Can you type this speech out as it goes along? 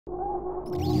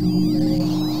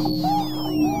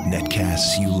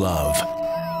Netcasts you love.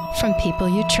 From people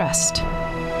you trust.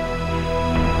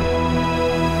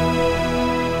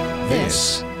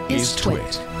 This is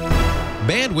Twit.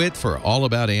 Bandwidth for All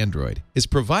About Android is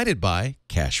provided by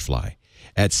CacheFly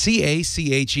at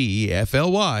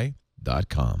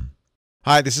CacheFly.com.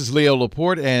 Hi, this is Leo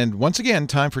Laporte, and once again,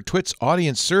 time for Twit's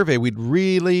audience survey. We'd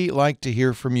really like to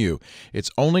hear from you.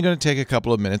 It's only going to take a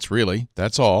couple of minutes, really.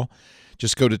 That's all.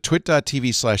 Just go to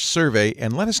twit.tv/survey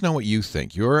and let us know what you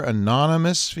think. Your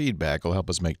anonymous feedback will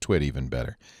help us make Twit even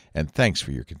better. And thanks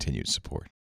for your continued support.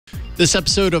 This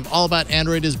episode of All About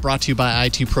Android is brought to you by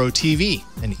IT Pro TV,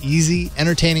 an easy,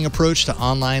 entertaining approach to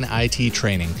online IT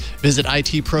training. Visit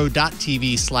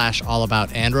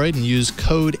itpro.tv/allaboutandroid and use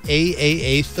code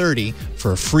AAA30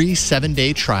 for a free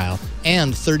 7-day trial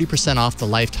and 30% off the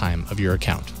lifetime of your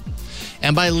account.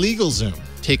 And by LegalZoom.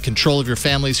 Take control of your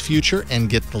family's future and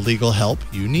get the legal help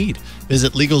you need.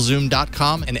 Visit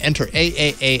LegalZoom.com and enter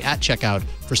AAA at checkout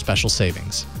for special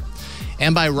savings.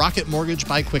 And by Rocket Mortgage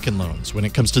by Quicken Loans. When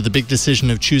it comes to the big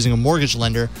decision of choosing a mortgage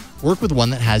lender, work with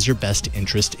one that has your best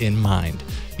interest in mind.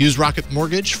 Use Rocket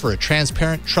Mortgage for a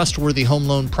transparent, trustworthy home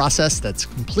loan process that's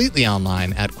completely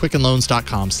online at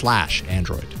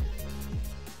quickenloans.com/Android.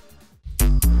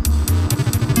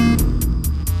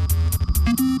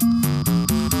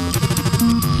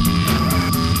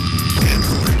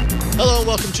 Hello,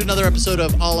 welcome to another episode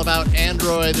of All About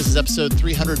Android. This is episode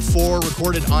 304,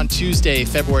 recorded on Tuesday,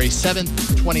 February 7th,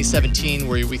 2017.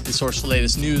 We're your weekly source for the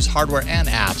latest news, hardware, and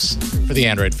apps for the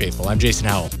Android faithful. I'm Jason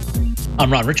Howell.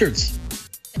 I'm Ron Richards.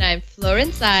 And I'm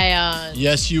Florence Ion.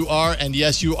 Yes, you are, and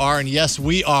yes, you are, and yes,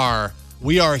 we are.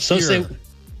 We are here.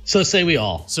 So say we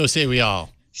all. So say we all.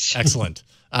 Excellent.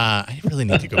 I really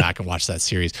need to go back and watch that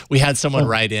series. We had someone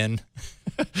write in.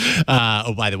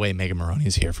 Oh, by the way, Megan Maroney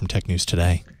is here from Tech News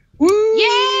Today. Woo!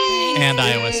 Yay! And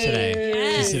iOS Today.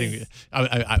 Yes. She's sitting,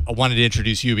 I wanted to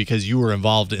introduce you because you were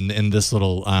involved in this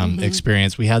little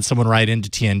experience. We had someone write into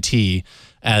TNT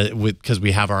because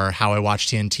we have our How I Watch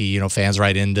TNT. Fans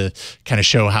write in to kind of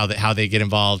show how they get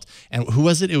involved. And who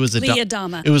was it? It was Leah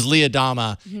Dama. It was Leah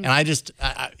Dama, and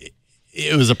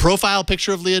it was a profile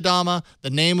picture of Leah Dama. The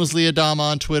name was Leah Dama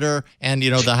on Twitter, and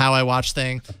the How I Watch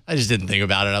thing. I just didn't think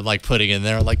about it. I'm like putting in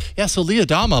there, like, yeah, so Leah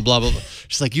Dama, blah blah blah.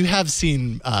 She's like, you have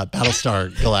seen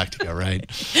Battlestar Galactica, right?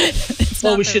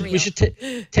 Well, we should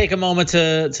take a moment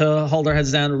to hold our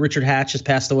heads down. Richard Hatch has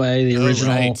passed away, the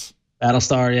original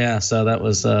Battlestar. Yeah, so that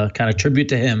was kind of tribute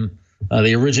to him.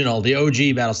 The original, the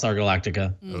OG Battlestar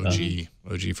Galactica.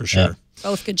 OG for sure. Yeah.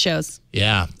 Both good shows.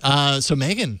 Yeah. So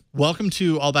Megan, welcome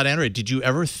to All About Android. Did you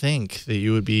ever think that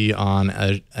you would be on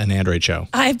an Android show?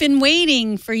 I've been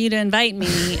waiting for you to invite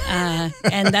me, and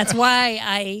that's why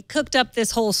I cooked up this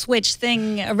whole Switch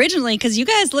thing originally, because you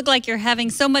guys look like you're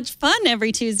having so much fun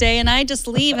every Tuesday, and I just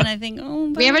leave and I think,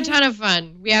 oh, we have a ton of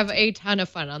fun. We have a ton of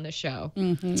fun on the show.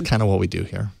 Mm-hmm. It's kind of what we do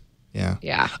here. Yeah.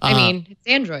 Yeah. I mean, it's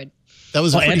Android. That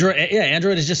was Android. Yeah,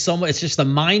 Android is just so much. It's just a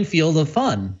minefield of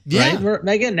fun, right,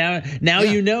 Megan? Now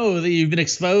you know that you've been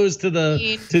exposed to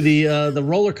the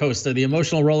roller coaster, the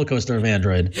emotional roller coaster of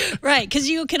Android. Right, because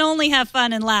you can only have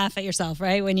fun and laugh at yourself,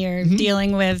 right, when you're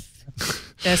dealing with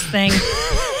this thing.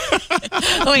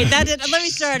 Oh, wait, let me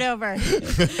start over.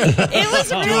 It was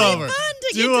really fun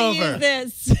to get to use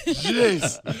this.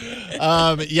 Jeez.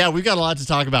 Yeah, we've got a lot to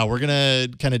talk about. We're gonna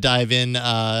kind of dive in.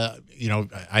 I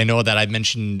know that I've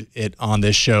mentioned it on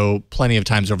this show plenty of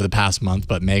times over the past month,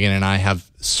 but Megan and I have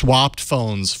swapped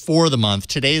phones for the month.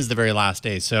 Today is the very last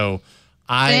day, so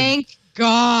Thank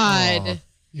God. Oh,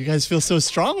 you guys feel so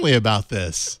strongly about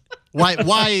this. Why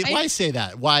say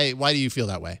that? Why do you feel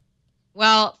that way?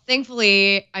 Well,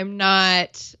 thankfully, I'm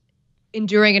not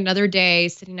enduring another day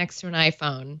sitting next to an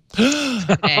iPhone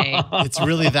today. It's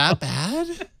really that bad?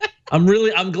 I'm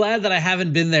glad that I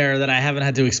haven't been there, that I haven't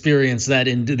had to experience that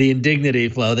the indignity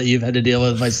flow that you've had to deal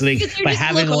with by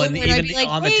having one even like,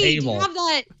 on the table. You have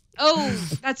that?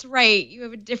 Oh, that's right. You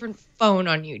have a different phone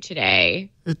on you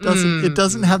today. It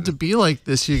doesn't have to be like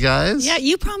this, you guys. Yeah,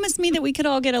 you promised me that we could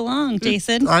all get along,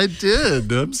 Jason. I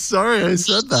did. I'm sorry I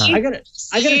said that. I gotta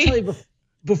tell you,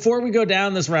 before we go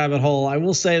down this rabbit hole, I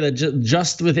will say that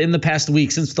just within the past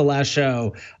week since the last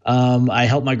show, I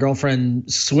helped my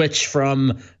girlfriend switch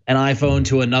from an iPhone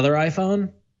to another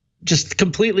iPhone, just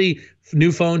completely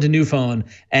new phone to new phone.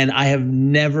 And I have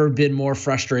never been more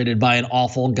frustrated by an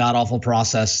god-awful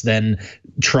process than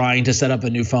trying to set up a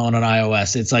new phone on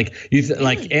iOS. It's like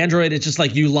like Android, it's just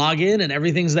like you log in and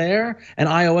everything's there. And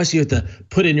iOS, you have to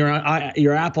put in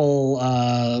your Apple,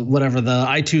 whatever, the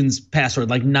iTunes password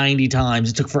like 90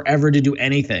 times. It took forever to do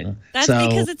anything. That's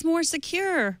because it's more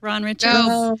secure, Ron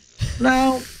Richards.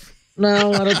 No.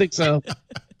 No, I don't think so.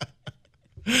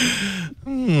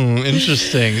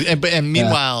 Interesting. And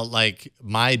meanwhile, like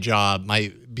my job,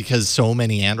 because so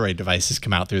many Android devices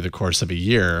come out through the course of a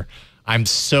year, I'm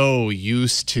so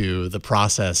used to the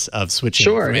process of switching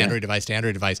from Android device to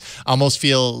Android device. I almost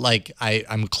feel like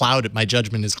I'm clouded. My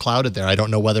judgment is clouded there. I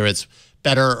don't know whether it's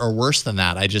better or worse than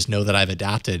that. I just know that I've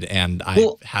adapted and I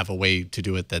have a way to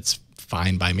do it that's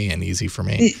fine by me and easy for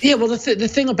me. Yeah, well, the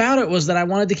thing about it was that I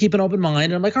wanted to keep an open mind,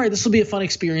 and I'm like, all right, this will be a fun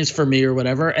experience for me or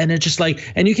whatever. And it's just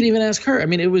like, and you can even ask her. I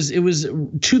mean, it was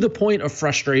to the point of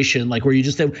frustration, like where we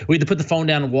had to put the phone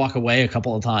down and walk away a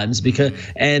couple of times because,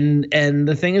 and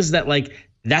the thing is that like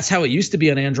that's how it used to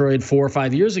be on Android 4 or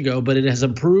 5 years ago, but it has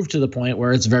improved to the point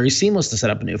where it's very seamless to set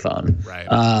up a new phone. Right.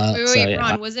 Wait,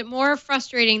 Ron, was it more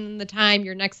frustrating than the time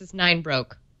your Nexus 9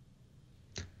 broke?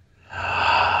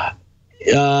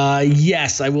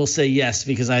 Yes, I will say yes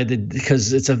because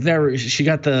she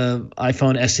got the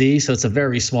iPhone SE, so it's a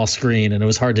very small screen and it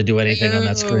was hard to do anything on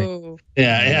that screen.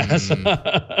 Yeah.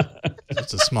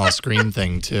 It's a small screen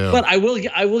thing too. But I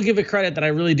will give it credit that I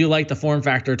really do like the form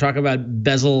factor. Talk about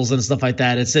bezels and stuff like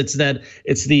that.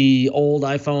 It's the old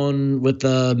iPhone with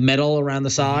the metal around the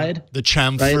side, the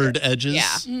chamfered edges.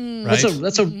 Yeah, right?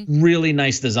 That's a really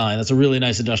nice design. That's a really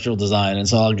nice industrial design, and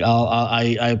so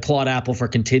I applaud Apple for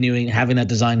continuing having that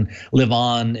design live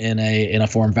on in a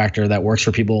form factor that works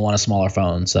for people who want a smaller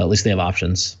phone. So at least they have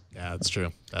options. Yeah, that's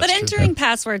true. But entering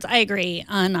passwords, I agree,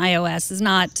 on iOS is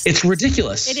not. It's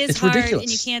ridiculous. It's hard, ridiculous.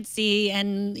 And you can't see,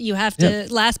 and you have to.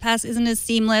 LastPass isn't as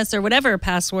seamless, or whatever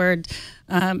password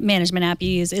management app you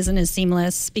use isn't as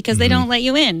seamless because they don't let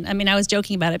you in. I mean, I was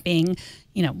joking about it being,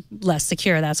 less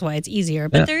secure. That's why it's easier.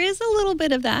 But there is a little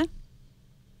bit of that.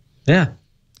 Yeah.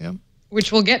 Yeah.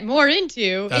 Which we'll get more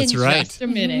into in just a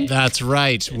minute. That's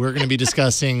right. We're going to be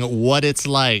discussing what it's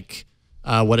like.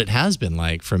 What it has been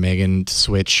like for Megan to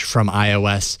switch from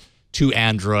iOS to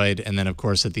Android. And then, of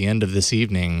course, at the end of this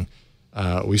evening,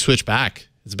 we switch back.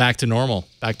 It's back to normal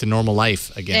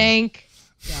life again. Thank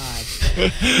God.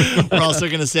 We're also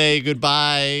going to say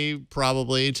goodbye,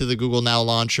 probably, to the Google Now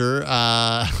launcher.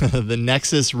 The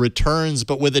Nexus returns,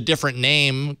 but with a different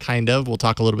name, kind of. We'll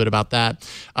talk a little bit about that.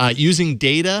 Using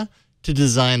data to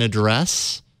design a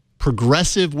dress.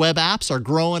 Progressive web apps are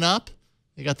growing up.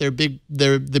 They got the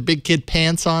big kid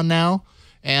pants on now,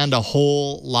 and a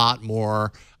whole lot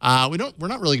more. We're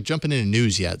not really jumping into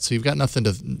news yet, so you've got nothing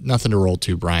to roll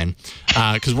to, Brian.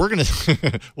 Because we'll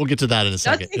get to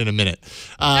that in a minute.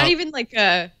 Not even like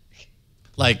a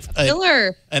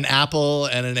filler. An Apple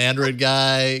and an Android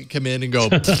guy come in and go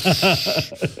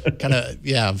kind of,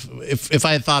 yeah. If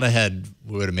I had thought ahead,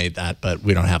 we would have made that, but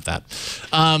we don't have that.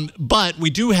 But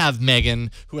we do have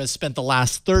Megan, who has spent the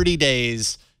last 30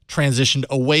 days transitioned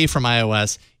away from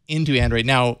iOS into Android.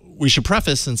 Now, we should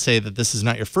preface and say that this is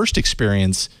not your first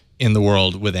experience in the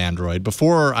world with Android.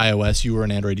 Before iOS, you were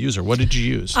an Android user. What did you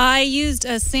use? I used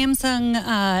a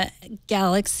Samsung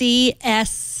Galaxy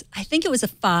S. I think it was a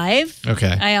 5.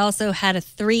 Okay. I also had a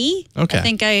 3. Okay. I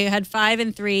think I had 5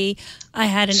 and 3. I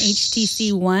had an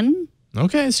HTC One.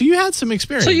 Okay, so you had some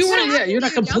experience. So you're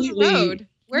not completely.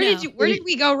 Where did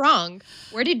we go wrong?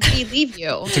 Where did we leave you?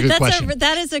 That's a good question.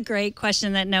 That is a great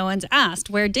question that no one's asked.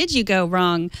 Where did you go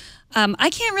wrong? I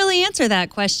can't really answer that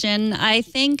question. I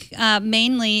think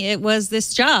mainly it was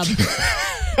this job.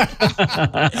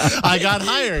 I got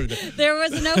hired. There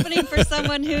was an opening for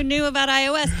someone who knew about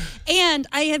iOS, and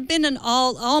I have been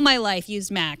all my life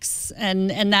used Macs,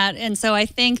 and so I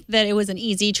think that it was an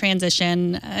easy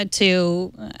transition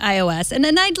to iOS, and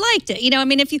I liked it. I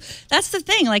mean, that's the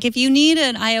thing. Like, if you need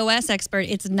an iOS expert,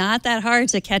 it's not that hard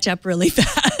to catch up really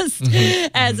fast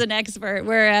as an expert.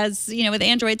 Whereas, with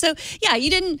Android, so yeah,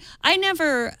 I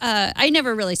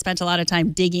never really spent a lot of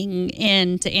time digging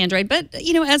into Android, but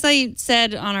as I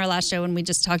said on our last show when we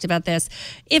just talked about this,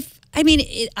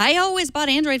 I always bought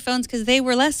Android phones because they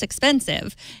were less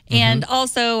expensive. And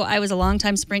also, I was a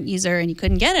longtime Sprint user, and you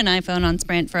couldn't get an iPhone on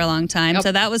Sprint for a long time. Yep.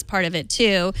 So that was part of it,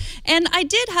 too. And I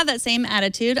did have that same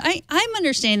attitude. I'm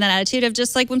understanding that attitude of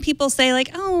just like when people say, like,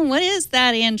 oh, what is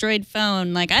that Android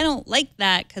phone? Like, I don't like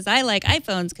that because I like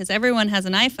iPhones because everyone has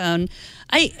an iPhone.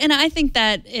 I think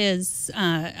that is,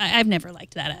 I've never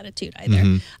liked that attitude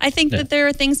either. I think that there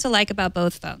are things to like about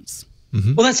both phones.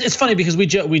 Well, it's funny because we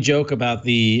joke about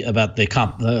the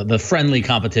friendly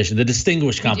competition, the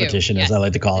distinguished competition, as I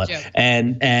like to call it.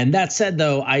 And that said,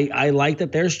 though, I like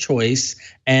that there's choice,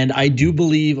 and I do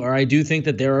think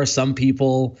that there are some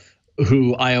people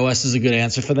who iOS is a good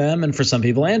answer for them, and for some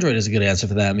people Android is a good answer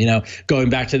for them. Going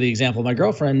back to the example of my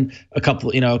girlfriend a couple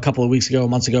of weeks ago,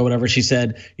 months ago, whatever, she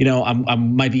said, I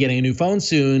might be getting a new phone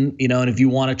soon, and if you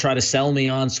want to try to sell me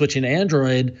on switching to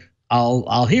Android,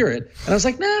 I'll hear it. And I was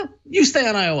like, nah, you stay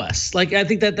on iOS. Like, I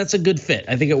think that's a good fit.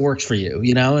 I think it works for you,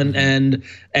 you know. And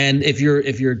if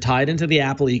you're tied into the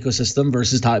Apple ecosystem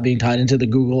versus being tied into the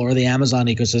Google or the Amazon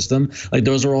ecosystem, like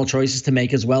those are all choices to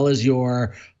make, as well as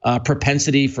your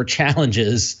propensity for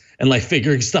challenges and like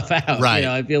figuring stuff out. Right. You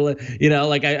know, I feel like, you know,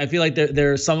 like I feel like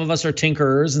there some of us are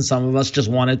tinkerers and some of us just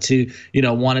wanted to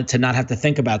not have to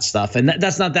think about stuff. And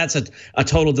that's a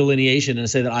total delineation and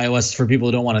say that iOS is for people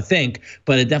who don't want to think,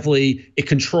 but it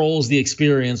controls the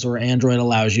experience, or Android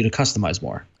allows you to customize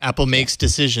more. Apple makes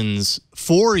decisions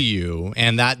for you,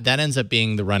 and that ends up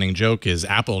being the running joke is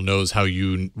Apple knows how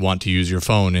you want to use your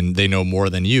phone, and they know more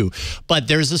than you. But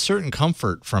there's a certain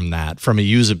comfort from that, from a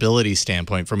usability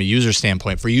standpoint, from a user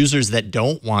standpoint, for users that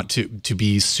don't want to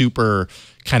be super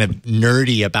kind of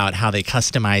nerdy about how they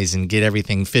customize and get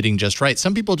everything fitting just right.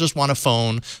 Some people just want a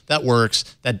phone that works,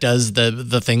 that does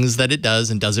the things that it does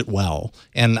and does it well.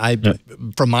 And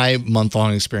from my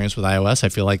month-long experience with iOS, I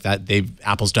feel like that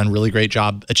Apple's done a really great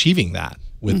job achieving that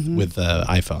with the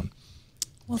iPhone.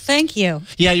 Well, thank you.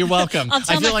 Yeah, you're welcome. I'll I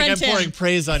tell feel my like I'm friend Tim. pouring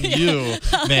praise on you,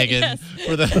 Megan.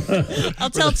 Yes. I'll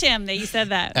tell Tim that you said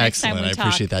that. Excellent. I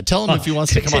appreciate that. Tell him if he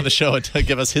wants to come on the show and to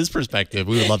give us his perspective.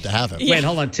 We would love to have him. Yeah. Wait,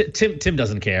 hold on. Tim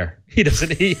doesn't care. He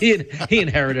doesn't. He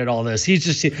inherited all this. He's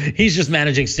just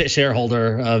managing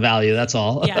shareholder value. That's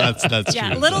all. Yeah, that's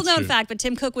yeah. true. Little known fact, but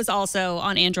Tim Cook was also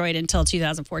on Android until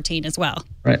 2014 as well.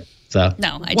 Right. So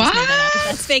no, I just made that up.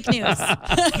 That's fake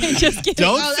news. Just kidding.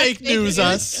 Don't fake news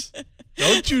us.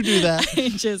 Don't you do that.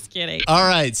 I'm just kidding. All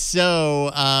right.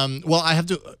 So, well, I have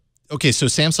to. Okay. So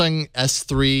Samsung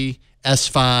S3,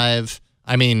 S5.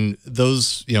 I mean,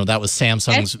 those. That was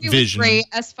Samsung's S3 vision. Was great.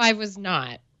 S5 was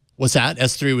not. What's that?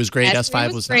 S3 was great.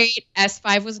 S5 was great. Not.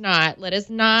 S5 was not. Let us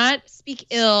not speak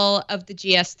ill of the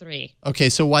GS3. Okay.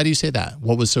 So why do you say that?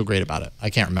 What was so great about it? I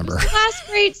can't remember. It was the last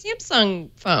great Samsung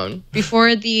phone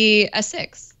before the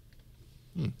S6.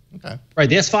 Okay. Right,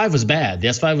 the S5 was bad. The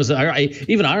S5 was I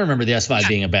remember the S5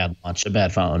 being a bad launch, a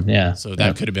bad phone. Yeah. So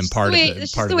that could have been part of it.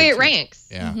 It's just the way it ranks.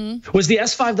 Yeah. Was the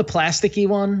S5 the plasticky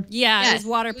one? Yeah, Yes, it was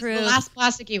waterproof. It was the last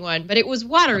plasticky one, but it was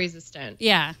water resistant.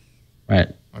 Yeah. Right.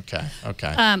 Okay.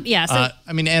 Yeah. So,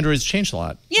 I mean, Android's changed a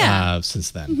lot. Yeah.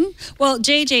 Since then. well,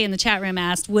 JJ in the chat room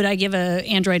asked, would I give an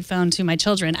Android phone to my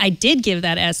children? I did give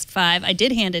that S5. I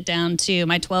did hand it down to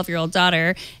my 12-year-old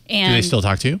daughter. And Do they still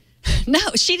talk to you? No,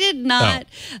 she did not.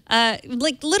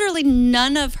 Like literally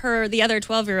none of the other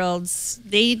 12-year-olds,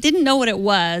 they didn't know what it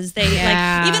was. They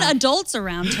like even adults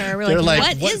around her were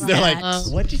like, what is that?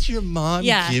 What did your mom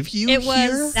give you? It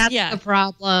was That's the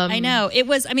problem. I know. It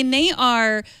was. I mean, they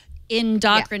are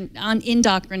indoctrinated.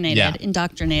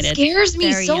 It scares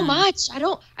me Very so young. much. I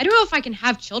don't know if I can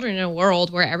have children in a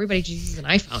world where everybody just uses an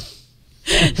iPhone.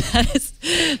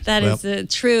 That is a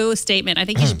true statement. I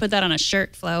think you should put that on a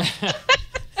shirt, Flo.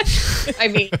 I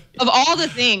mean, of all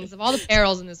the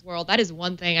perils in this world, that is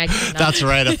one thing I cannot. That's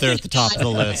right up there at the top of the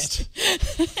list.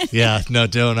 Yeah, no,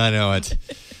 don't I know it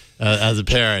as a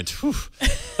parent. All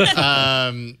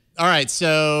right,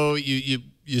 so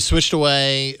you swithed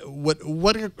away.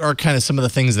 What are kind of some of the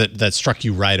things that struck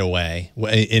you right away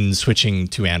in switching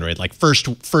to Android? Like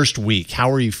first week, how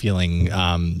are you feeling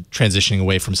transitioning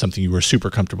away from something you were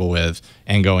super comfortable with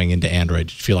and going into Android?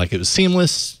 Did you feel like it was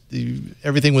seamless?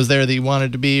 Everything was there that you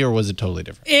wanted to be, or was it totally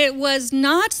different? It was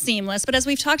not seamless, but as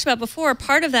we've talked about before,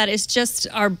 part of that is just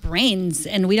our brains,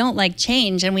 and we don't like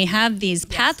change, and we have these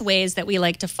pathways that we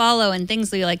like to follow and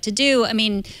things we like to do. I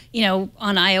mean,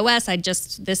 on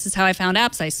iOS, this is how I found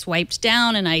apps. I swiped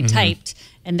down and I typed,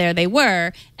 and there they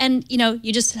were. And,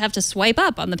 you just have to swipe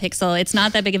up on the Pixel. It's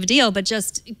not that big of a deal, but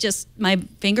just my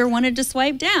finger wanted to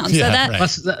swipe down. Yeah,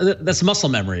 so that's muscle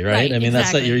memory, right? I mean,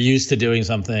 that's that you're used to doing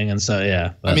something. And so,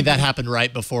 yeah. I mean, that happened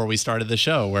right before we started the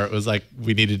show, where it was like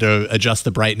we needed to adjust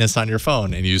the brightness on your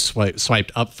phone, and you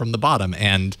swiped up from the bottom.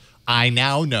 And I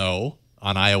now know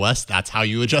on iOS, that's how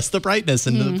you adjust the brightness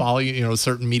and the volume,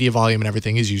 certain media volume and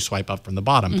everything is you swipe up from the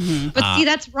bottom. But see,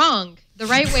 that's wrong. The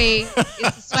right way is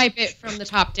to swipe it from the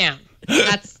top down.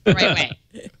 That's the right way.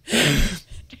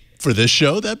 For this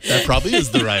show, that probably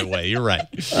is the right way. You're right.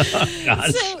 So,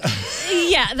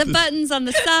 yeah, the buttons on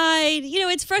the side.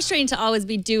 It's frustrating to always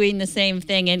be doing the same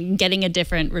thing and getting a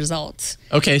different result.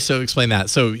 Okay, so explain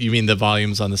that. So you mean the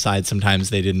volumes on the side,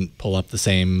 sometimes they didn't pull up the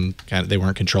same they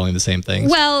weren't controlling the same things?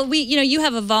 Well, you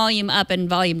have a volume up and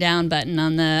volume down button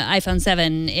on the iPhone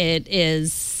 7. It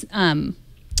is I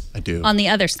do. on the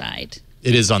other side.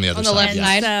 It is on the other On the side. left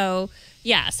yes.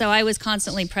 side. So I was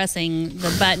constantly pressing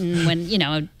the button when,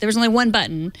 there was only one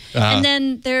button. And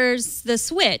then there's the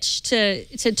switch to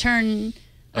turn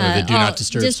the do not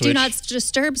disturb just switch. do not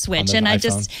disturb switch, the and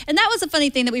iPhone. and that was a funny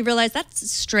thing that we realized. That's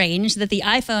strange that the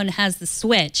iPhone has the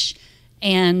switch,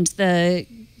 and the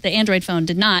Android phone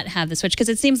did not have the switch, because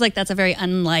it seems like that's a very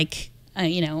unlike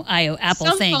Apple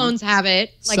Some thing. phones have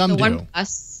it, like Some the do.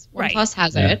 OnePlus. Right. OnePlus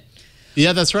has it.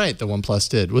 Yeah, that's right. The OnePlus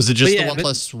did. Was it just But yeah, the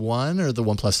OnePlus 1 or the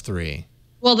OnePlus 3?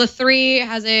 Well, the 3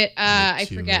 has it. The I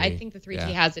 2 forget. I maybe. think the 3G Yeah.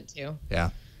 has it too. Yeah.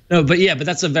 No, but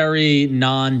that's a very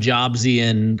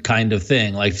non-Jobsian kind of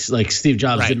thing. Like Steve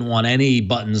Jobs Right. didn't want any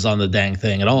buttons on the dang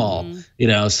thing at all.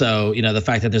 So the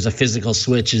fact that there's a physical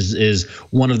switch is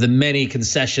one of the many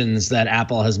concessions that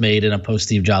Apple has made in a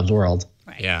post-Steve Jobs world.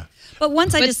 Right. Yeah. But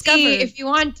once I But discovered, see, if you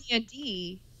want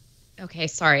D&D, okay,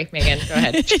 sorry, Megan, go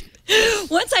ahead.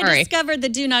 once I Sorry. discovered the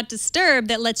do not disturb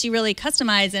that lets you really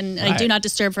customize and like, do Right. not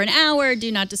disturb for an hour,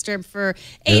 do not disturb for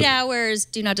 8 hours,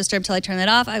 do not disturb till I turn that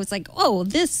off. I was like, oh,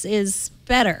 this is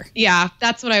better. Yeah,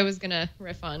 that's what I was gonna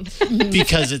riff on.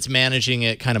 Because it's managing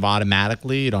it kind of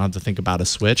automatically. You don't have to think about a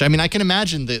switch. I mean, I can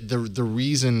imagine the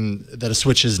reason that a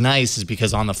switch is nice is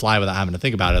because on the fly, without having to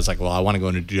think about it, it's like, well, I want to go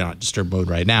into do not disturb mode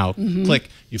right now. Click,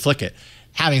 you flick it.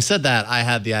 Having said that, I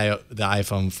had the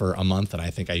iPhone for a month, and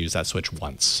I think I used that switch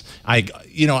once.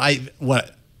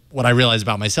 What I realized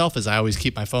about myself is I always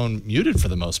keep my phone muted for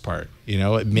the most part.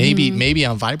 Maybe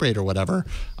on vibrate or whatever.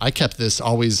 I kept this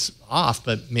always off,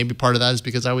 but maybe part of that is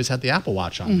because I always had the Apple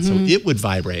Watch on, so it would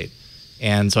vibrate,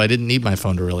 and so I didn't need my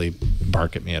phone to really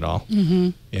bark at me at all.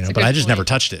 But I just never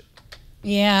touched it.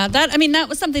 Yeah, that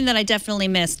was something that I definitely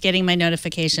missed, getting my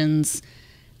notifications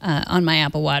on my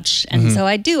Apple Watch. And so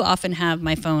I do often have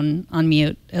my phone on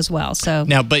mute as well. So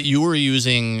Now, but you were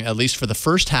using, at least for the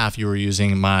first half, you were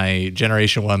using my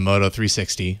Generation 1 Moto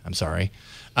 360. I'm sorry.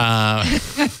 Only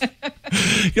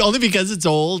because it's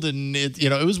old, and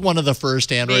it was one of the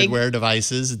first Android Wear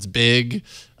devices. It's big.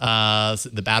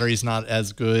 The battery's not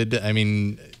as good. I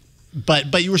mean,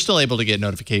 but you were still able to get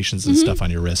notifications and stuff on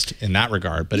your wrist in that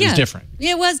regard, but it was different.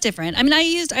 Yeah, it was different. I mean,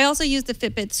 I also used the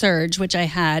Fitbit Surge, which I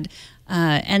had,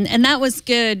 and that was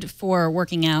good for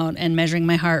working out and measuring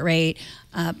my heart rate,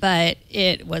 but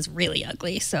it was really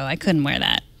ugly, so I couldn't wear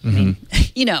that. I mean,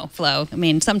 Flo. I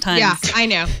mean, sometimes. Yeah, I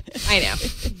know.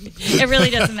 It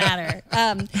really doesn't matter.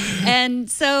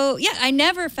 And so, I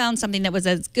never found something that was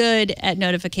as good at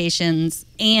notifications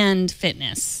and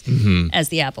fitness as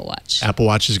the Apple Watch. Apple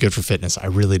Watch is good for fitness. I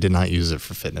really did not use it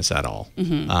for fitness at all.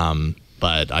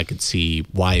 But I could see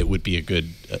why it would be a good,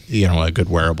 a good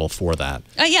wearable for that.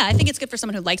 I think it's good for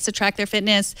someone who likes to track their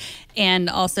fitness, and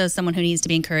also someone who needs to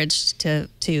be encouraged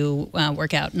to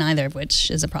work out, neither of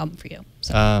which is a problem for you.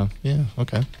 So. Yeah,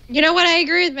 okay. You know what? I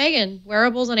agree with Megan.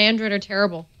 Wearables on Android are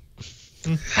terrible.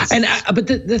 And but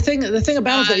the thing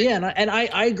about it, and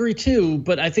I agree too.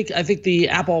 But I think the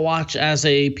Apple Watch as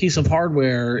a piece of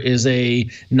hardware is a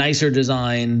nicer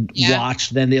designed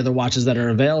watch than the other watches that are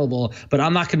available. But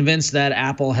I'm not convinced that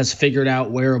Apple has figured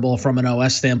out wearable from an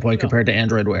OS standpoint compared to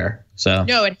Android Wear. So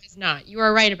no, it has not. You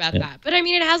are right about that. But I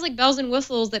mean, it has like bells and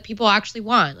whistles that people actually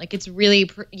want. Like it's really,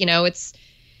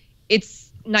 it's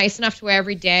nice enough to wear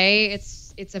every day.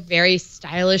 It's a very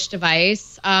stylish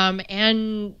device,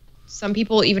 and some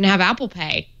people even have Apple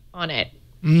Pay on it.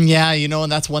 Yeah,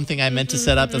 and that's one thing I meant to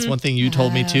set up. That's one thing you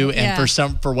told me to. And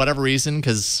for whatever reason,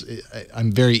 because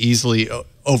I'm very easily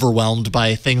overwhelmed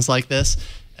by things like this,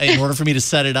 in order for me to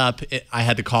set it up, I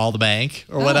had to call the bank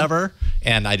or whatever,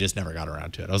 and I just never got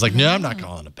around to it. I was like, no, I'm not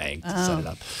calling a bank to set it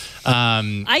up.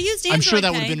 I used Android I'm sure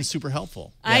that would Pay. have been super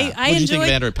helpful. I What did you think of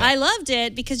Android Pay? I loved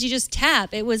it because you just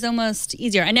tap. It was almost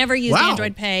easier. I never used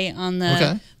Android Pay on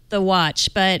the watch,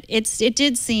 but it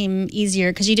did seem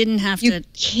easier because you didn't have to.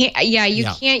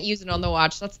 Can't use it on the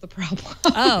watch. That's the problem.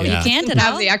 Oh, you can't at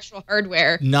have all? the actual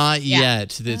hardware. Not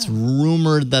yet. It's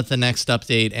rumored that the next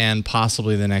update and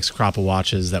possibly the next crop of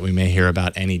watches that we may hear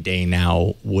about any day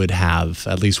now would have,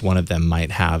 at least one of them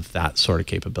might have that sort of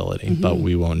capability, but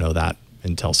we won't know that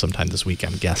until sometime this week,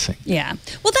 I'm guessing. Yeah.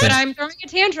 Well, But I'm throwing a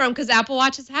tantrum because Apple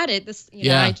Watch has had it.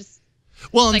 I just.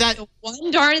 Well, It's and like the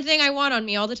one darn thing I want on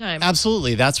me all the time.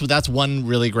 Absolutely. That's one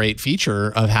really great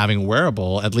feature of having a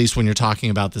wearable, at least when you're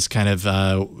talking about this kind of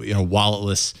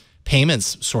walletless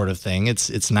payments sort of thing.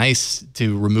 It's nice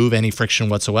to remove any friction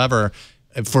whatsoever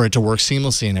for it to work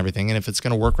seamlessly and everything. And if it's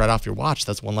going to work right off your watch,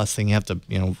 that's one less thing you have to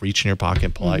reach in your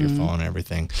pocket, pull out your phone and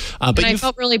everything. But I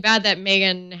felt really bad that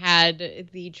Megan had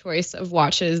the choice of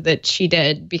watches that she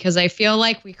did, because I feel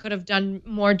like we could have done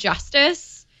more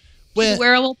justice. The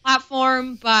wearable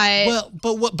platform, but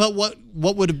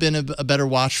what would have been a better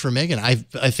watch for Megan? I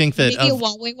think that maybe a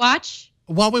Huawei watch.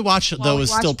 Huawei watch though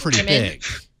is still pretty big.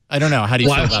 I don't know. How do you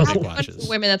feel about big For watches?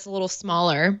 women, that's a little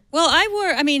smaller. Well, I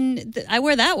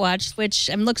wear that watch, which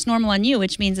looks normal on you,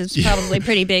 which means it's probably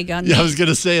pretty big on me. I was going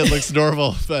to say it looks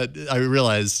normal, but I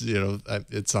realize,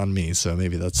 it's on me, so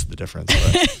maybe that's the difference.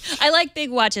 I like big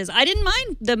watches. I didn't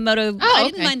mind the Moto. I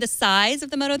didn't mind the size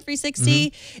of the Moto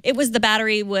 360. It was the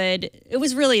battery it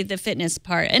was really the fitness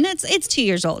part. And it's 2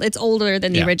 years old. It's older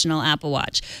than the original Apple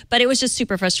Watch. But it was just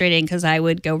super frustrating because I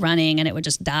would go running and it would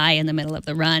just die in the middle of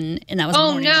the run. And that was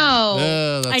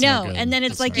I know. And then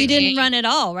it's like you didn't run at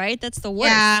all, right? That's the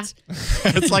worst. Yeah.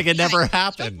 It's like it never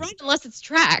happened. Don't run unless it's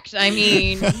tracked. I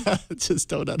mean, just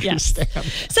don't understand.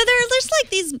 So there's like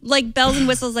these like bells and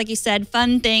whistles, like you said,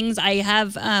 fun things. I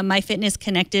have my fitness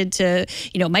connected to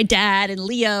my dad and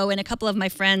Leo and a couple of my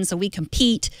friends, so we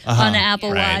compete on the Apple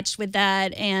Watch with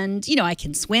that. And I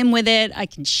can swim with it, I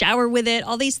can shower with it,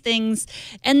 all these things.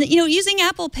 And using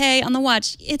Apple Pay on the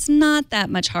watch, it's not that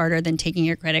much harder than taking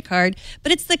your credit card,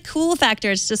 but it's the cool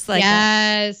factor. It's just like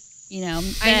yes,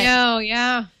 I know,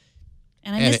 yeah.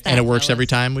 And I miss that. And it works every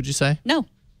time, would you say? No.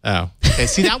 Oh, okay.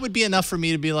 See, that would be enough for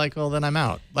me to be like, well, then I'm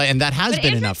out. And that has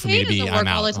been enough for me to be. I'm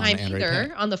out all the time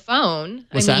either on the phone.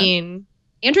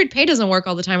 Android Pay doesn't work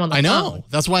all the time on the phone. I know.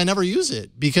 That's why I never use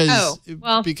it because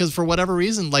for whatever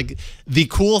reason, like the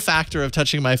cool factor of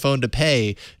touching my phone to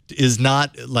pay is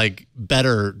not like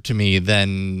better to me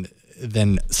than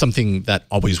something that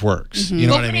always works. You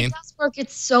know what I mean? It does work.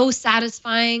 It's so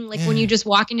satisfying. Like when you just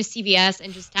walk into CVS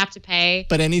and just tap to pay.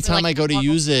 But anytime I go to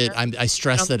use it, I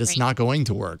stress that it's not going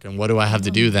to work. And what do I have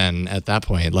to do then at that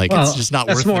point? Like it's just not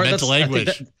worth the mental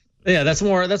anguish. That's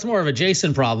more of a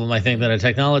Jason problem, I think, than a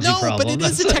technology problem. No, but it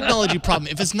is a technology problem.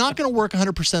 If it's not going to work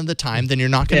 100% of the time, then you're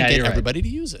not going to get everybody to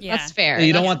use it. Yeah. That's fair.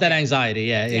 You don't want that anxiety.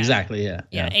 Yeah, exactly. Yeah.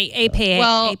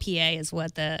 APA is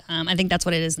what I think that's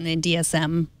what it is in the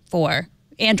DSM for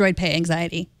Android Pay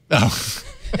anxiety. Oh,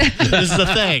 this is the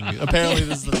thing. Apparently,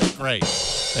 this is the thing. Great.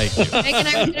 Thank you. Megan,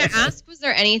 I was going to ask, was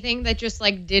there anything that just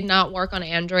like did not work on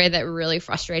Android that really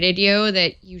frustrated you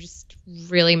that you just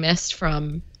really missed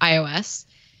from iOS?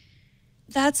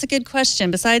 That's a good question.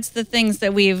 Besides the things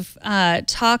that we've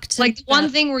talked, like the one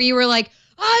thing where you were like,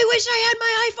 oh, I wish I had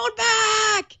my iPhone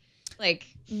back. Like,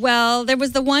 well, there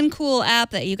was the one cool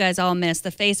app that you guys all missed,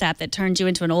 the Face app that turned you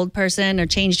into an old person or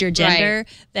changed your gender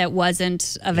that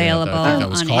wasn't available on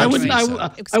Android.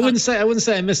 I wouldn't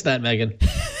say I missed that, Megan.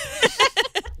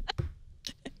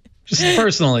 Just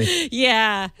personally.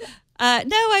 Yeah. No,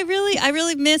 I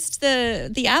really missed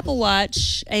the Apple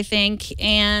Watch, I think,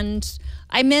 and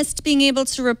I missed being able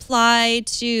to reply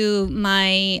to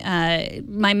my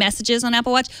my messages on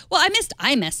Apple Watch. Well, I missed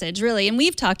iMessage, really, and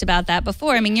we've talked about that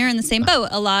before. I mean, you're in the same boat.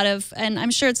 And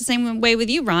I'm sure it's the same way with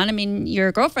you, Ron. I mean,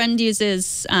 your girlfriend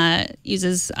uses she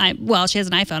has an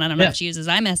iPhone. I don't know if she uses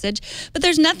iMessage, but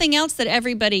there's nothing else that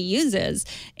everybody uses.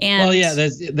 And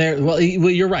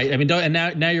you're right. I mean,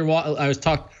 I was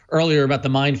talking earlier about the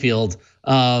minefield.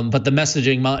 But the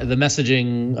messaging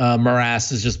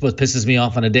morass is just what pisses me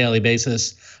off on a daily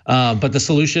basis. But the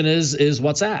solution is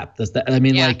WhatsApp.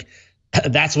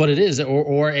 That's what it is,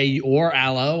 or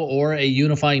Allo, or a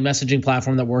unifying messaging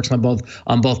platform that works on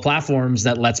both platforms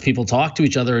that lets people talk to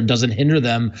each other and doesn't hinder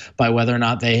them by whether or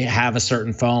not they have a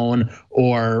certain phone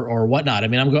or whatnot. I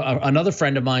mean, another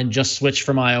friend of mine just switched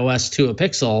from iOS to a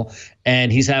Pixel,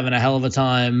 and he's having a hell of a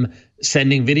time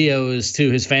sending videos to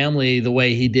his family the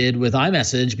way he did with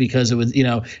iMessage, because it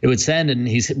would send, and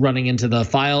he's running into the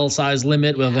file size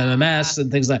limit with MMS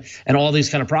and things and all these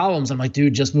kind of problems. I'm like,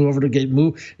 dude, just move over to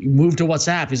move to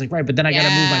WhatsApp. He's like, right, but then I got to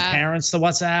move my parents to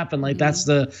WhatsApp, and that's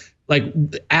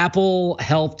Apple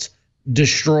helped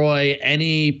destroy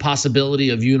any possibility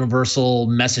of universal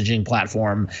messaging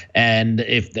platform, and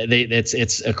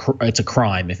it's a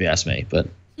crime if you ask me. But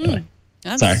anyway.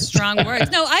 That's strong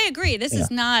words. No, I agree. This is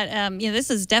not,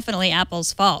 this is definitely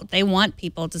Apple's fault. They want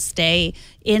people to stay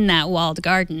in that walled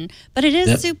garden. But it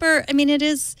is super, I mean,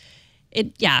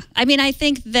 I mean, I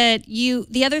think that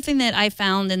the other thing that I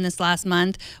found in this last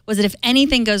month was that if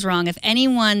anything goes wrong, if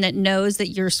anyone that knows that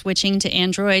you're switching to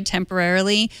Android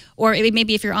temporarily, or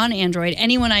maybe if you're on Android,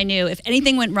 anyone I knew, if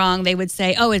anything went wrong, they would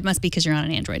say, oh, it must be because you're on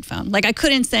an Android phone. Like, I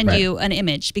couldn't send you an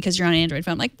image because you're on an Android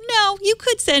phone. Like, no, you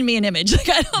could send me an image. Like,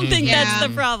 I don't think that's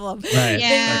the problem. Right.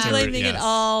 They're blaming it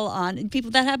all on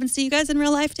people. That happens to you guys in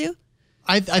real life too?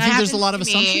 I think there's a lot of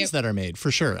assumptions that are made,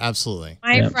 for sure. Absolutely.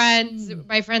 My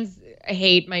friends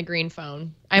hate my green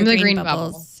phone. I'm the green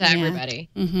bubble to everybody.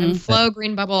 I'm Flow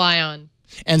Green Bubble Ion.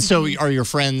 And so, are your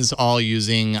friends all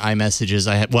using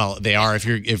iMessages? Well, they are if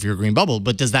you're green bubble.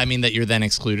 But does that mean that you're then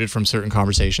excluded from certain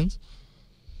conversations?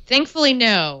 Thankfully,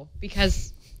 no,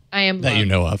 because I am that loved. you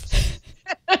know of.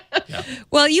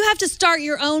 Well, you have to start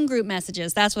your own group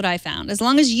messages. That's what I found. As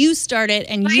long as you start it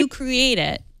and you create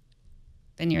it,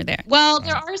 then you're there. Well,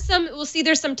 there are some,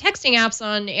 there's some texting apps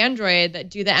on Android that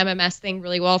do the MMS thing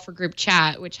really well for group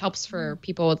chat, which helps for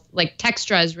people with, like,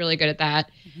 Textra is really good at that.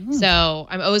 So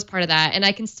I'm always part of that. And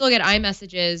I can still get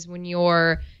iMessages when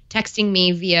you're texting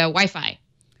me via Wi-Fi,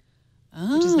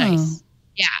 which is nice.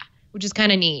 Yeah, which is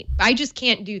kind of neat. I just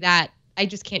can't do that. I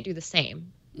just can't do the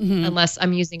same unless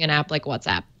I'm using an app like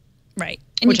WhatsApp. Right.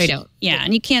 Which I don't. Yeah,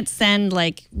 and you can't send,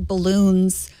 like,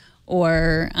 balloons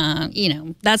or,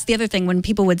 that's the other thing. When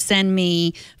people would send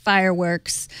me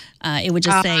fireworks, it would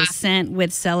just say sent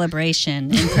with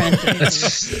celebration in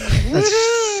parentheses.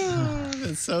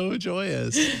 It's so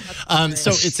joyous.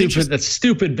 So it's stupid. That's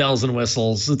stupid bells and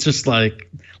whistles. It's just like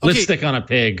lipstick on a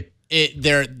pig.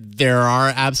 There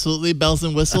are absolutely bells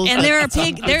and whistles, and there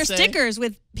are stickers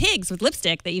with pigs with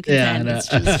lipstick that you can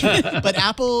send. But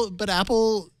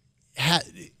Apple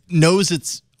knows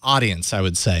its audience, I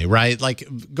would say, right? Like,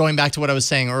 going back to what I was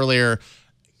saying earlier,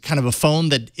 kind of a phone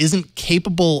that isn't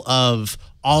capable of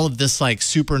all of this, like,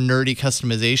 super nerdy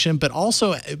customization, but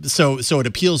also so it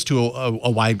appeals to a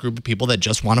wide group of people that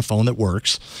just want a phone that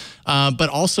works, but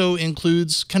also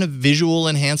includes kind of visual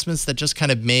enhancements that just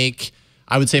kind of make,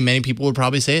 I would say many people would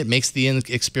probably say it makes the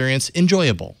experience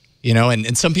enjoyable,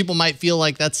 and some people might feel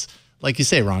like that's, like you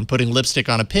say, Ron, putting lipstick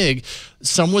on a pig.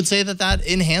 Some would say that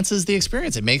enhances the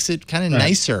experience. It makes it kind of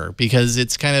nicer because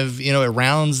it's kind of, it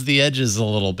rounds the edges a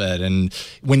little bit. And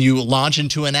when you launch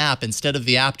into an app, instead of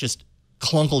the app just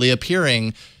clunkily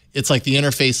appearing, it's like the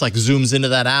interface like zooms into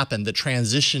that app and the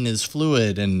transition is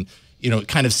fluid and,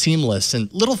 kind of seamless.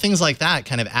 And little things like that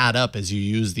kind of add up as you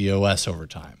use the OS over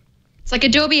time. It's like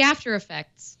Adobe After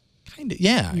Effects. Kind of,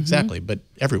 yeah, exactly. But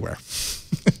everywhere.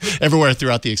 Everywhere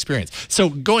throughout the experience. So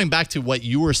going back to what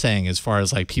you were saying as far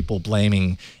as like people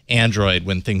blaming Android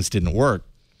when things didn't work,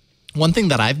 one thing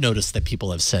that I've noticed that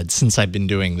people have said since I've been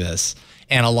doing this,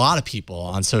 and a lot of people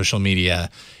on social media,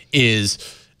 is,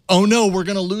 oh no, we're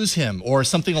going to lose him, or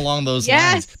something along those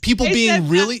lines.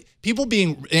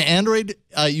 Android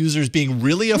users being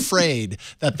really afraid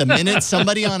that the minute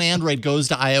somebody on Android goes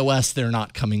to iOS, they're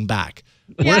not coming back.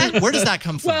 Where does that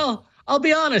come from? Well, I'll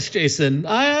be honest, Jason.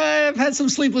 I've had some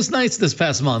sleepless nights this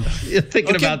past month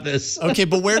thinking about this. Okay,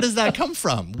 but where does that come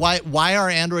from? Why are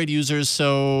Android users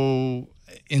so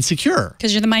insecure?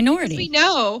 Because you're the minority. We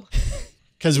know.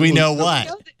 Because we know what?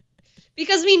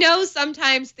 Because we know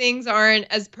sometimes things aren't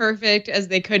as perfect as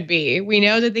they could be. We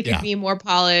know that they could be more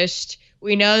polished.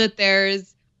 We know that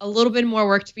there's a little bit more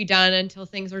work to be done until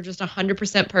things are just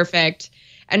 100% perfect.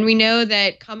 And we know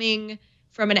that coming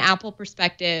from an Apple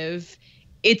perspective,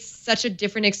 it's such a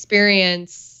different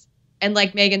experience. And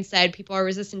like Megan said, people are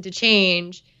resistant to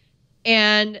change.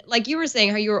 And like you were saying,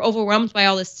 how you were overwhelmed by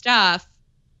all this stuff.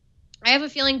 I have a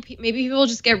feeling maybe people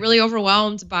just get really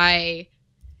overwhelmed by,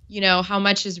 how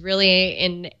much is really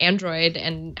in Android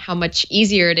and how much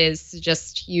easier it is to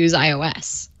just use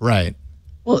iOS. Right.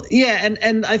 Well, yeah,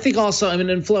 and I think also,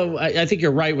 and Flo, I think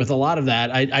you're right with a lot of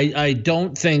that. I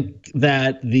don't think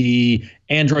that the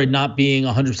Android not being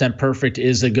 100% perfect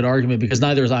is a good argument because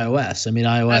neither is iOS. I mean,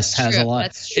 iOS has a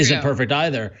lot, isn't perfect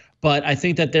either. But I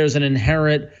think that there's an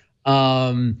inherent,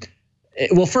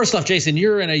 well, first off, Jason,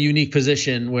 you're in a unique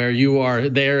position where you are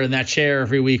there in that chair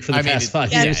every week for the past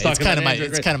 5 years. It's kind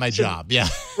of my job. Yeah.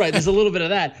 Right. There's a little bit of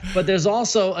that, but there's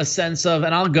also a sense of,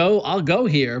 and I'll go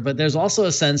here, but there's also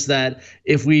a sense that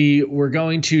if we were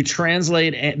going to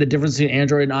translate the difference between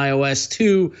Android and iOS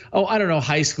to,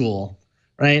 high school,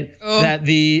 right? Oh. That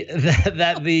the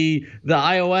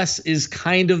iOS is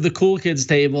kind of the cool kids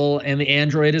table and the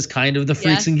Android is kind of the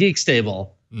freaks and geeks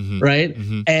table. Mm-hmm, right.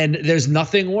 Mm-hmm. And there's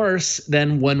nothing worse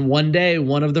than when one day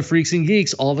one of the freaks and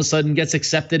geeks all of a sudden gets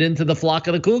accepted into the flock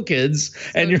of the cool kids.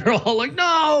 And you're all like,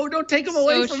 no, don't take them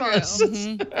away from us.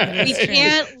 Mm-hmm. We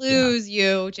can't lose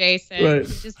you, Jason. Right.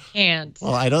 We just can't.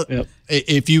 Well, I don't. Yep.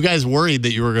 If you guys worried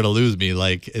that you were going to lose me,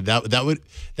 like that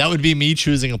would be me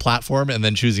choosing a platform and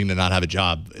then choosing to not have a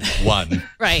job. One.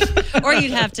 Right. Or you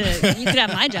could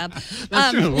have my job.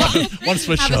 That's true. One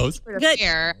switch shows.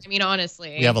 I mean,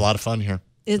 honestly. We have a lot of fun here.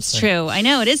 It's true. I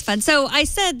know it is fun. So I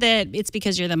said that it's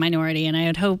because you're the minority, and I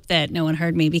would hope that no one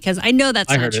heard me because I know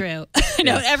that's not true. I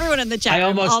know everyone in the chat room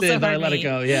almost also did, but heard I let it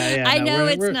go. Yeah. I know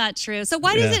it's not true. So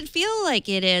why does it feel like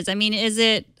it is? I mean, is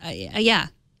it? Yeah.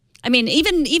 I mean,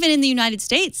 even in the United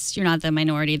States, you're not the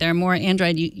minority. There are more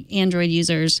Android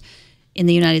users in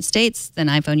the United States than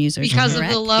iPhone users. Because of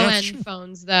the low-end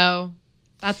phones, though.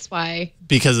 That's why.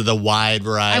 Because of the wide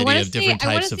variety of different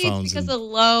types of phones. It's because of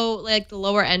the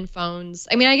lower end phones.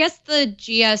 I mean, I guess the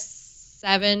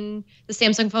GS7, the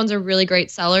Samsung phones are really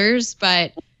great sellers,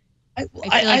 but I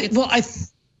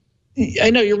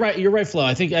know you're right. You're right, Flo.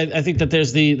 I think that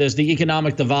there's the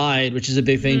economic divide, which is a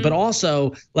big thing, but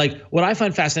also like what I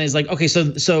find fascinating is like, okay,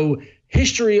 so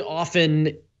history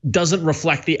often doesn't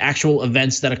reflect the actual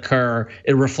events that occur.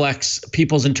 It reflects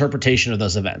people's interpretation of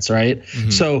those events, right?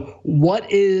 So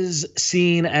what is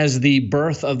seen as the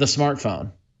birth of the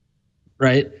smartphone,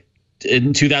 right?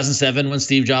 In 2007, when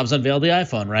Steve Jobs unveiled the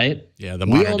iPhone, right? Yeah, the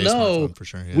modern day smartphone for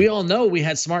sure. Yeah. We all know we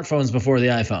had smartphones before the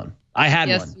iPhone. I had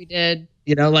one. Yes, we did.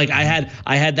 You know, like I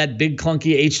had that big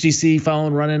clunky HTC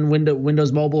phone running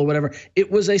Windows Mobile or whatever.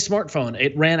 It was a smartphone.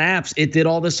 It ran apps. It did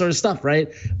all this sort of stuff,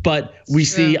 right? But we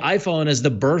see iPhone as the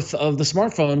birth of the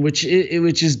smartphone, which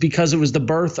is because it was the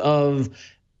birth of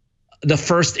the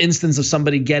first instance of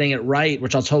somebody getting it right,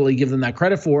 which I'll totally give them that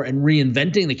credit for, and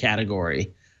reinventing the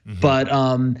category. But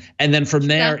and then from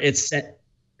there it's set.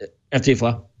 After you,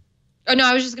 Flo. Oh no,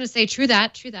 I was just gonna say true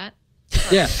that.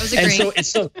 Yeah, and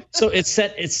so it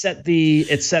set the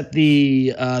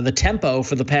tempo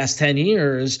for the past 10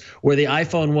 years, where the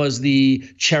iPhone was the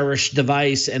cherished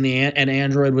device and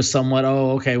Android was somewhat,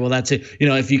 oh, okay, well that's it. You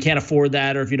know, if you can't afford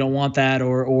that, or if you don't want that,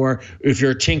 or if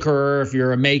you're a tinkerer, if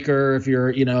you're a maker, if you're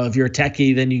a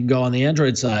techie, then you can go on the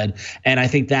Android side. And I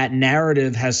think that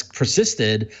narrative has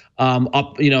persisted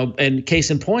up, and case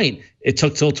in point, it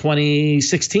took till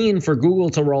 2016 for Google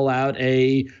to roll out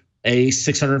a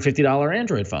 $650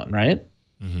 Android phone, right?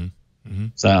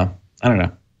 So I don't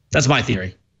know. That's my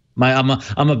theory. I'm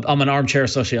an armchair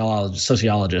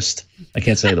sociologist. I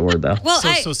can't say the word though. Well,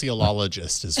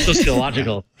 sociologist is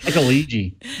sociological, like a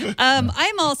Luigi.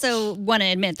 I'm also want to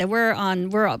admit that we're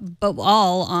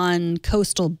all on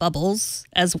coastal bubbles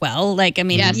as well. Like, I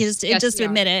mean, just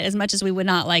admit it. As much as we would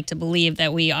not like to believe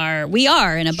that we are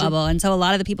in a bubble, and so a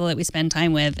lot of the people that we spend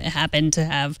time with happen to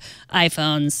have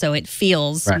iPhones, so it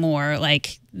feels more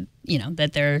like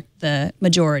that they're the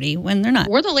majority when they're not.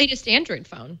 We're the latest Android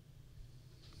phone.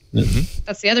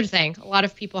 That's the other thing. A lot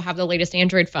of people have the latest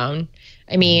Android phone.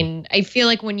 I mean, I feel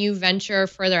like when you venture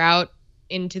further out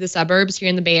into the suburbs here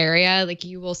in the Bay Area, like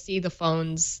you will see the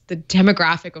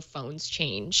demographic of phones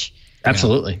change.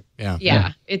 Absolutely.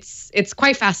 Yeah. It's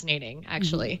quite fascinating,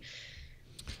 actually.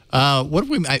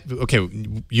 Okay,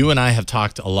 you and I have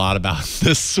talked a lot about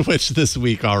this Switch this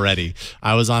week already.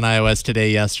 I was on iOS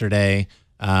Today yesterday,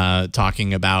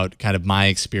 talking about kind of my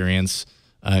experience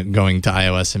going to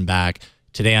iOS and back.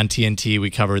 Today on TNT, we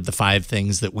covered the 5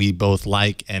 things that we both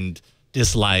like and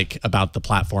dislike about the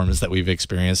platforms that we've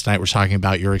experienced. Tonight, we're talking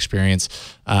about your experience,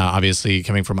 obviously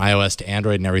coming from iOS to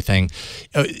Android and everything.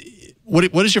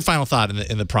 What is your final thought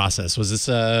in the process? Was this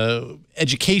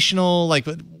educational? Like,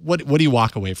 what do you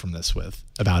walk away from this with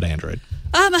about Android?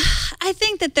 I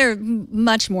think that they're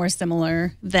much more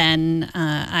similar than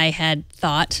I had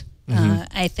thought.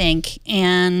 I think,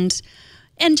 and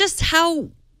just how.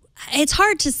 It's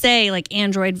hard to say like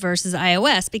Android versus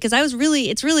iOS, because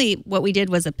it's really what we did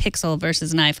was a Pixel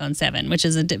versus an iPhone 7, which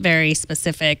is a very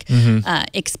specific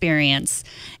experience.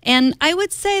 And I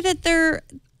would say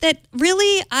that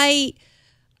really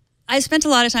I spent a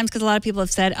lot of times, because a lot of people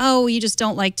have said, oh, you just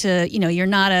don't like to, you're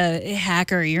not a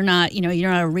hacker, you're not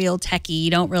a real techie,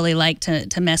 you don't really like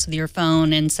to mess with your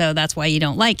phone, and so that's why you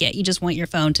don't like it. You just want your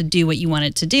phone to do what you want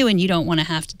it to do, and you don't want to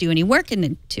have to do any work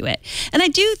into it. And I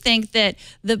do think that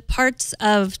the parts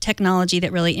of technology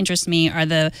that really interest me are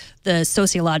the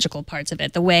sociological parts of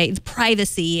it, the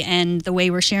privacy and the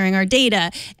way we're sharing our data,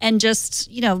 and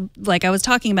just, like I was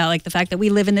talking about, like the fact that we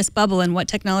live in this bubble and what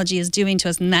technology is doing to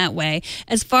us in that way.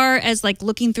 As far as like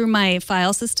looking through my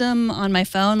file system on my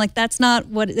phone, like that's not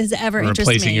what has ever interested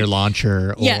me. Replacing your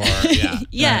launcher,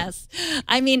 yes. Right.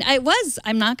 I mean,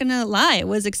 I'm not gonna lie, it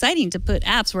was exciting to put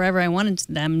apps wherever I wanted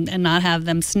them and not have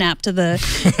them snap to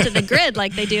the grid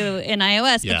like they do in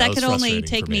iOS. But that could only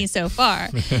take me so far.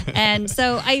 And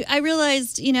so I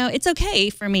realized, it's okay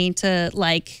for me to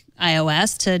like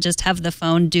iOS, to just have the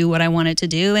phone do what I want it to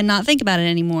do and not think about it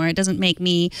anymore. It doesn't make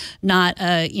me not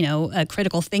a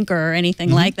critical thinker or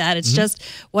anything like that. It's just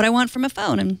what I want from a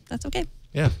phone, and that's okay.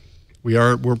 Yeah.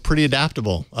 We're pretty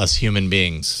adaptable, us human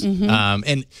beings.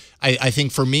 And I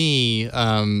think for me,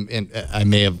 and I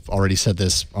may have already said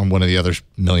this on one of the other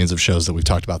millions of shows that we've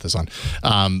talked about this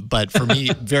on, but for me,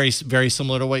 very, very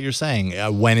similar to what you're saying. I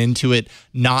went into it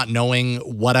not knowing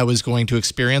what I was going to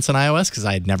experience on iOS, because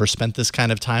I had never spent this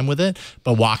kind of time with it,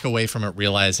 but walk away from it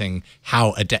realizing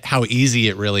how easy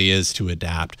it really is to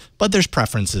adapt. But there's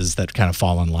preferences that kind of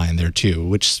fall in line there too.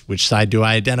 Which side do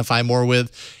I identify more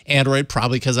with? Android,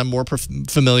 probably because I'm more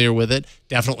familiar with it.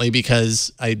 Definitely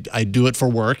because I do it for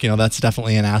work. That's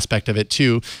definitely an aspect of it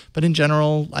too. But in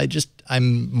general,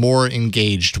 I'm more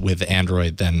engaged with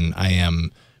Android than I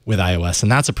am with iOS,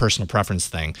 and that's a personal preference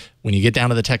thing. When you get down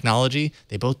to the technology,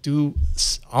 they both do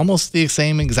almost the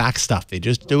same exact stuff. They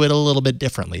just do it a little bit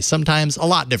differently. Sometimes a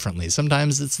lot differently.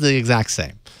 Sometimes it's the exact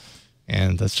same,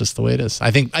 and that's just the way it is.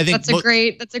 I think that's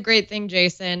a great thing,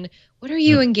 Jason. What are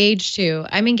you engaged to?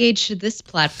 I'm engaged to this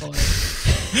platform.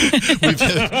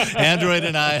 Android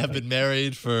and I have been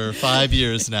married for 5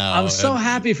 years now. I'm so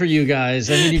happy for you guys.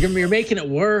 I mean, you're making it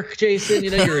work, Jason.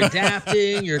 You're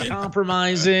adapting, you're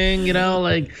compromising.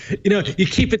 You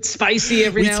keep it spicy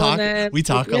every now and then. We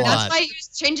talk a lot. That's why you're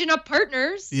changing up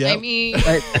partners. Yep. I mean,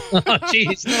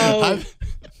 jeez, no.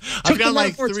 I've got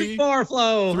like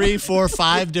 3, 4,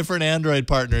 5 different Android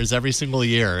partners every single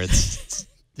year. It's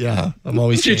yeah, I'm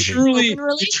always changing.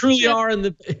 You truly are in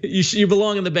the. You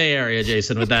belong in the Bay Area,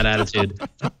 Jason, with that attitude.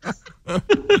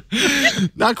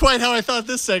 Not quite how I thought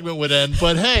this segment would end,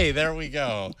 but hey, there we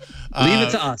go. Leave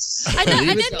it to us. I didn't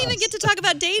even get to talk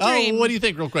about Daydream. Oh, what do you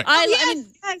think, real quick?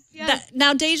 Yes.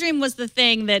 Now, Daydream was the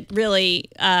thing that really.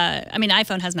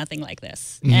 iPhone has nothing like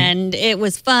this, and it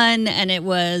was fun, and it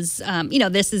was,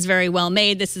 this is very well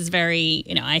made. This is very,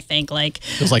 I think like. It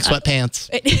feels like sweatpants.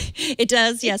 It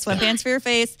does, yes, sweatpants for your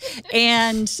face,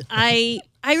 and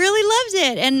I really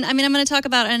loved it. And I'm going to talk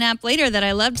about an app later that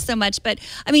I loved so much. But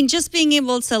just being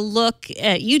able to look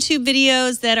at YouTube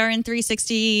videos that are in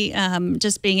 360,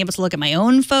 just being able to look at my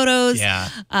own photos,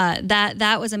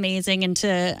 that was amazing. And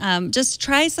to just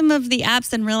try some of the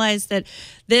apps and realize that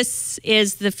this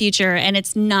is the future, and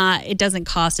it doesn't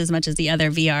cost as much as the other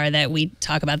VR that we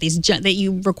talk about, that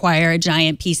you require a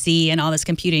giant PC and all this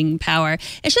computing power.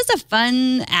 It's just a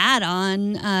fun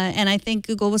add-on, and I think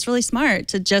Google was really smart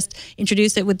to just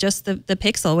introduce it with just the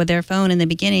Pixel with their phone in the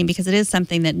beginning, because it is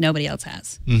something that nobody else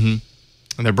has. Mm-hmm.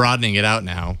 And they're broadening it out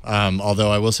now.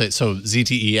 Although I will say, so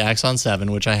ZTE Axon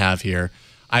 7, which I have here,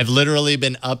 I've literally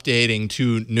been updating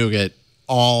to Nougat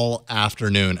all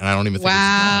afternoon, and I don't even think it's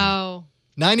done.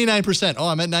 99%. Oh,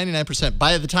 I'm at 99%.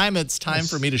 By the time it's time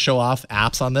for me to show off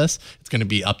apps on this, it's going to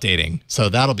be updating. So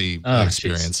that'll be an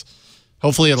experience.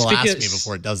 Hopefully it'll last me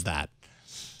before it does that.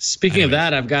 Speaking of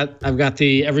that, I've got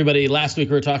everybody. Last week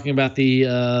we were talking about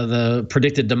the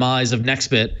predicted demise of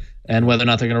Nextbit and whether or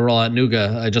not they're going to roll out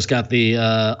Nougat. I just got the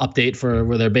update for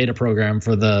their beta program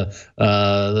for the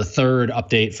third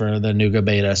update for the Nougat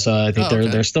beta. So I think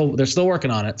they're still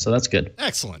working on it. So that's good.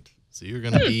 Excellent. So you're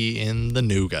going to be in the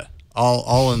Nougat.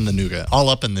 All in the Nougat, all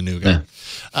up in the Nougat.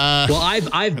 Well,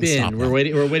 I've been. We're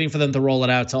waiting for them to roll it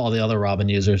out to all the other Robin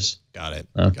users. Got it.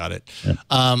 Yeah.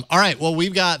 All right. Well,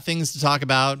 we've got things to talk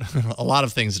about, a lot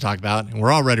of things to talk about, and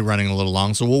we're already running a little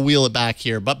long, so we'll wheel it back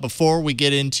here. But before we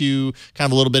get into kind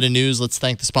of a little bit of news, let's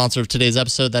thank the sponsor of today's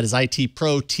episode. That is IT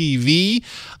Pro TV.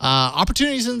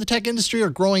 Opportunities in the tech industry are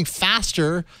growing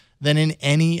faster than in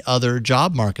any other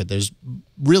job market. There's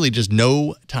really just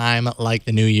no time like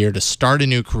the new year to start a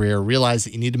new career, realize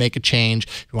that you need to make a change.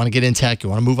 You want to get in tech, you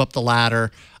want to move up the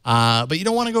ladder, but you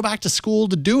don't want to go back to school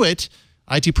to do it.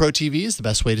 IT Pro TV is the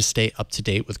best way to stay up to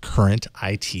date with current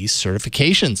IT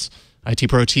certifications. IT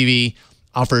Pro TV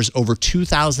offers over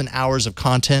 2,000 hours of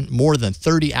content. More than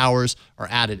 30 hours are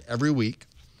added every week.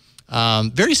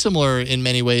 Very similar in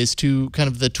many ways to kind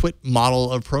of the Twit model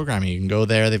of programming. You can go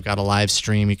there. They've got a live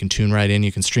stream. You can tune right in.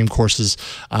 You can stream courses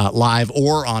live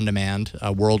or on demand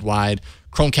worldwide.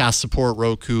 Chromecast support,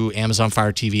 Roku, Amazon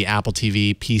Fire TV, Apple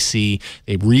TV, PC.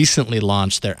 They recently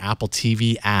launched their Apple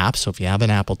TV app. So if you have an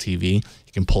Apple TV,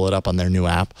 you can pull it up on their new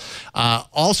app.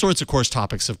 All sorts of course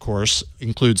topics, of course,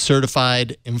 include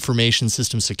certified information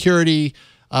system security,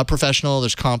 professional.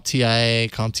 There's CompTIA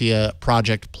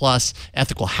Project Plus,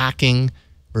 ethical hacking,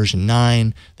 version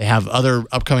 9. They have other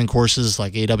upcoming courses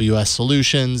like AWS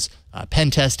solutions, pen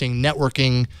testing,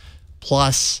 networking,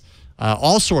 plus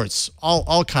all sorts,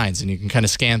 all kinds. And you can kind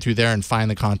of scan through there and find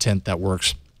the content that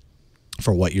works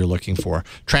for what you're looking for.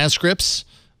 Transcripts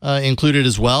included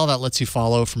as well. That lets you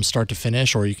follow from start to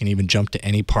finish, or you can even jump to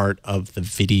any part of the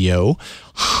video.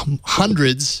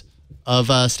 Hundreds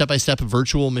of step-by-step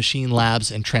virtual machine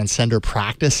labs and transcender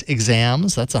practice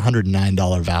exams. That's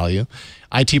 $109 value.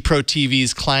 IT Pro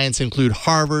TV's clients include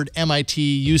Harvard,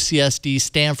 MIT, UCSD,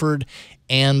 Stanford,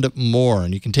 and more.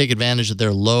 And you can take advantage of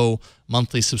their low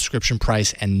monthly subscription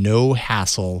price and no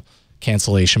hassle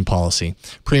cancellation policy.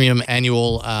 Premium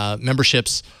annual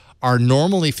memberships are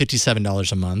normally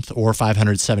 $57 a month or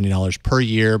 $570 per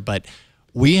year, but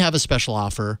we have a special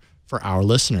offer for our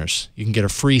listeners. You can get a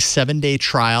free 7-day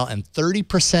trial and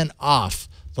 30% off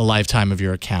the lifetime of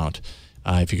your account.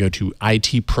 If you go to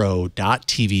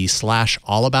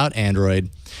itpro.tv/allaboutandroid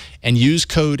and use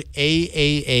code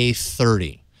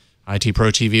AAA30 IT Pro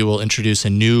TV will introduce a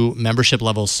new membership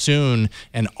level soon,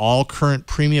 and all current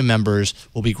premium members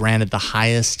will be granted the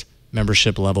highest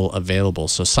membership level available.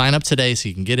 So sign up today so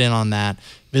you can get in on that.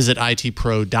 Visit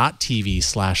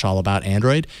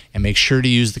itpro.tv/allaboutandroid and make sure to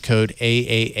use the code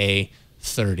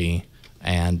AAA30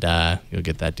 and you'll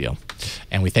get that deal.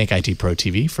 And we thank IT Pro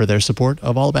TV for their support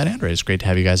of All About Android. It's great to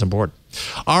have you guys on board.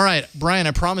 All right, Brian,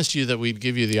 I promised you that we'd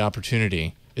give you the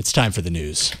opportunity. It's time for the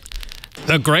news.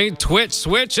 The great Twitch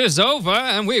switch is over,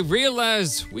 and we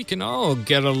realize we can all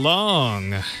get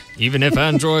along, even if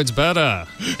Android's better.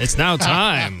 It's now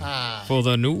time for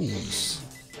the news.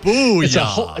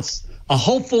 Booyah! It's a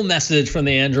hopeful message from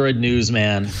the Android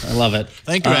newsman. I love it.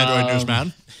 Thank you, Android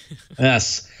newsman.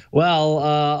 Yes. Well,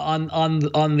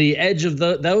 on the edge of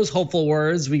those hopeful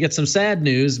words, we get some sad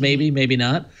news. Maybe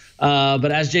not. But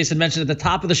as Jason mentioned at the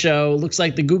top of the show, looks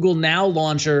like the Google Now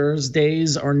launcher's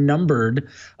days are numbered.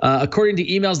 According to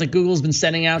emails that Google's been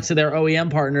sending out to their OEM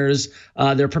partners,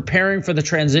 they're preparing for the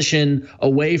transition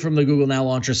away from the Google Now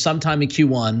launcher sometime in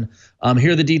Q1.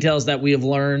 Here are the details that we have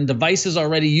learned. Devices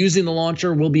already using the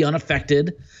launcher will be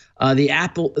unaffected.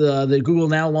 The Google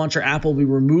Now launcher app will be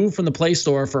removed from the Play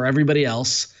Store for everybody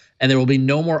else, and there will be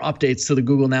no more updates to the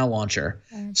Google Now launcher.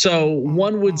 So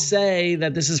one would say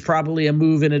that this is probably a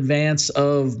move in advance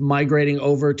of migrating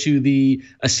over to the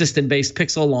assistant-based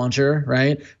Pixel launcher,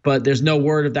 right? But there's no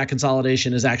word if that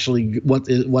consolidation is actually what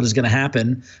is going to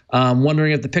happen.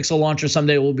 Wondering if the Pixel launcher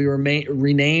someday will be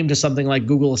renamed to something like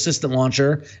Google Assistant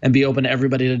Launcher and be open to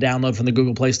everybody to download from the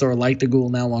Google Play Store like the Google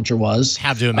Now launcher was.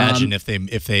 Have to imagine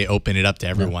if they open it up to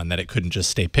everyone that it couldn't just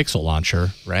stay Pixel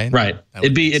launcher, right? Right.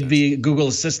 It'd be Google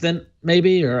Assistant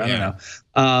maybe, or I don't know.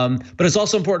 But it's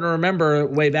also important to remember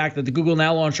way back that the Google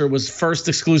Now launcher was first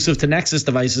exclusive to Nexus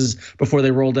devices before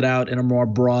they rolled it out in a more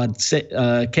broad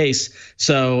case.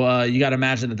 So you got to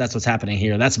imagine that that's what's happening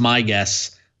here. That's my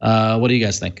guess. What do you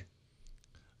guys think?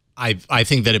 I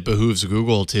think that it behooves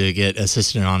Google to get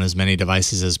Assistant on as many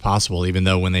devices as possible, even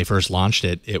though when they first launched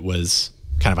it, it was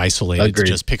kind of isolated to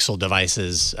just Pixel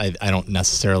devices. I don't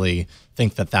necessarily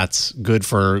think that that's good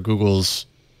for Google's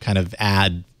kind of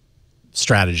ad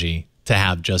strategy to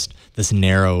have just this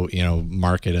narrow,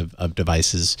 market of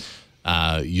devices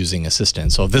using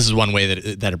Assistant. So if this is one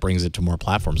way that it brings it to more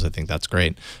platforms, I think that's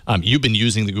great. You've been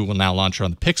using the Google Now launcher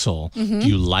on the Pixel. Do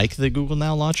you like the Google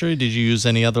Now launcher? Did you use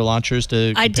any other launchers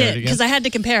to compare? I did, because I had to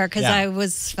compare, because I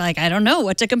was like, I don't know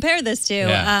what to compare this to.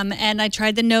 And I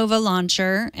tried the Nova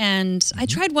launcher, and I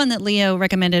tried one that Leo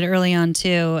recommended early on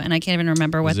too, and I can't even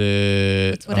remember what.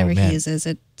 It's whatever he uses.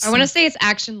 I want to say it's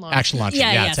Action Launcher. Action Launcher.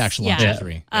 Yeah, it's Action Launcher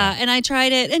 3. And I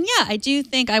tried it, and I do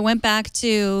think I went back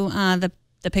to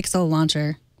the Pixel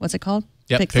launcher. What's it called?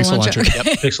 Yep, Pixel launcher. Yep.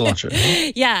 Pixel launcher.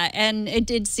 Yeah, and it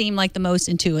did seem like the most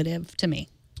intuitive to me.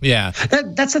 Yeah.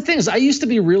 That's the thing is I used to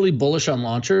be really bullish on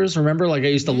launchers. Remember, like I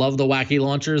used to love the wacky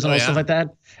launchers and all stuff like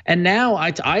that. And now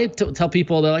I tell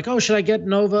people, they're like, oh, should I get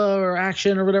Nova or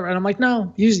Action or whatever? And I'm like,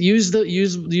 no, use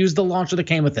the launcher that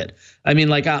came with it. I mean,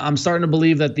 like I'm starting to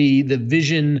believe that the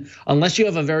vision, unless you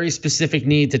have a very specific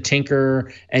need to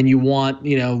tinker and you want,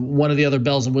 one of the other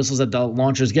bells and whistles that the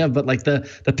launchers give, but like the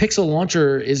Pixel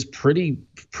launcher is pretty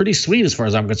sweet as far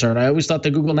as I'm concerned. I always thought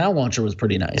the Google Now launcher was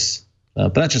pretty nice,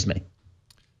 but that's just me.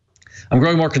 I'm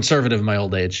growing more conservative in my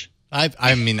old age.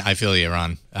 I mean, I feel you,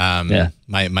 Ron.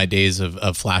 My days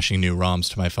of flashing new ROMs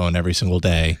to my phone every single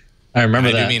day. I remember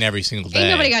that. I do mean every single day. Ain't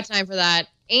nobody got time for that.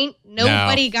 Ain't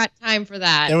nobody got time for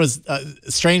that. There was,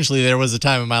 strangely, there was a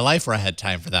time in my life where I had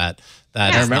time for that.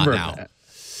 I remember not now.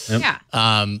 Yep. Yeah.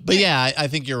 But yeah, I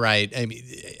think you're right. I mean,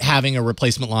 having a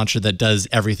replacement launcher that does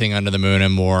everything under the moon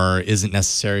and more isn't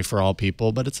necessary for all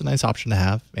people, but it's a nice option to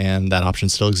have, and that option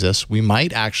still exists. We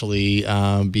might actually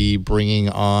be bringing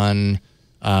on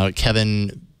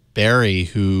Kevin Barry,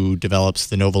 who develops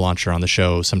the Nova launcher, on the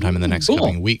show sometime in the next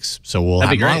coming weeks. So we'll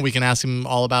have him on. We can ask him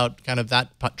all about kind of that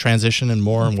transition and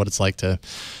more, and what it's like to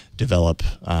develop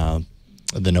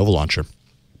the Nova launcher.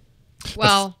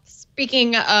 Well,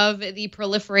 speaking of the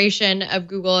proliferation of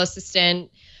Google Assistant,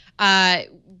 the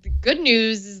good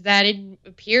news is that it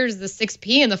appears the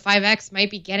 6P and the 5X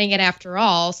might be getting it after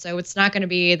all. So it's not going to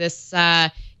be this,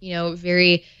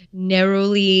 very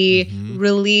narrowly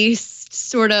released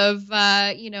sort of,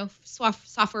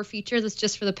 software feature that's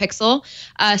just for the Pixel.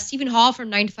 Stephen Hall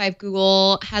from 9to5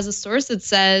 Google has a source that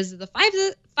says the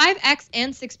 5X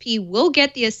and 6P will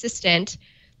get the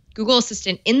Google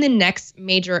Assistant in the next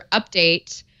major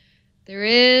update. There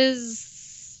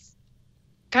is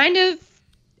kind of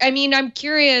I'm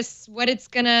curious what it's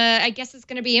gonna. I guess it's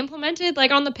gonna be implemented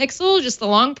like on the Pixel, just the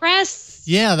long press.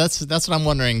 Yeah, that's what I'm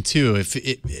wondering too. If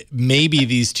maybe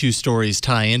these two stories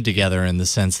tie in together in the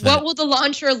sense that what will the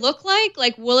launcher look like?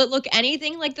 Like, will it look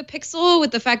anything like the Pixel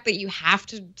with the fact that you have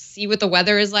to see what the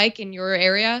weather is like in your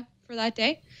area for that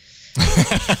day?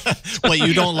 What,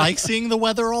 you don't like seeing the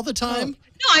weather all the time?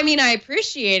 No, I mean, I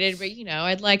appreciate it, but,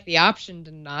 I'd like the option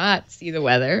to not see the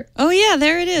weather. Oh, yeah,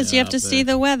 there it is. Yeah, you have to see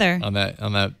the weather. On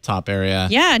that top area.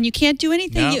 Yeah, and you can't do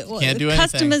anything. No, can't do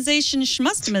anything. Customization,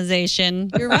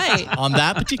 schmustomization. You're right. On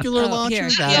that particular launcher,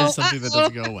 here. that is something that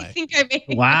doesn't go away. I think I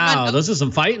made Wow, those are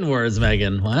some fighting words,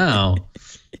 Megan. Wow.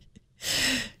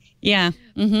 Yeah.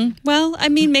 Mm-hmm. Well, I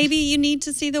mean, maybe you need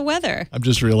to see the weather. I'm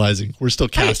just realizing we're still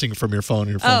casting from your phone.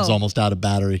 Your phone's almost out of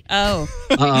battery. Oh.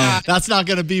 That's not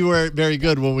going to be very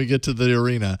good when we get to the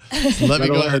arena. So let me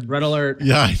go ahead. Red alert.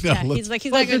 Yeah, I know. Yeah, he's not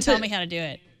going to tell me how to do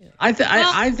it.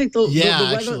 I think the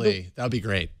weather, actually, that would be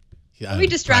great. Let me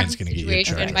distract the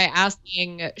situation by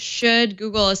asking, should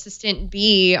Google Assistant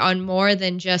be on more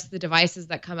than just the devices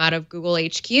that come out of Google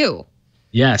HQ?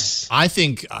 Yes. I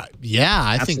think, I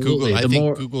think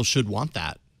Google should want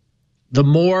that. The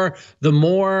more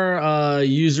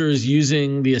users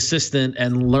using the assistant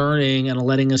and learning and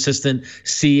letting assistant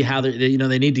see how they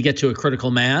need to get to a critical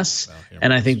mass,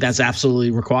 and I think that's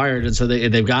absolutely required. And so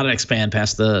they've got to expand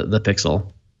past the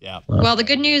Pixel. Yeah. Well, the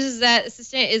good news is that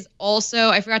Assistant is also,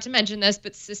 I forgot to mention this,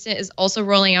 but Assistant is also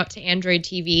rolling out to Android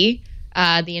TV,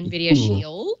 the NVIDIA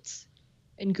Shield.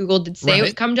 And Google did say it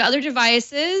would come to other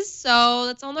devices, so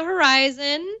that's on the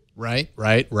horizon. Right.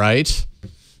 This is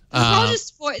all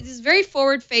just this is very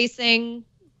forward-facing.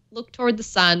 Look toward the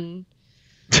sun.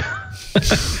 The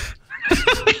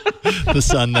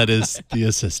sun that is the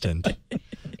assistant.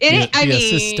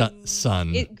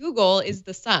 Sun. Google is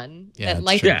the sun that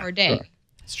lights up our day.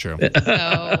 It's true.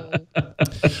 So,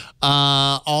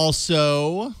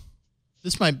 also,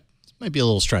 this might be a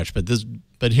little stretch, but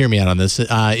hear me out on this.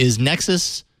 Is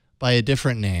Nexus by a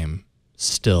different name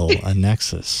still a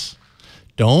Nexus?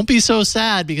 Don't be so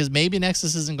sad, because maybe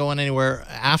Nexus isn't going anywhere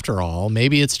after all.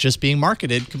 Maybe it's just being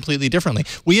marketed completely differently.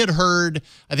 We had heard,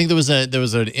 I think there was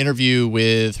an interview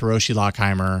with Hiroshi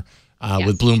Lockheimer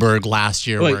with Bloomberg last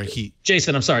year.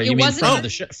 Jason, I'm sorry, you mean friend of the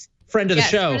show? Friend of the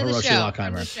show, Hiroshi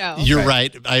Lockheimer. You're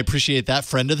right. I appreciate that.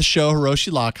 Friend of the show,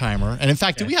 Hiroshi Lockheimer. And in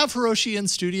fact, do we have Hiroshi in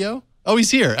studio? Oh,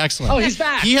 he's here. Excellent. Oh, he's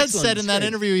back. He had said in that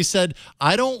interview, he said,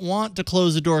 I don't want to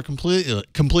close the door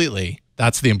completely.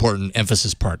 That's the important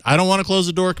emphasis part. I don't want to close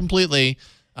the door completely.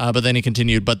 But then he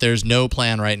continued, but there's no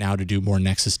plan right now to do more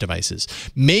Nexus devices.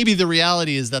 Maybe the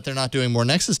reality is that they're not doing more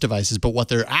Nexus devices, but what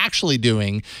they're actually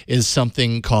doing is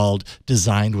something called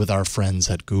Designed with Our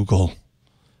Friends at Google,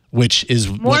 which is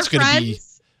what's going to be.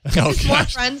 Oh, more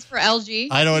friends for LG.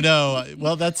 I don't know.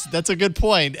 Well, that's a good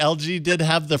point. LG did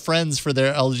have the friends for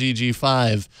their LG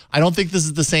G5. I don't think this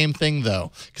is the same thing,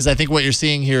 though, because I think what you're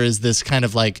seeing here is this kind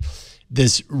of like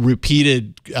this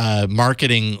repeated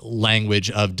marketing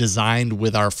language of Designed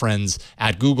with Our Friends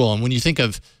at Google. And when you think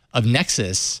of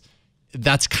Nexus,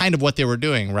 that's kind of what they were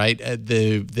doing, right?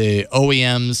 The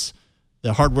OEMs,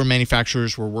 the hardware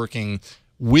manufacturers were working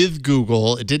with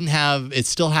Google. It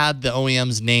still had the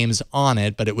OEM's names on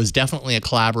it, but it was definitely a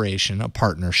collaboration, a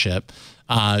partnership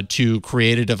to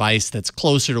create a device that's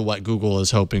closer to what Google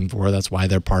is hoping for. That's why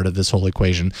they're part of this whole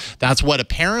equation. That's what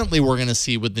apparently we're going to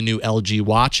see with the new LG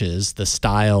watches. The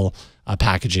style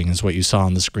packaging is what you saw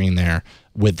on the screen there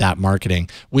with that marketing.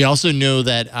 We also know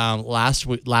that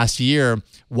last year,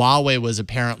 Huawei was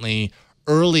apparently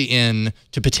early in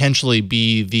to potentially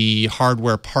be the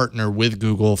hardware partner with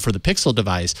Google for the Pixel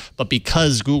device, but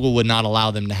because Google would not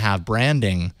allow them to have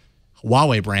branding,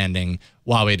 Huawei branding,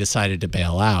 Huawei decided to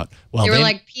bail out. Well, they were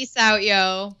like, "Peace out,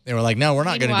 yo." They were like, "No, we're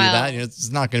not going to do that.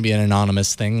 It's not going to be an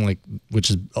anonymous thing,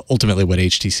 which is ultimately what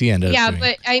HTC ended up doing." Yeah,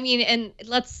 but I mean, and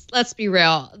let's be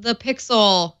real. The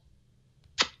Pixel,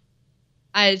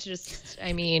 it's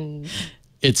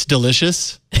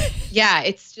delicious. Yeah,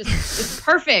 it's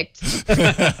perfect.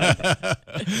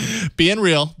 Being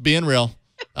real.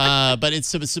 But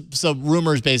it's so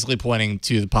rumors basically pointing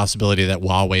to the possibility that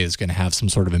Huawei is going to have some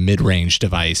sort of a mid-range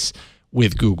device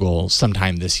with Google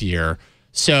sometime this year.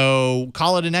 So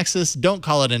call it a Nexus. Don't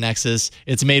call it a Nexus.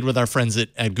 It's made with our friends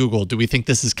at Google. Do we think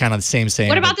this is kind of the same?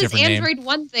 What about this Android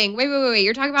One thing? Wait.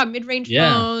 You're talking about mid-range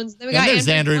phones. Then we got there's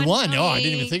Android One. Oh, I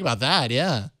didn't even think about that.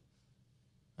 Yeah.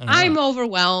 I'm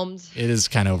overwhelmed. It is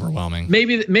kind of overwhelming. There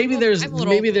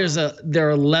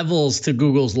are levels to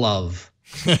Google's love.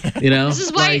 You know, this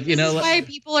is why why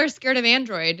people are scared of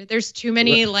Android. There's too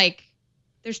many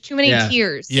There's too many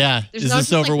tiers. Yeah. There's Is not this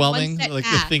just, overwhelming? one set Like,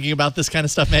 path. you're thinking about this kind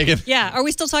of stuff, Megan? Yeah. Are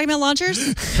we still talking about launchers?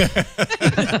 To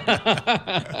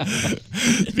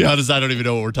be honest, I don't even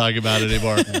know what we're talking about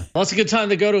anymore. Well, it's a good time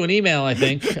to go to an email, I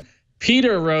think.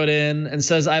 Peter wrote in and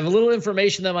says, I have a little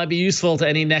information that might be useful to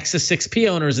any Nexus 6P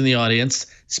owners in the audience.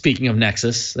 Speaking of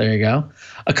Nexus, there you go.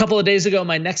 A couple of days ago,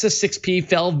 my Nexus 6P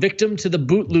fell victim to the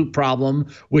boot loop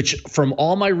problem, which from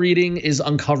all my reading is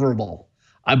uncoverable.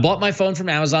 I bought my phone from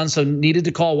Amazon, so needed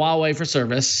to call Huawei for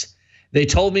service. They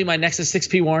told me my Nexus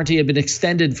 6P warranty had been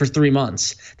extended for 3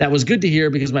 months. That was good to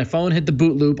hear because my phone hit the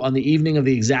boot loop on the evening of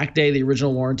the exact day the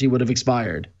original warranty would have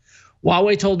expired.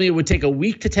 Huawei told me it would take a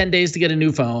week to 10 days to get a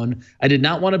new phone. I did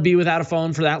not want to be without a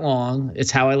phone for that long. It's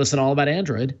how I listen all about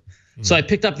Android. So I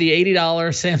picked up the $80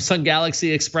 Samsung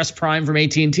Galaxy Express Prime from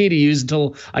AT&T to use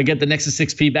until I get the Nexus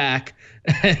 6P back,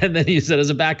 and then use it as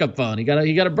a backup phone. He got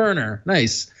a burner.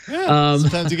 Nice. Yeah,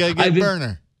 sometimes you got to get a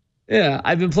burner. Yeah,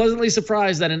 I've been pleasantly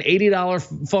surprised that an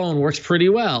 $80 phone works pretty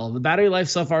well. The battery life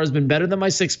so far has been better than my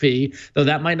 6P, though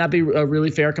that might not be a really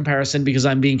fair comparison because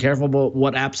I'm being careful about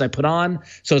what apps I put on,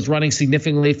 so it's running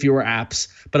significantly fewer apps.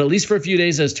 But at least for a few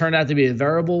days, it has turned out to be a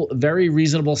very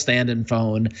reasonable stand-in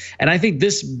phone. And I think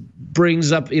this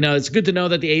brings up, it's good to know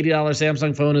that the $80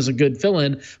 Samsung phone is a good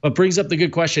fill-in, but brings up the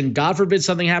good question, God forbid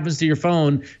something happens to your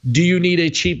phone, do you need a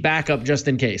cheap backup just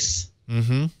in case?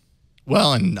 Mm-hmm.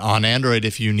 Well, and on Android,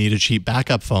 if you need a cheap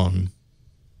backup phone,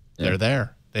 they're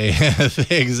there. They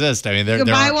exist. I mean, you can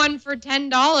buy one for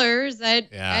 $10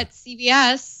 at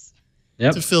CVS.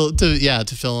 Yep. To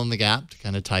fill in the gap, to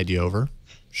kind of tide you over.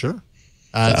 Sure.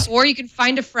 Or you can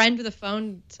find a friend with a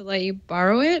phone to let you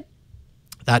borrow it.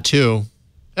 That too.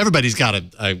 Everybody's got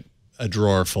a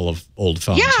drawer full of old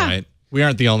phones, right? We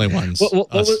aren't the only ones.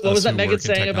 What was that Megan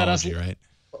saying about us? Right?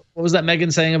 What was that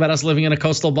Megan saying about us living in a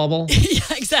coastal bubble? Yeah,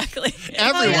 exactly.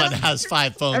 Everyone has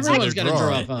 5 phones. Everyone's in got their a drawer.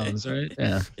 drawer of phones, right?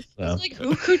 Yeah. So. It's like,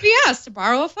 who could be asked to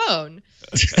borrow a phone?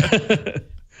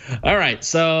 All right.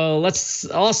 So let's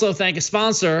also thank a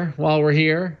sponsor while we're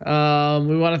here.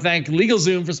 We want to thank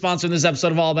LegalZoom for sponsoring this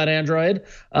episode of All About Android.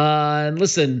 And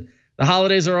listen, the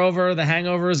holidays are over, the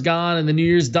hangover is gone, and the New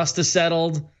Year's dust is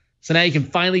settled. So now you can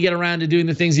finally get around to doing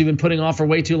the things you've been putting off for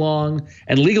way too long.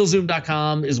 And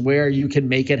LegalZoom.com is where you can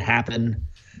make it happen.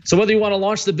 So whether you want to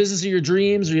launch the business of your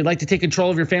dreams or you'd like to take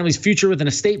control of your family's future with an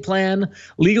estate plan,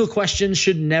 legal questions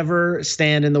should never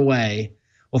stand in the way.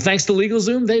 Well, thanks to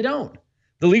LegalZoom, they don't.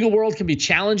 The legal world can be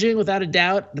challenging without a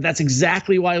doubt, but that's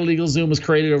exactly why LegalZoom was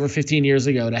created over 15 years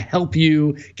ago, to help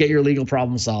you get your legal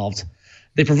problem solved.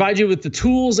 They provide you with the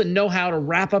tools and know-how to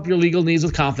wrap up your legal needs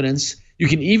with confidence. You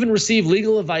can even receive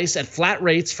legal advice at flat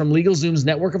rates from LegalZoom's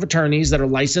network of attorneys that are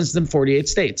licensed in 48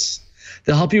 states.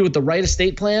 They'll help you with the right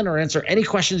estate plan or answer any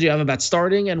questions you have about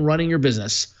starting and running your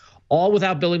business, all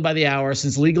without billing by the hour,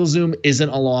 since LegalZoom isn't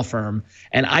a law firm.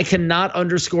 And I cannot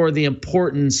underscore the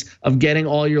importance of getting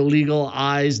all your legal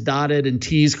I's dotted and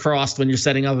T's crossed when you're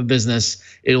setting up a business.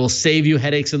 It will save you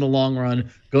headaches in the long run.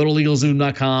 Go to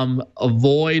LegalZoom.com.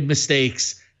 Avoid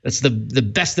mistakes. That's the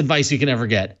best advice you can ever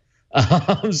get.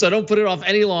 So don't put it off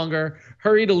any longer.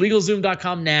 Hurry to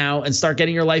LegalZoom.com now and start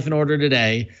getting your life in order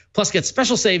today. Plus, get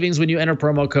special savings when you enter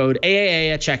promo code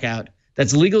AAA at checkout.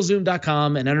 That's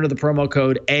LegalZoom.com and enter the promo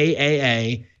code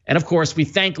AAA. And of course, we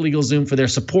thank LegalZoom for their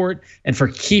support and for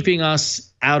keeping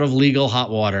us out of legal hot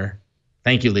water.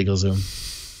 Thank you, LegalZoom.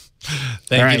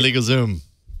 Thank you, LegalZoom.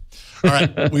 All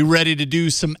right, we ready to do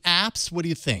some apps? What do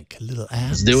you think? A little apps?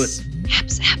 Let's do it.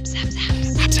 Apps.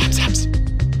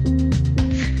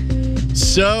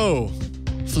 So,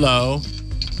 Flo.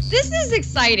 This is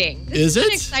exciting. This is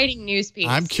an exciting news piece.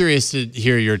 I'm curious to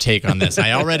hear your take on this.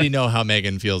 I already know how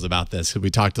Megan feels about this. We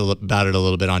talked about it a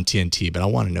little bit on TNT, but I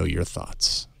want to know your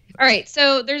thoughts. All right,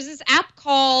 so there's this app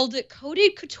called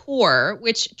Coded Couture,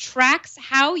 which tracks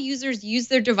how users use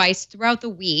their device throughout the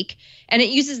week, and it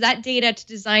uses that data to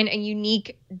design a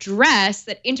unique dress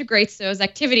that integrates those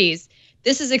activities.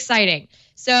 This is exciting.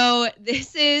 So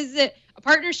this is a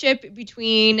partnership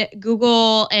between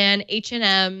Google and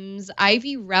H&M's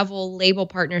Ivy Revel label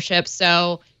partnership.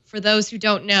 So for those who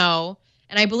don't know,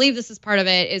 and I believe this is part of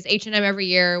it, is H&M every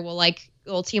year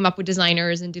will team up with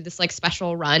designers and do this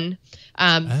special run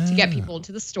to get people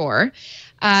into the store.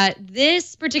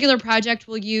 This particular project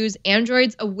will use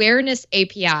Android's Awareness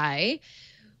API,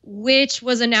 which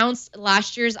was announced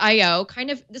last year's I.O.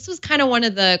 This was kind of one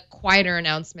of the quieter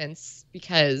announcements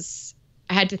because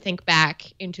I had to think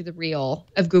back into the reel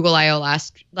of Google I.O.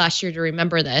 last year to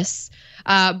remember this.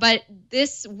 But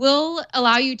this will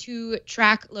allow you to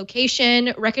track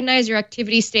location, recognize your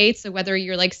activity states, so whether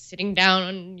you're sitting down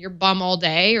on your bum all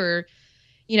day or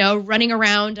running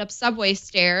around up subway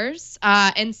stairs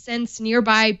and sense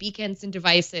nearby beacons and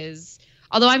devices.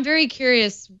 Although I'm very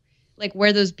curious, like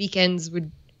where those beacons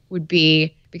would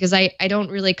be, because I don't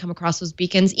really come across those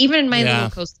beacons, even in my little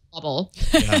coastal bubble.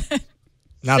 Yeah.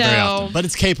 Not very often, but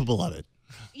it's capable of it.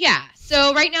 Yeah.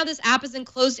 So right now this app is in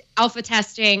closed alpha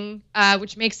testing,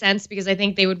 which makes sense because I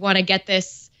think they would want to get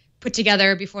this put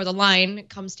together before the line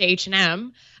comes to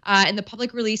H&M. And the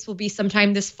public release will be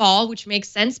sometime this fall, which makes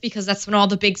sense because that's when all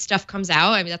the big stuff comes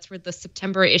out. I mean, that's where the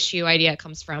September issue idea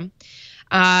comes from.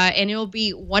 And it'll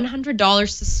be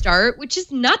 $100 to start, which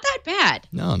is not that bad.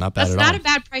 No, not bad That's at all. not a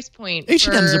bad price point.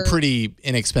 H&M's a pretty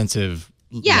inexpensive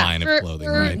line of clothing,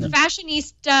 for right?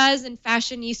 fashionistas and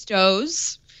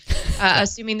fashionistas,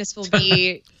 assuming this will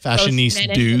be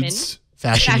Fashionista dudes.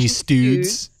 Fashionista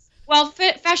dudes. Well,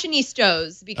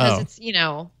 fashionistas, because it's,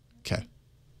 Okay.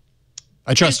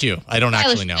 I trust you. I don't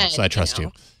actually know, so I trust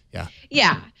you. Yeah.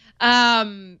 Yeah.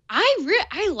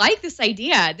 I like this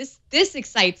idea. This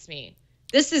excites me.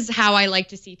 This is how I like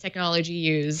to see technology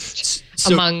used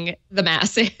among the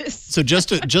masses. So just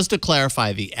to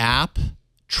clarify, the app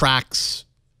tracks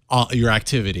your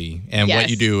activity and what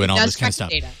you do and all this kind of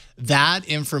stuff. Data. That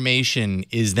information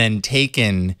is then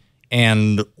taken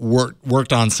and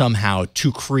worked on somehow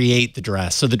to create the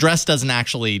dress. So the dress doesn't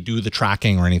actually do the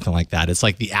tracking or anything like that. It's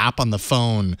like the app on the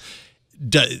phone,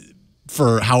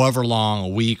 for however long, a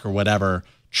week or whatever,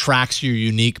 tracks your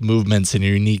unique movements and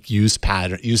your unique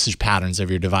usage patterns of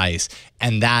your device,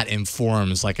 and that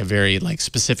informs like a very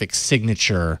specific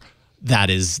signature that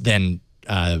is then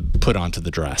put onto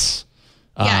the dress.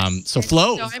 Yes. So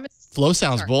Flo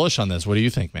sounds bullish on this. What do you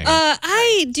think, Megan?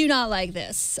 I do not like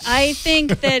this. I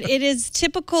think that it is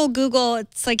typical Google.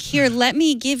 It's like, here, let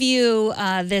me give you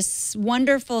this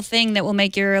wonderful thing that will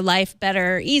make your life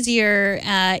better, easier,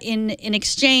 in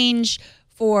exchange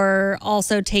for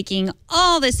also taking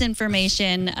all this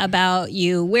information about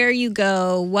you, where you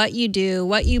go, what you do,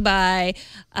 what you buy,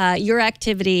 your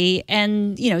activity,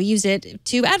 and use it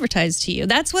to advertise to you.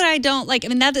 That's what I don't like. I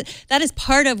mean, that is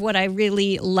part of what I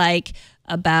really like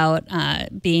about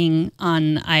being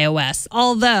on iOS.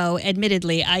 Although,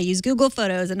 admittedly, I use Google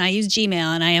Photos and I use Gmail,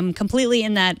 and I am completely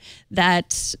in that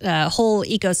whole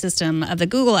ecosystem of the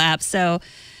Google app. So.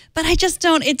 But I just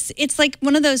don't. It's like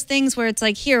one of those things where it's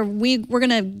like, here, we're going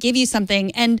to give you something.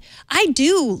 And I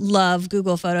do love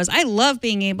Google Photos. I love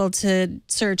being able to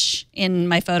search in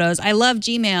my photos. I love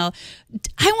Gmail.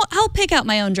 I'll pick out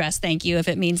my own dress, thank you, if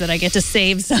it means that I get to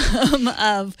save some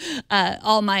of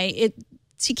all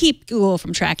to keep Google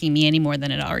from tracking me any more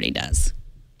than it already does.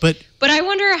 But I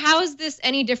wonder, how is this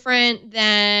any different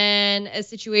than a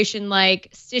situation like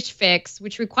Stitch Fix,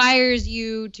 which requires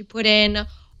you to put in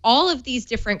all of these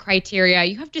different criteria?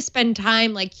 You have to spend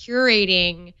time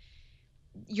curating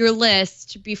your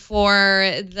list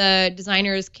before the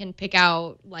designers can pick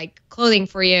out clothing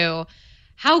for you.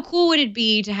 How cool would it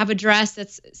be to have a dress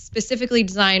that's specifically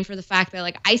designed for the fact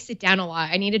that I sit down a lot.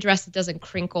 I need a dress that doesn't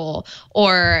crinkle,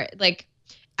 or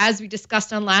as we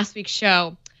discussed on last week's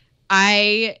show,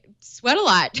 I sweat a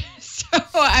lot. So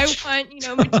I want,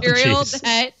 material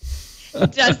that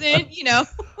doesn't, doesn't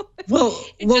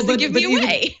give me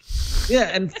away. Yeah,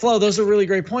 and Flo, those are really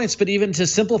great points. But even to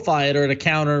simplify it, or to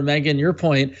counter Megan, your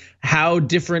point, how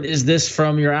different is this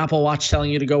from your Apple Watch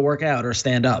telling you to go work out or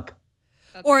stand up?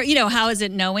 Or, how is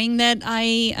it knowing that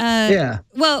I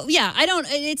well, yeah, I don't,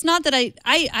 it's not that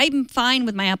I'm fine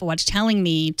with my Apple Watch telling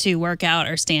me to work out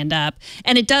or stand up,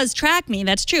 and it does track me,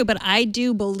 that's true, but I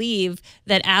do believe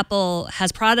that Apple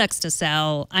has products to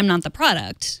sell. I'm not the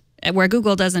product, where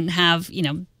Google doesn't have,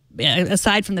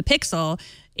 aside from the Pixel,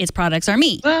 its products are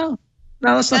me. Well,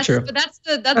 no, that's not true. But that's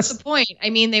the point. I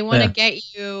mean, they want to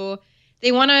get you,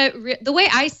 they want to, the way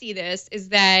I see this is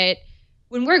that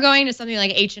when we're going to something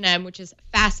like H&M, which is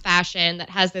fast fashion, that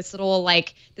has this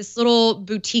little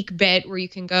boutique bit where you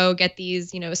can go get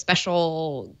these,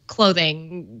 special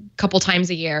clothing a couple times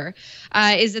a year,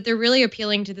 is that they're really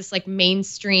appealing to this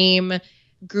mainstream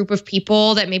group of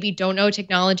people that maybe don't know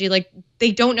technology.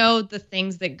 They don't know the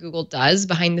things that Google does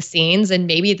behind the scenes, and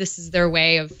maybe this is their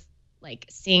way of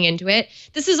seeing into it.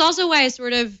 This is also why I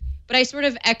sort of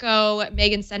echo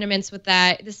Megan's sentiments with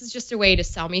that. This is just a way to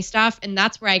sell me stuff, and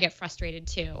that's where I get frustrated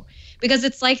too, because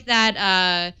it's like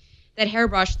that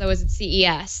hairbrush that was at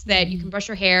CES that you can brush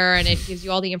your hair and it gives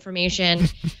you all the information,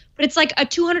 but it's like a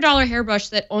 $200 hairbrush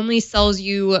that only sells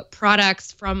you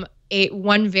products from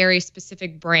one very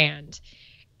specific brand,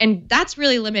 and that's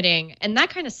really limiting, and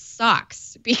that kind of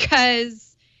sucks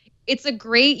because it's a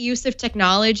great use of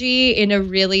technology in a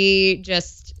really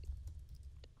just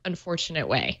unfortunate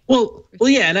way. Well,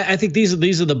 yeah, and I think these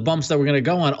are the bumps that we're going to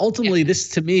go on. Ultimately, this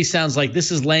to me sounds like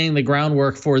this is laying the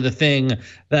groundwork for the thing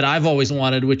that I've always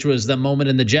wanted, which was the moment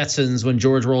in the Jetsons when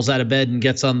George rolls out of bed and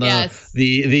gets on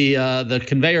the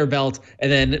conveyor belt,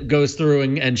 and then goes through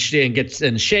and shaves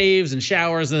and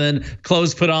showers, and then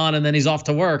clothes put on, and then he's off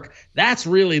to work. That's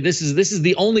really this is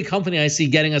the only company I see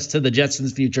getting us to the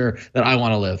Jetsons future that I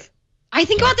want to live. I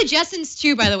think about the Jetsons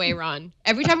too, by the way, Ron.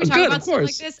 Every time we talk about stuff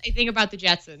like this, I think about the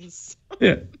Jetsons.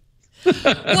 Yeah.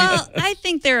 Well, I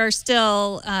think there are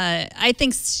still,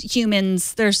 there's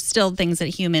still things that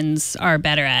humans are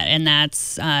better at, and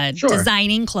that's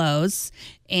designing clothes.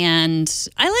 And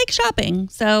I like shopping,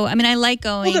 so I mean, I like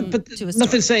going to a store.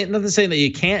 Nothing saying that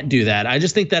you can't do that. I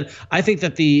just think that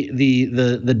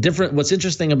the different. What's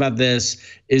interesting about this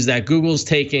is that Google's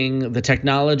taking the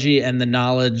technology and the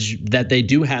knowledge that they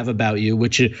do have about you,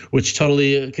 which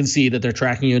totally can see that they're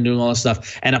tracking you and doing all this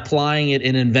stuff, and applying it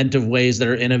in inventive ways that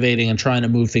are innovating and trying to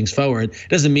move things forward. It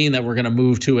doesn't mean that we're going to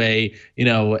move to a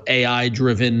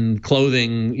AI-driven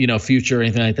clothing future or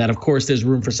anything like that. Of course, there's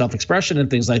room for self-expression and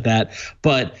things like that,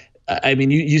 but I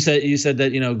mean, you said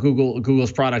that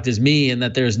Google's product is me, and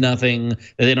that there's nothing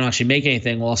that they don't actually make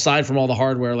anything. Well, aside from all the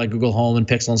hardware like Google Home and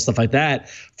Pixel and stuff like that,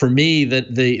 for me,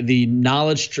 the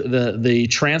knowledge, the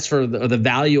transfer, the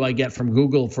value I get from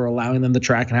Google for allowing them to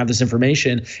track and have this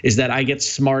information is that I get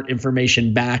smart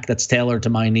information back that's tailored to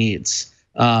my needs.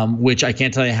 Which I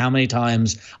can't tell you how many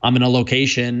times I'm in a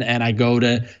location and I go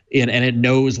to and it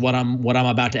knows what I'm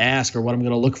about to ask or what I'm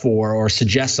going to look for or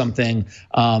suggest something.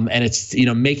 And it's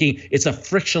it's a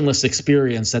frictionless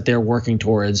experience that they're working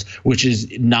towards, which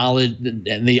is knowledge,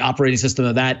 and the operating system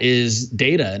of that is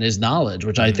data and is knowledge,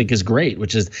 which I think is great.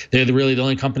 Which is they're really the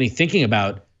only company thinking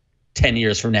about 10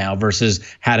 years from now versus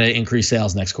how to increase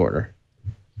sales next quarter.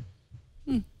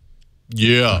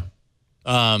 Yeah.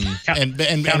 And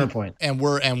counterpoint, and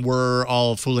we're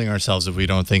all fooling ourselves if we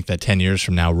don't think that 10 years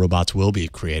from now robots will be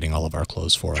creating all of our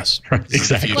clothes for us. Right,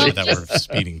 exactly. Well, that we're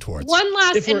speeding towards. One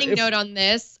last ending note on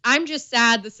this. I'm just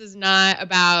sad this is not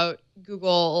about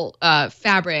Google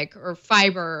Fabric or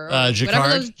Fiber or whatever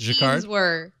those jeans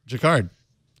were. Jacquard.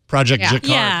 Project Jacquard.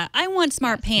 Yeah, I want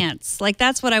smart pants. Like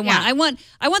that's what I want. Yeah.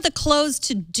 I want the clothes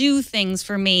to do things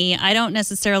for me. I don't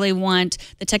necessarily want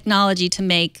the technology to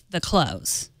make the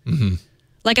clothes. Mm-hmm.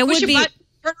 Like I would be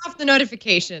turn off the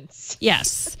notifications.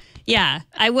 Yes. Yeah,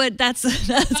 I would. That's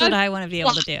what I want to be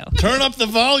able to do. Turn up the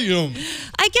volume.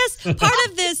 I guess part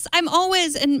of this, I'm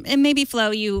always, and maybe Flo,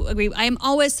 you agree, I am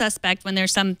always suspect when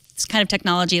there's some kind of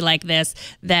technology like this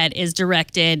that is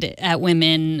directed at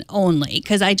women only.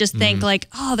 Because I just think like,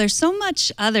 oh, there's so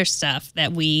much other stuff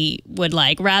that we would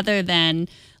like rather than,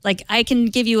 like, I can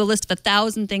give you a list of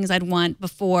 1,000 things I'd want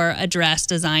before a dress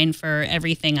designed for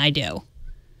everything I do.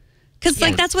 Because,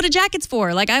 like, that's what a jacket's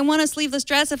for. Like, I want a sleeveless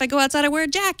dress. If I go outside, I wear a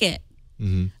jacket.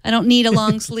 Mm-hmm. I don't need a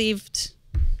long-sleeved,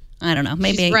 I don't know,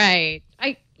 maybe. She's right.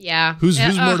 Who's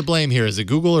more to blame here? Is it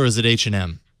Google or is it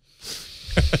H&M?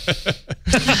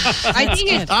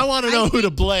 I want to know who to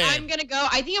blame. I think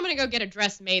I'm gonna go get a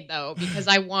dress made though, because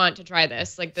I want to try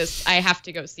this. Like this, I have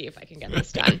to go see if I can get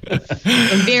this done.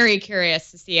 I'm very curious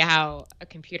to see how a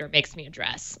computer makes me a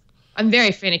dress. I'm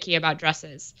very finicky about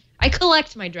dresses. I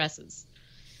collect my dresses.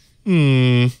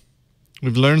 We've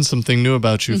learned something new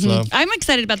about you, Flo. I'm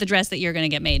excited about the dress that you're going to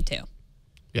get made too.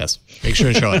 Yes. Make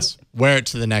sure to show us. Wear it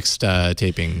to the next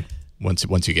taping once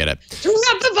you get it. Turn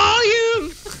up the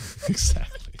volume.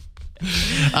 Exactly.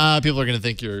 People are going to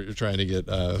think you're trying to get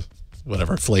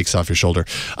whatever flakes off your shoulder.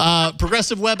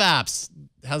 Progressive web apps.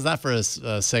 How's that for a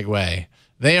segue?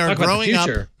 They are growing up.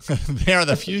 They are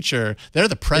the future. They're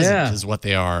the present is what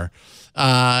they are.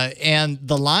 And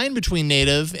the line between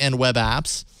native and web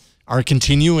apps are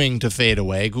continuing to fade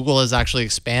away. Google has actually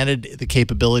expanded the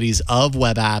capabilities of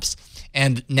web apps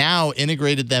and now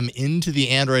integrated them into the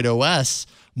Android OS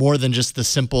more than just the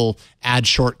simple add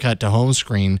shortcut to home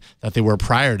screen that they were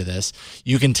prior to this.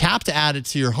 You can tap to add it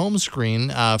to your home screen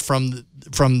from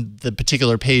the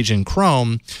particular page in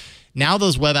Chrome. Now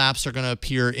those web apps are going to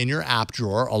appear in your app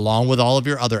drawer along with all of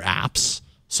your other apps.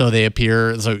 So they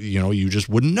appear, so you just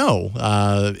wouldn't know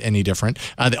any different.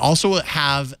 They also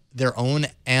have their own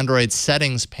Android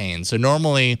settings pane. So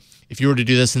normally, if you were to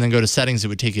do this and then go to settings, it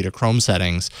would take you to Chrome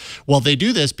settings. Well, they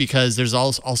do this because there's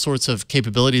all sorts of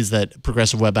capabilities that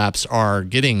progressive web apps are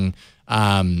getting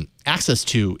access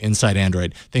to inside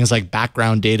Android. Things like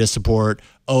background data support,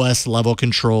 OS level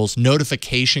controls,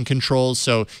 notification controls.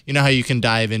 So you know how you can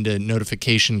dive into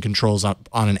notification controls on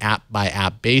an app by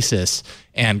app basis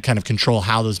and kind of control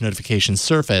how those notifications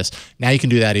surface. Now you can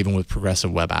do that even with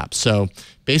progressive web apps. So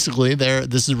basically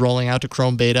this is rolling out to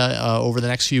Chrome beta over the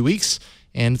next few weeks.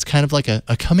 And it's kind of like a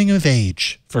coming of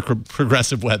age for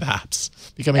progressive web apps,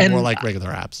 becoming more like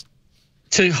regular apps.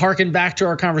 To harken back to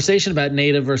our conversation about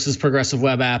native versus progressive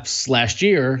web apps last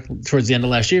year, towards the end of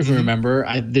last year, if you remember,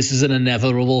 this is an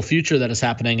inevitable future that is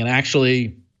happening. And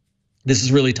actually, this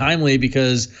is really timely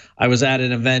because I was at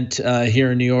an event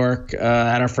here in New York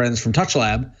at our friends from Touch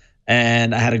Lab,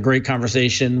 and I had a great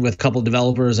conversation with a couple of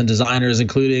developers and designers,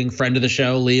 including friend of the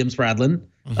show, Liam Spradlin,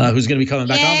 who's going to be coming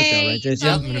back on the show, right, Jason?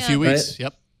 Yep, in a few weeks.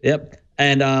 Right? Yep.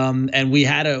 And we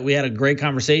had a great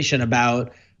conversation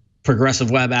about progressive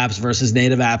web apps versus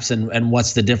native apps and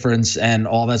what's the difference and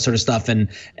all that sort of stuff.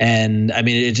 And I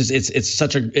mean, it's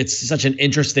such an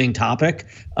interesting topic.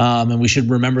 And we should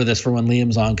remember this for when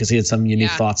Liam's on, because he had some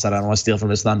unique thoughts that I don't want to steal from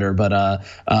his thunder. But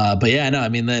yeah, no, I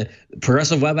mean, the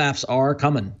progressive web apps are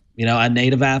coming, and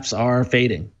native apps are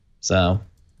fading. So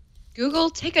Google,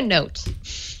 take a note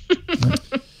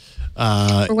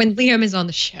for when Liam is on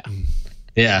the show.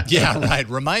 Yeah, right.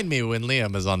 Remind me when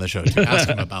Liam is on the show to ask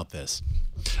him about this.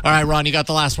 All right, Ron, you got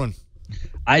the last one.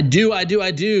 I do. I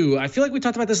feel like we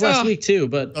talked about this last week too,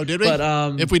 but did we?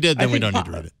 But if we did, then we don't need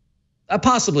to read it.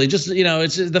 Possibly, just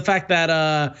it's the fact that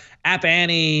App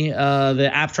Annie, the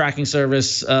app tracking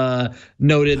service,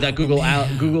 noted that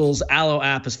Google's Allo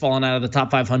app has fallen out of the top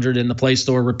 500 in the Play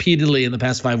Store repeatedly in the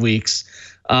past 5 weeks.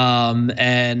 And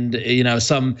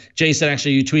Jason,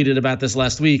 actually, you tweeted about this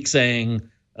last week saying,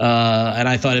 and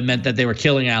I thought it meant that they were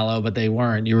killing Allo, but they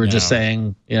weren't. You were just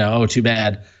saying, oh, too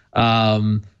bad.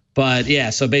 But yeah,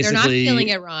 so basically, they're not killing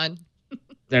it, Ron.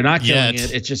 They're not killing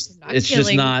it. It's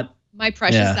just not. My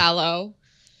precious Allo.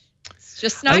 It's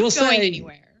just not going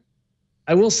anywhere.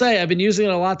 I will say I've been using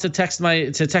it a lot to text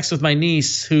with my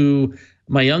niece,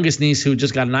 my youngest niece, who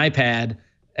just got an iPad,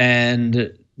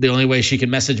 and the only way she can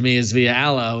message me is via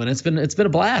Allo, and it's been a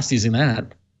blast using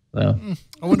that. So.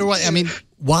 I wonder why. I mean,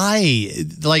 why?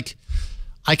 Like,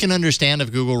 I can understand if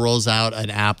Google rolls out an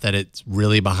app that it's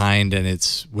really behind and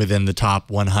it's within the top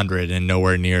 100 and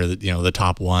nowhere near the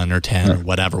top 1 or 10 or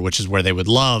whatever, which is where they would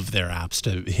love their apps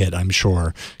to hit, I'm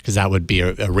sure, because that would be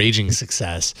a raging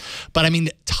success. But I mean,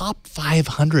 top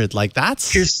 500, like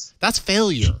that's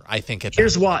failure. I think.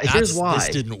 Here's why. This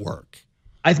didn't work.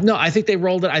 I think they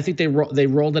rolled it. I think they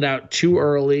rolled it out too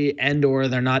early, or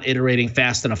they're not iterating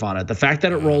fast enough on it. The fact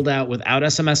that it rolled out without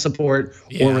SMS support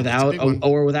or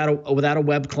without a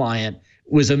web client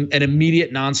was an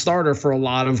immediate non-starter for a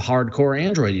lot of hardcore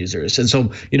Android users. And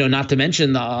so, not to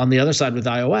mention on the other side with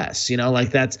iOS,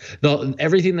 like that's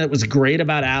everything that was great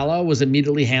about Allo was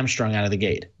immediately hamstrung out of the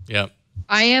gate. Yep.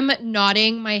 I am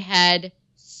nodding my head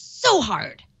so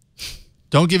hard.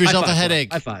 Don't give yourself a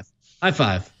headache. High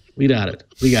five. We got it.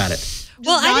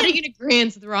 Well, nodding in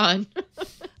agreement with Ron.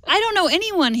 I don't know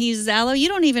anyone who uses Allo. You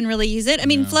don't even really use it. I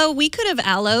mean, Flo, we could have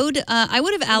Allo'd. I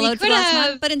would have Allo'd for last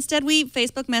month, but instead we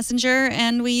Facebook Messenger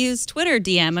and we use Twitter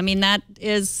DM. I mean, that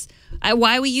is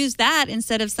why we use that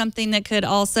instead of something that could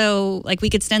also, like, we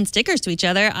could send stickers to each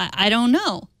other. I don't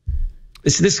know.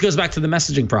 This goes back to the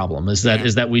messaging problem. Is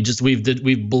that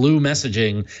we've blew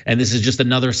messaging, and this is just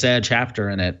another sad chapter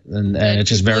in it, and it's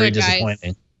just very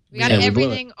disappointing. We got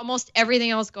everything, almost everything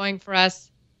else going for us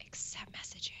except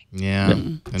messaging. Yeah,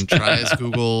 and try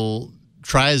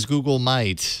as Google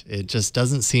might, it just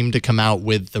doesn't seem to come out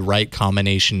with the right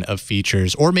combination of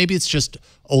features. Or maybe it's just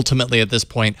ultimately at this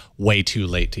point way too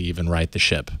late to even right the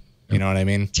ship. You know what I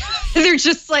mean? They're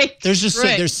just like,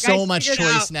 there's so much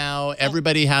choice now.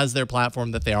 Everybody has their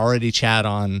platform that they already chat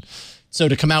on. So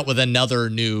to come out with another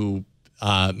new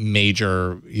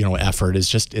major effort is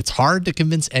just, it's hard to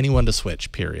convince anyone to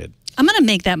switch, period. I'm gonna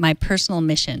make that my personal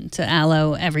mission to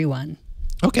Allo everyone.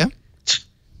 Okay.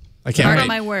 I can't wait.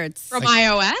 My words from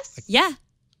iOS. Yeah,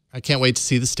 I can't wait to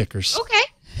see the stickers. Okay,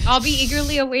 I'll be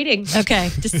eagerly awaiting. Okay,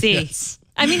 to see. Yes.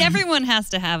 I mean, everyone has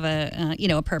to have a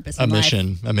purpose, a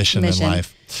mission in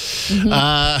life.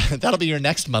 Mm-hmm. That'll be your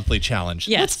next monthly challenge.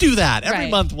 Yes. Let's do that.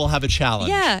 Every month we'll have a challenge.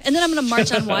 Yeah, and then I'm going to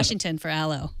march on Washington for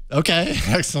Allo. Okay,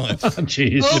 excellent.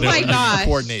 Jeez. Oh my gosh.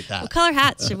 Coordinate that. What color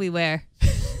hats should we wear?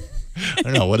 I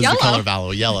don't know. What is the color of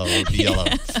Allo? Yellow. It would be yellow.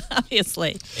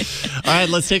 Obviously. All right,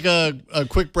 let's take a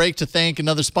quick break to thank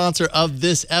another sponsor of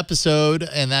this episode,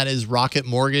 and that is Rocket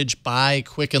Mortgage by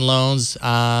Quicken Loans.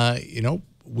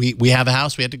 We have a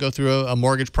house. We had to go through a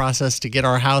mortgage process to get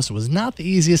our house. It was not the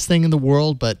easiest thing in the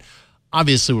world, but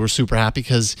obviously we're super happy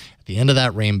because at the end of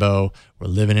that rainbow, we're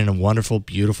living in a wonderful,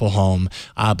 beautiful home.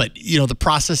 But, the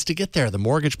process to get there, the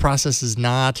mortgage process is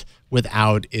not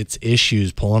without its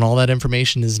issues. Pulling all that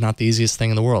information is not the easiest thing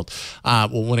in the world.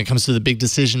 Well, when it comes to the big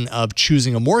decision of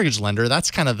choosing a mortgage lender, that's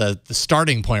kind of the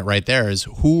starting point right there is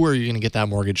who are you going to get that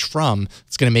mortgage from?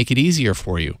 It's going to make it easier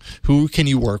for you. Who can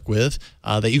you work with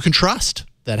that you can trust,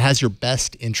 that has your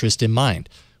best interest in mind?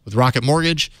 With Rocket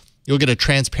Mortgage, you'll get a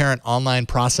transparent online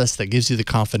process that gives you the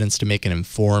confidence to make an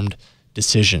informed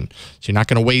decision. So you're not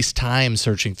going to waste time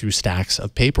searching through stacks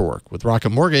of paperwork. With Rocket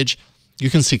Mortgage,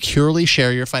 you can securely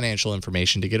share your financial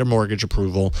information to get a mortgage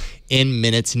approval in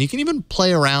minutes, and you can even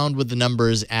play around with the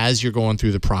numbers as you're going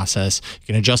through the process. You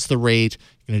can adjust the rate,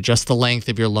 you can adjust the length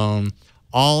of your loan,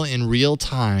 all in real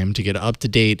time to get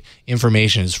up-to-date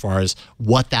information as far as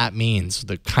what that means,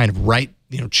 the kind of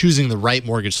choosing the right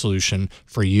mortgage solution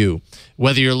for you.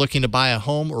 Whether you're looking to buy a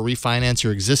home or refinance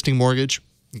your existing mortgage,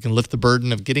 you can lift the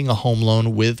burden of getting a home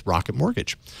loan with Rocket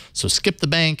Mortgage. So skip the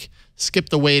bank, skip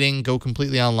the waiting, go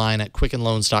completely online at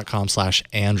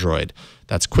quickenloans.com/Android.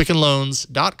 That's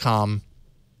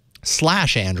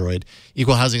quickenloans.com/Android.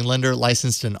 Equal housing lender,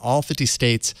 licensed in all 50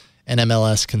 states,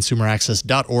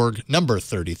 NMLSconsumeraccess.org, number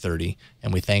 3030.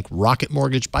 And we thank Rocket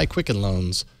Mortgage by Quicken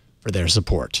Loans for their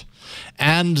support.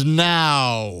 And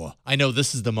now, I know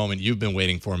this is the moment you've been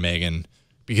waiting for, Megan,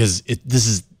 because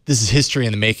this is history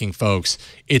in the making, folks.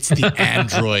 It's the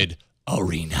Android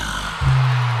Arena.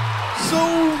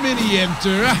 So many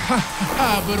enter,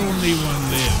 but only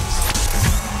one lives.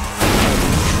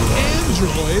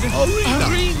 Android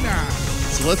Arena.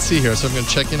 So let's see here. So I'm going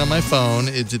to check in on my phone.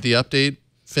 Did the update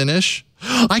finish?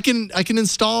 I can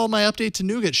install my update to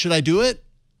Nougat. Should I do it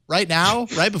right now?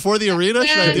 Right before the arena?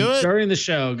 Should I do it? During the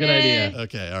show. Good idea.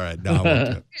 Okay. All right. No, I won't do it. It's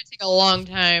going to take a long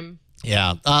time.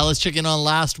 Yeah. Let's check in on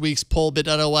last week's poll,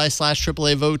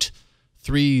 bit.ly/AAA vote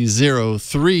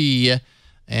 303.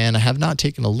 And I have not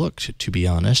taken a look, to be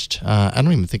honest. I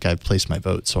don't even think I've placed my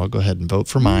vote, so I'll go ahead and vote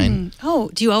for mine. Oh,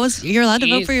 you're allowed to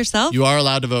vote for yourself? You are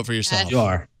allowed to vote for yourself. You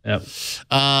are. Yep.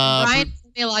 Ryan's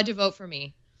only allowed to vote for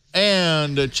me.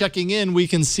 And checking in, we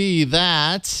can see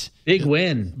that Big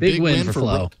win. Big win for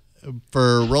Flo.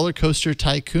 For Roller Coaster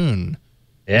Tycoon.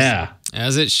 Yeah.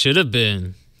 As it should have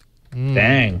been.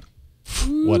 Dang.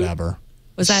 Whatever.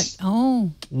 Was that? Oh.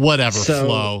 Whatever,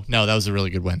 Flo. No, that was a really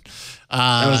good win.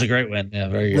 That was a great win. Yeah,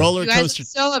 very good. Roller You guys Coaster. are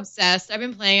so obsessed. I've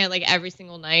been playing it like every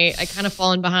single night. I kind of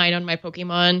fallen behind on my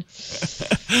Pokemon.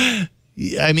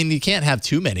 I mean, you can't have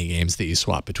too many games that you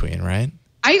swap between, right?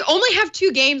 I only have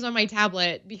 2 games on my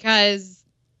tablet because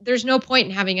there's no point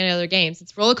in having any other games.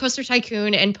 It's Roller Coaster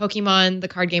Tycoon and Pokemon, the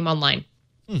card game online.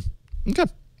 Okay.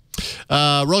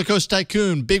 Roller Coaster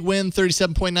Tycoon, big win,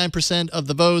 37.9% of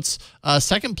the votes.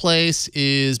 Second place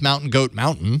is Mountain Goat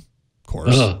Mountain, of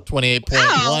course,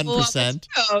 28.1%.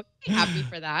 Oh, happy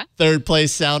for that. Third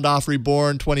place, Sound Off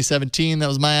Reborn, 2017. That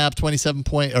was my app,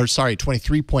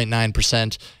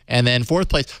 23.9%. And then fourth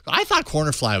place, I thought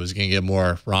Cornerfly was going to get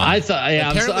more, Ron. I thought,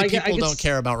 yeah. Apparently people don't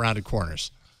care about rounded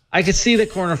corners. I could see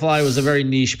that Cornerfly was a very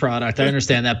niche product. I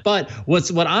understand that. But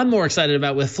what I'm more excited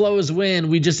about with Flo's win,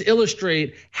 we just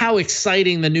illustrate how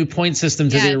exciting the new point system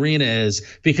to the arena is.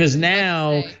 Because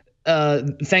now,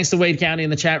 thanks to Wade County in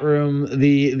the chat room,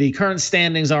 the current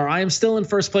standings are I am still in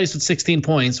first place with 16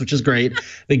 points, which is great.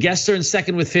 The guests are in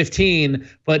second with 15.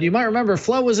 But you might remember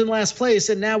Flo was in last place.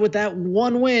 And now with that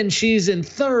one win, she's in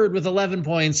third with 11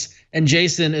 points. And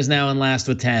Jason is now in last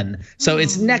with 10. So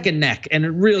it's neck and neck, and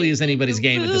it really is anybody's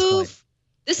game at this point.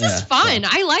 This is fun.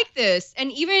 I like this. And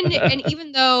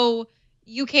even though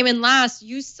you came in last,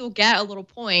 you still get a little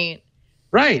point.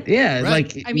 Right. Yeah.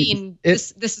 Right. Like I mean,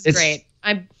 this is great.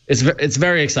 It's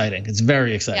very exciting. It's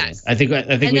very exciting. Yes. I think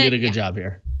we did a good job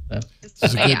here. This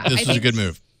was a good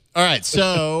move. All right.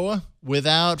 So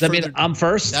without Does that mean I'm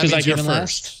first because I came in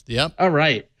last? Yep. All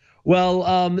right.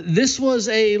 Well, this was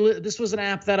an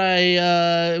app that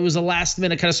it was a last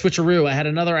minute kind of switcheroo. I had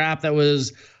another app that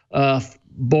was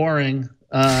boring,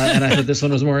 and I thought this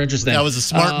one was more interesting. That was a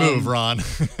smart move, Ron.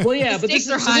 Well, yeah, but stakes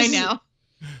are high now.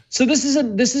 So this is a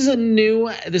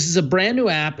brand new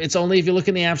app. It's only, if you look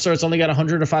in the App Store, it's only got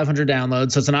 100 or 500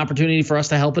 downloads. So it's an opportunity for us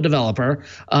to help a developer.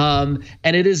 And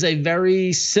it is a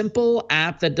very simple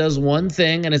app that does one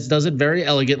thing, and it does it very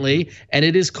elegantly. And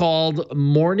it is called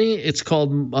Morning. It's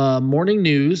called Morning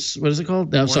News. What is it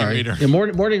called? No, Reader. Yeah,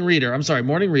 Morning Reader. I'm sorry,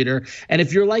 Morning Reader. And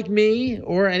if you're like me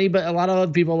or anybody, a lot of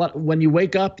other people, when you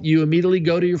wake up, you immediately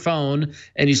go to your phone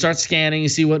and you start scanning. You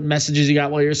see what messages you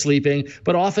got while you're sleeping.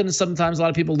 But sometimes a lot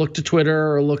of people look to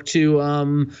Twitter or look to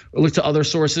other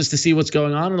sources to see what's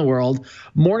going on in the world.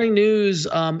 Morning News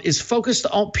is focused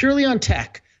purely on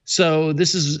tech. So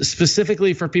this is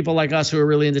specifically for people like us who are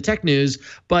really into tech news,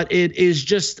 but it is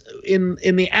just in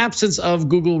the absence of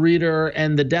Google Reader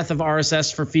and the death of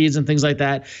RSS for feeds and things like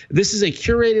that. This is a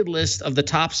curated list of the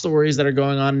top stories that are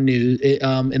going on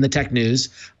in the tech news.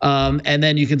 And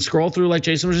then you can scroll through like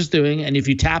Jason was just doing. And if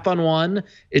you tap on one,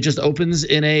 it just opens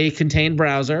in a contained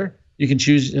browser. You can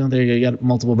choose, there you go, you got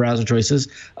multiple browser choices.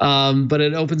 But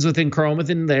it opens within Chrome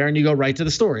within there, and you go right to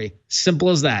the story. Simple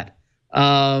as that.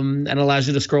 And allows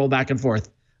you to scroll back and forth.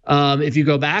 If you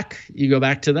go back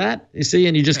to that, you see,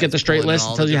 and you just get the straight list.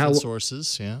 It tells you how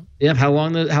sources, how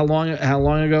long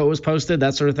ago it was posted,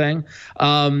 that sort of thing.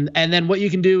 And then what you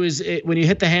can do is when you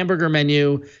hit the hamburger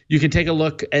menu, you can take a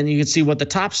look and you can see what the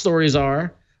top stories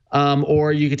are.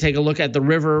 Or you could take a look at the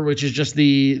river, which is just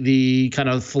the kind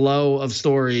of flow of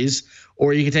stories,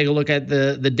 or you can take a look at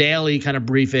the daily kind of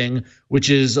briefing, which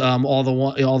is all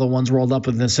the ones rolled up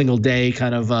within a single day,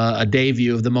 kind of a day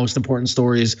view of the most important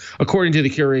stories according to the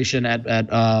curation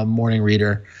at Morning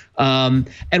Reader. And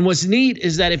what's neat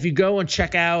is that if you go and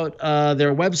check out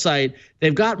their website,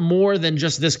 they've got more than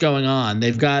just this going on.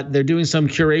 They're doing some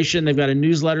curation. They've got a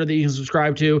newsletter that you can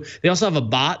subscribe to. They also have a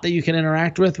bot that you can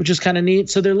interact with, which is kind of neat.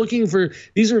 So they're looking for,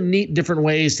 these are neat different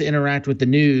ways to interact with the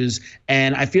news.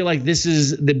 And I feel like this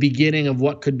is the beginning of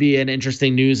what could be an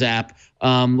interesting news app.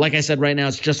 Like I said, right now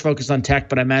it's just focused on tech,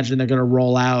 but I imagine they're going to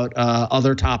roll out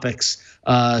other topics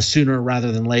sooner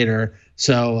rather than later.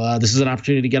 So this is an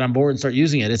opportunity to get on board and start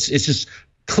using it. It's just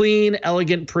clean,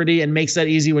 elegant, pretty, and makes that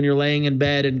easy when you're laying in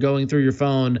bed and going through your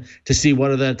phone to see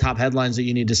what are the top headlines that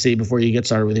you need to see before you get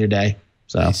started with your day.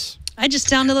 So nice. I just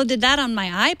downloaded that on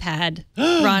my iPad,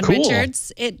 Ron Cool.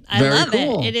 Richards. I love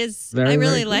it. It is. I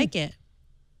really like it.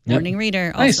 Morning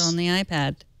Reader, also on the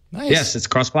iPad. Nice. Yes, it's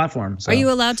cross-platform. So. Are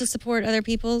you allowed to support other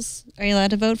people's? Are you allowed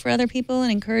to vote for other people and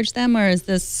encourage them, or is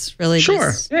this really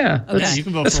Sure. just... Yeah. Okay. You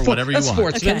can vote for whatever you want.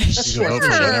 Sportsman. Okay. That's You can vote for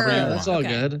whatever you want. That's all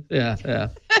good. Yeah. So.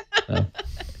 All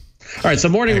right. So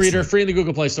Morning Reader, free in the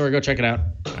Google Play Store. Go check it out.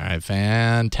 All right,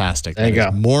 fantastic. There you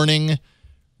go. Morning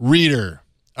Reader.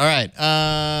 All right,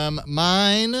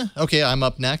 mine. Okay, I'm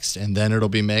up next, and then it'll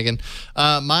be Megan.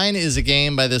 Mine is a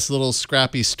game by this little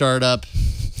scrappy startup.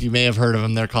 You may have heard of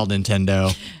them. They're called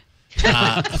Nintendo.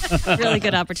 Really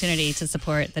good opportunity to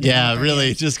support the Yeah, developer.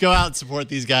 really. Just go out and support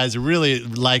these guys. I really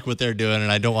like what they're doing,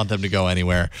 and I don't want them to go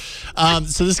anywhere.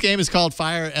 So this game is called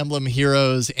Fire Emblem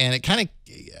Heroes, and it kind of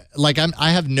like I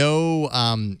have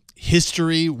no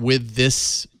history with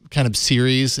this kind of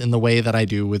series in the way that I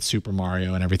do with Super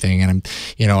Mario and everything, and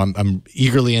I'm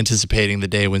eagerly anticipating the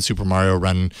day when Super Mario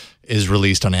Run is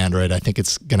released on Android. I think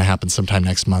it's going to happen sometime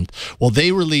next month. Well,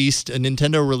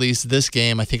 Nintendo released this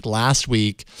game, I think last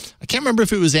week. I can't remember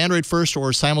if it was Android first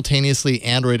or simultaneously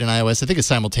Android and iOS. I think it's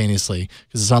simultaneously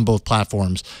because it's on both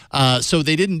platforms. So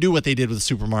they didn't do what they did with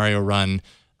Super Mario Run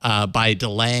by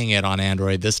delaying it on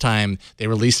Android. This time they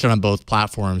released it on both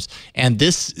platforms. And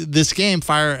this game,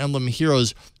 Fire Emblem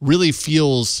Heroes, really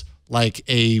feels like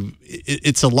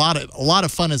it's a lot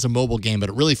of fun as a mobile game, but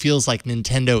it really feels like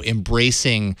Nintendo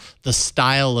embracing the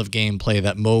style of gameplay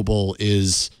that mobile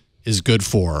is good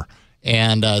for.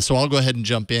 And so I'll go ahead and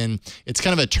jump in. It's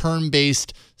kind of a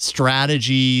turn-based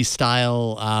strategy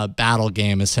style battle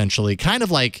game, essentially, kind of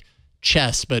like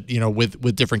chess, but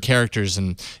with different characters,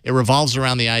 and it revolves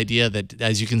around the idea that,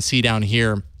 as you can see down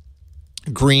here,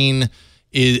 green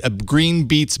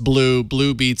beats blue,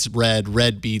 blue beats red,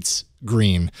 red beats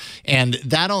green, and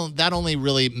that only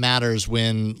really matters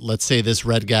when, let's say, this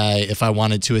red guy, if I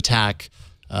wanted to attack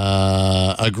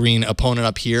a green opponent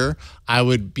up here, I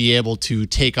would be able to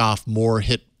take off more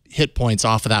hit points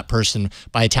off of that person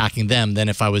by attacking them than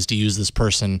if I was to use this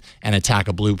person and attack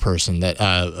a blue person, that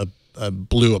a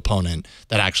blue opponent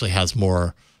that actually has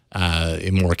more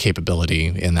capability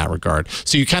in that regard.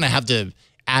 So you kind of have to,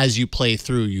 as you play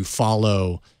through, you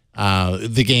follow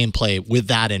the gameplay with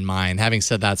that in mind. Having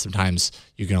said that, sometimes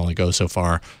you can only go so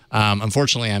far.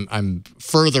 Unfortunately, I'm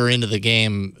further into the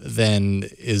game than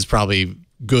is probably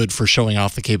good for showing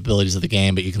off the capabilities of the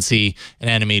game, but you can see an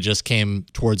enemy just came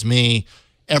towards me.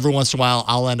 Every once in a while,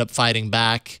 I'll end up fighting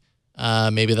back.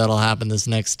 Maybe that'll happen this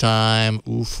next time.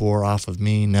 Ooh, 4 off of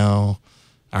me. No.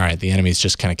 All right, the enemy's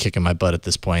just kind of kicking my butt at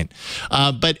this point.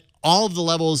 But all of the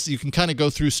levels, you can kind of go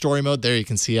through story mode. There you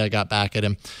can see I got back at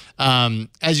him.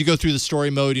 As you go through the story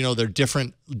mode, there are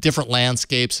different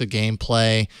landscapes of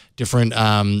gameplay,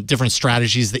 different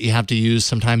strategies that you have to use.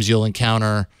 Sometimes you'll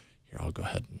encounter... Here, I'll go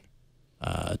ahead and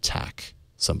attack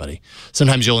somebody.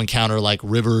 Sometimes you'll encounter like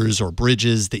rivers or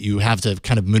bridges that you have to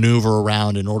kind of maneuver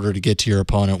around in order to get to your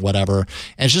opponent, whatever.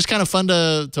 And it's just kind of fun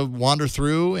to wander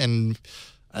through. And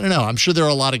I don't know, I'm sure there are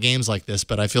a lot of games like this,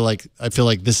 but I feel like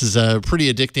this is a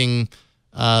pretty addicting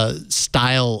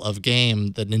style of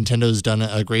game that Nintendo's done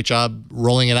a great job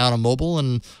rolling it out on mobile,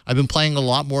 and I've been playing a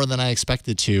lot more than I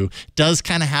expected to. Does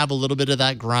kind of have a little bit of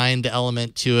that grind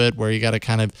element to it where you got to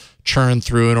kind of churn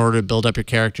through in order to build up your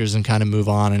characters and kind of move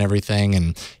on and everything.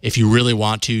 And if you really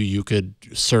want to, you could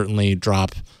certainly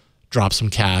drop some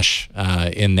cash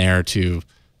in there to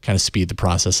kind of speed the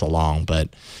process along. But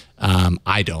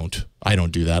I don't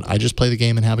do that. I just play the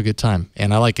game and have a good time,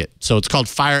 and I like it. So it's called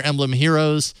Fire Emblem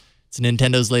Heroes. It's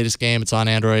Nintendo's latest game. It's on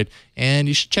Android, and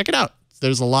you should check it out.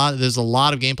 There's a lot of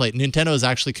gameplay. Nintendo is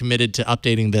actually committed to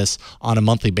updating this on a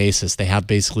monthly basis. They have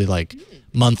basically like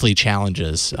monthly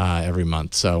challenges every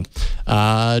month. So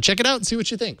check it out and see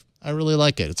what you think. I really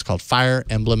like it. It's called Fire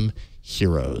Emblem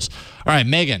Heroes. All right,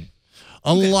 Megan,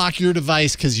 unlock your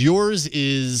device because yours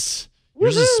is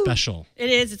special. It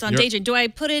is. It's on Daydream. Do I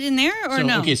put it in there or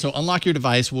no? Okay, so unlock your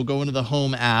device. We'll go into the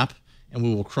Home app, and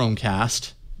we will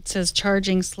Chromecast. It says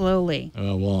charging slowly.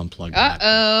 Oh, we'll unplug that.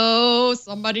 Uh-oh.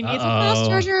 Somebody needs a fast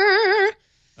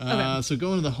charger. So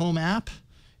go into the Home app,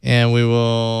 and we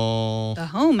will... The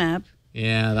Home app?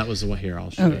 Yeah, that was the one. Here, I'll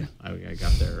show you. I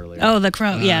got there earlier. Oh, the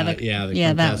Chrome.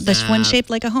 The one shaped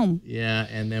like a home. Yeah,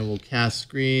 and then we'll cast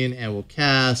screen, and we'll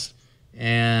cast...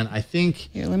 And I think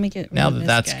here, let me get now that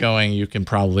that's going, you can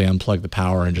probably unplug the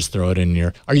power and just throw it in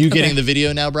your... Are you getting the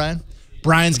video now, Brian?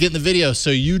 Brian's getting the video, so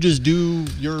you just do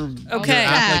your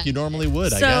app like you normally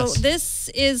would, I guess. So this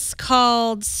is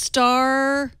called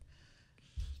Star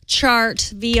Chart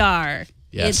VR.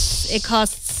 Yes. It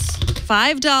costs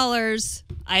 $5.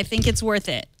 I think it's worth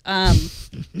it.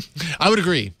 I would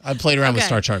agree. I played around with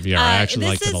Star Chart VR. I actually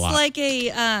liked it a lot. This is like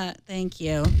a, thank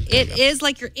you. It is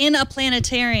like you're in a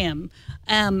planetarium,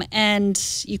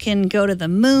 and you can go to the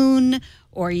moon,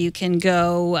 or you can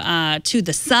go to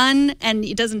the sun, and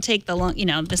it doesn't take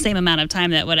the same amount of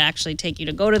time that would actually take you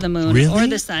to go to the moon or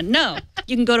the sun. No,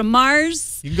 you can go to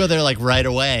Mars. You can go there like right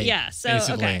away. Yeah. So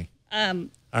basically. okay. All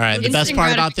right. The best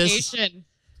part about this. The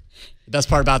best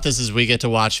part about this is we get to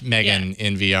watch Megan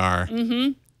in VR.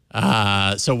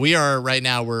 Mm-hmm. So we are right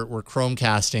now. We're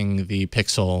Chromecasting the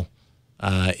Pixel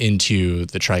into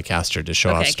the TriCaster to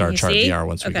show off Star Chart VR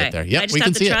once we get there. Yep, we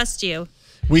can see it. I just have to trust you.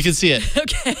 We can see it.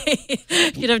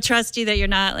 Okay. You don't trust you that you're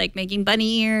not like making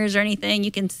bunny ears or anything.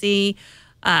 You can see.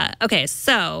 Okay,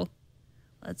 so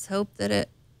let's hope that it.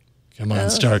 Come on,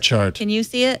 Star Chart. Can you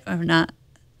see it or not?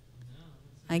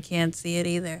 I can't see it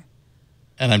either.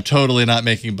 And I'm totally not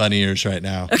making bunny ears right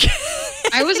now. Okay.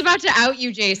 I was about to out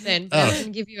you, Jason. But I was going to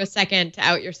give you a second to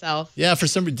out yourself. Yeah, for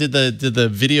some reason, did the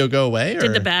video go away? Or?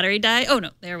 Did the battery die? Oh,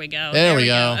 no. There we go. There we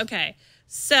go. Okay.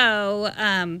 So,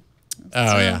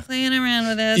 playing around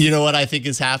with this. You know what I think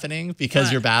is happening?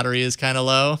 Because your battery is kind of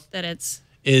low?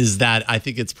 Is that I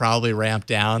think it's probably ramped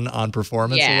down on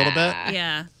performance a little bit.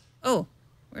 Yeah. Oh,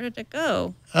 where did it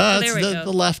go? There we go.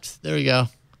 The left. There we go.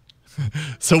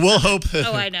 So we'll hope.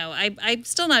 Oh, I know. I'm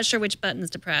still not sure which buttons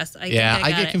to press. I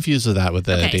get confused with that with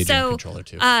the Daydream controller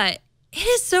too. It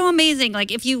is so amazing.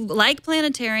 Like if you like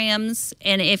planetariums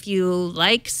and if you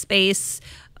like space,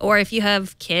 or if you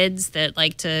have kids that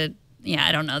like to,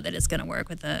 I don't know that it's going to work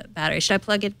with the battery. Should I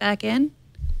plug it back in?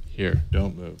 Here,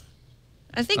 don't move.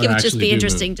 I think it would just be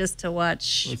interesting just to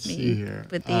watch me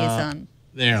with these on.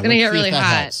 There, it's going to get really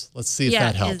hot. Let's see if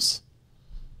that helps.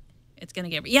 It's going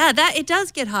to get... it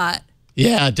does get hot.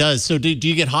 Yeah, it does. So do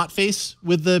you get hot face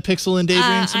with the Pixel and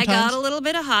Daydream sometimes? I got a little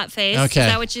bit of hot face. Okay.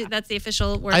 Is that that's the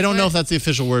official word? I don't know if that's the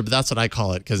official word, but that's what I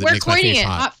call it because it makes my face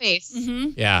hot. Hot face.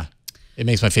 Mm-hmm. Yeah. It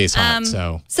makes my face hot,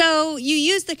 So you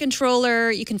use the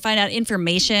controller. You can find out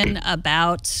information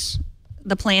about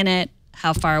the planet,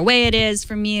 how far away it is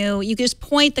from you. You can just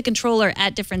point the controller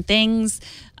at different things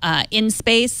in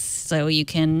space, so you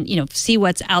can see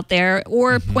what's out there,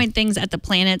 or point things at the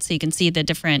planet so you can see the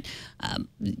different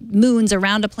moons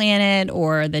around a planet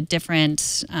or the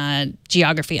different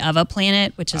geography of a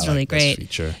planet, which is really great. This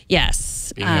feature.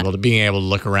 Yes, being able to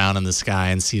look around in the sky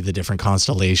and see the different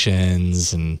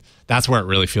constellations, and that's where it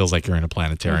really feels like you're in a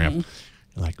planetarium.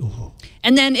 You're like, ooh.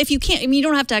 And then if you can't, you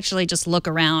don't have to actually just look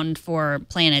around for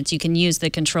planets. You can use the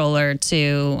controller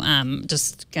to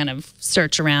just kind of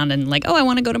search around and like, I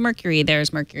want to go to Mercury.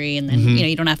 There's Mercury. And then,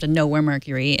 you don't have to know where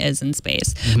Mercury is in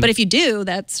space. But if you do,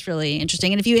 that's really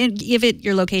interesting. And if you give it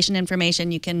your location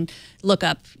information, you can look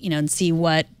up, and see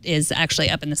what is actually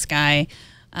up in the sky.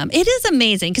 It is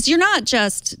amazing because you're not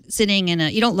just sitting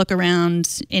you don't look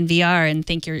around in VR and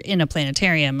think you're in a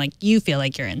planetarium. Like you feel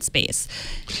like you're in space.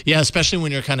 Yeah, especially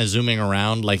when you're kind of zooming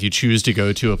around, like you choose to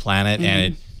go to a planet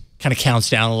and it kind of counts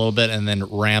down a little bit and then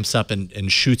ramps up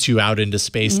and shoots you out into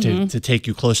space to take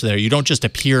you closer there. You don't just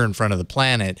appear in front of the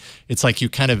planet. It's like you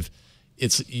kind of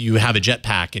you have a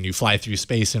jetpack and you fly through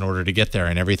space in order to get there,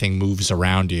 and everything moves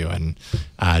around you, and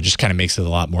just kind of makes it a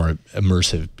lot more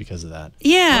immersive because of that.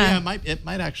 Yeah, it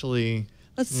might actually.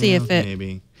 Let's see if it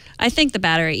maybe. I think the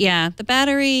battery. Yeah, the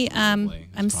battery.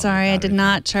 I'm sorry, I did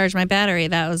not charge my battery.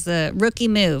 That was a rookie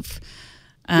move.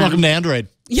 Welcome to Android.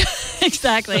 Yeah,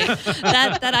 exactly.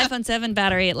 that iPhone 7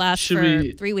 battery, it lasts for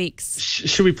 3 weeks.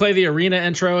 Should we play the arena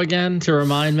intro again to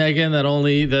remind Megan that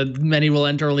only many will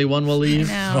enter, only one will leave?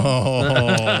 I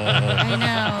know.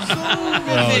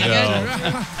 I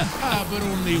know. But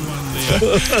only one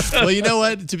lives. Well, you know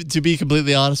what? To be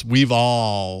completely honest, we've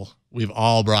all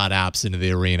brought apps into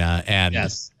the arena, and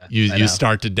you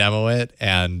start to demo it,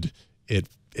 and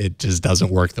it just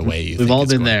doesn't work the way you think. We've all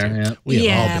been there. Yeah. We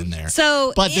have all been there.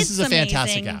 So, but this is a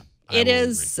fantastic app. It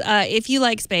is. If you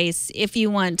like space, if you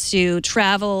want to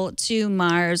travel to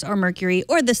Mars or Mercury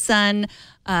or the sun,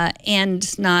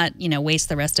 and not waste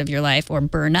the rest of your life or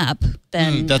burn up,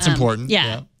 then that's important.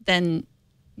 Yeah, then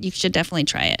you should definitely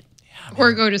try it.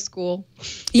 Or go to school.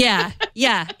 Yeah.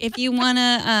 If you want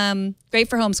to, great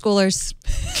for homeschoolers.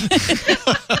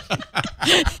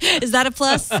 Is that a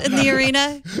plus in the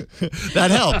arena?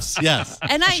 That helps, yes.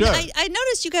 And I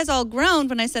noticed you guys all groaned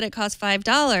when I said it cost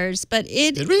 $5, but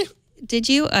Did we? Did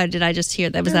you? Or did I just hear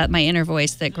that? Was that my inner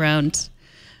voice that groaned?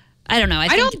 I don't know.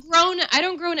 I don't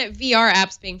groan at VR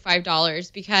apps being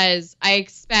 $5 because I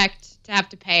expect to have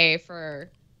to pay for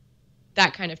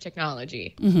that kind of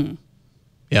technology. Mm-hmm.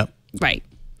 Yep. Right.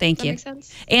 Thank you. Does that make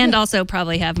sense? And also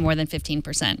probably have more than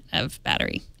 15% of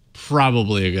battery.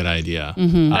 Probably a good idea.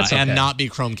 Mm-hmm. And not be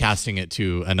Chromecasting it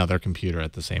to another computer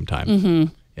at the same time.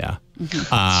 Mm-hmm. Yeah.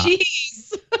 Mm-hmm.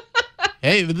 Jeez.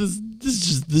 Hey, this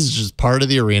is just part of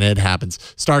the arena. It happens.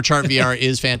 Star Chart VR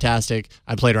is fantastic.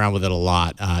 I played around with it a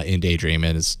lot in Daydream,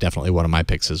 and it's definitely one of my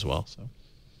picks as well. So,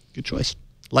 good choice.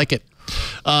 Like it.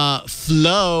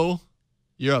 Flo,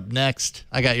 you're up next.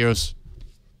 I got yours.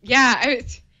 Yeah, I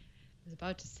was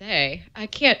about to say, I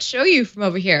can't show you from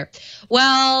over here.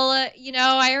 Well,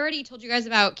 I already told you guys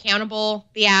about Countable,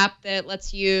 the app that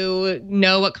lets you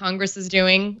know what Congress is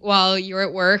doing while you're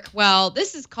at work. Well,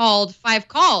 this is called 5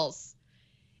 Calls.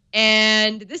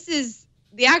 And this is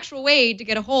the actual way to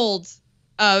get a hold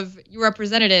of your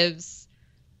representatives.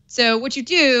 So what you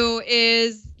do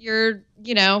is you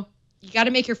got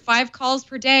to make your 5 calls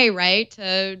per day, right?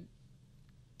 To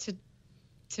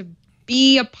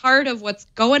be a part of what's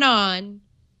going on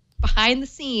behind the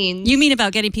scenes. You mean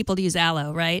about getting people to use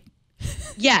Allo, right?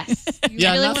 Yes.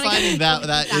 Yeah, really not finding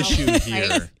that issue here.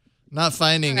 Right. Not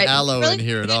finding Allo really in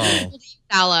here at all.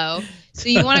 Allo. So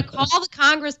you want to call the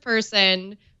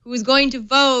congressperson who is going to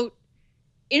vote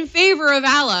in favor of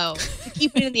Allo to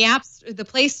keep it in the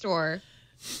Play Store.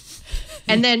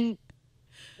 And then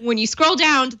when you scroll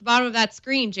down to the bottom of that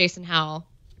screen, Jason Howell,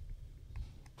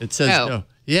 it says no.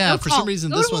 Yeah, for some reason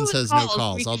this one says no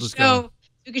calls. I'll just go.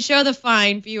 You can show the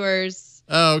fine viewers.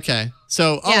 Oh, okay.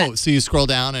 So so you scroll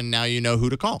down and now you know who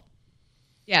to call.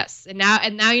 Yes, and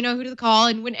now you know who to call,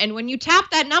 and when you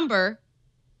tap that number,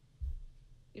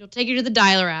 it'll take you to the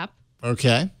dialer app.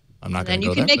 Okay. I'm not going to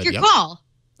go there. And you can make your call.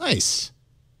 Nice.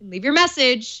 And leave your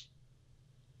message.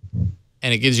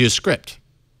 And it gives you a script.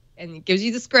 And it gives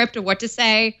you the script of what to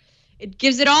say. It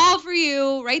gives it all for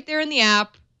you right there in the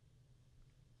app.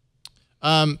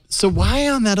 So why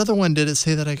on that other one did it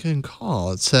say that I couldn't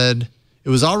call? It said it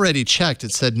was already checked.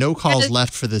 It said no calls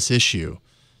left for this issue.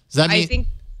 Does that mean? I think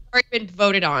it's already been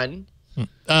voted on.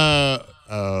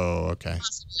 Oh, okay.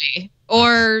 Possibly.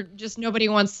 Or just nobody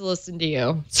wants to listen to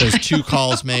you. It says 2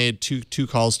 calls made, two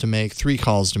calls to make, 3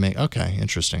 calls to make. Okay,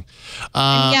 interesting.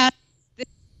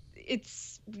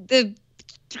 It's the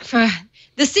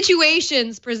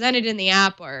situations presented in the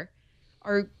app are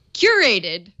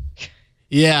curated.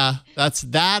 Yeah, that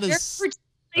is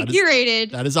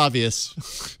curated. That is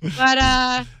obvious.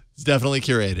 But it's definitely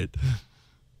curated.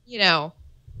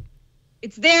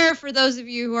 It's there for those of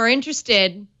you who are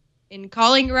interested in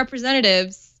calling your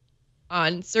representatives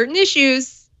on certain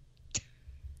issues.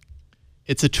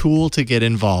 It's a tool to get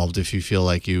involved if you feel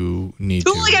like you need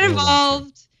to. Tool to get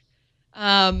involved.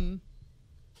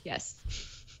 Yes.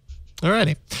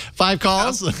 Alrighty. 5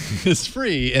 calls is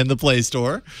free in the Play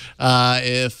Store.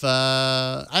 I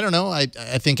don't know, I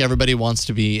think everybody wants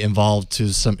to be involved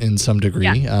in some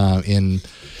degree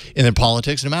in their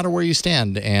politics, no matter where you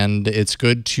stand. And it's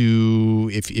good to,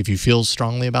 if you feel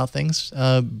strongly about things,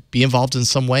 be involved in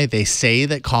some way. They say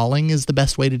that calling is the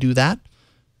best way to do that.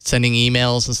 Sending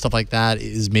emails and stuff like that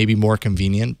is maybe more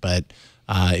convenient, but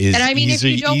is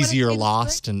easier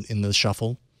lost in the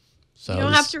shuffle. So you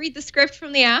don't have to read the script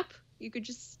from the app. You could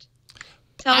just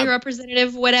Tell your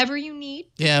representative whatever you need.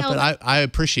 Yeah, but I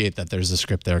appreciate that there's a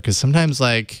script there, because sometimes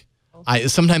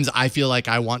I feel like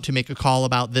I want to make a call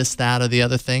about this, that, or the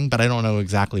other thing, but I don't know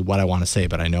exactly what I want to say,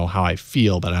 but I know how I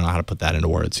feel, but I don't know how to put that into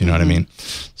words. You know what I mean?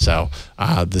 So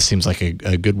this seems like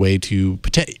a good way to,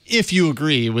 if you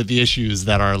agree with the issues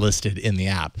that are listed in the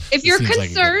app. If you're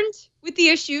concerned with the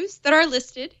issues that are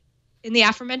listed in the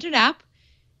aforementioned app,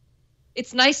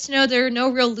 it's nice to know there are no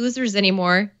real losers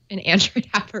anymore in Android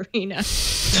App Arena.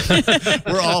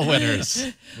 We're all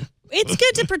winners. It's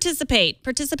good to participate.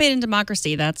 Participate in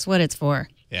democracy. That's what it's for.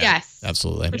 Yeah, yes.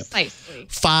 Absolutely. Precisely.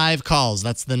 5 calls.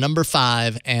 That's the number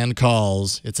 5 and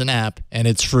calls. It's an app, and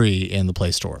it's free in the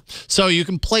Play Store. So you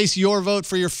can place your vote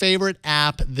for your favorite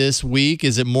app this week.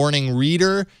 Is it Morning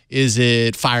Reader? Is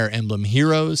it Fire Emblem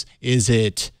Heroes? Is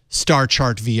it Star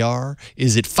Chart VR?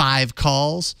 Is it 5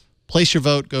 calls? Place your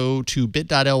vote. Go to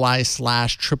bit.ly/AAA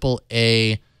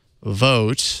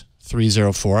vote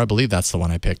 304. I believe that's the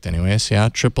one I picked anyways. Yeah,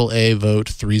 AAA vote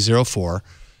 304.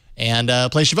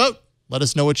 And place your vote. Let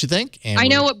us know what you think. And I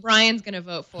know what Brian's going to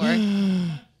vote for.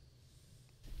 You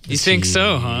think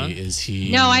so, huh? Is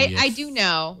he? No, I do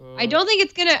know. I don't think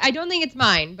it's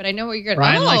mine, but I know what you're going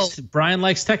to. Brian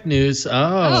likes tech news.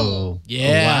 Oh.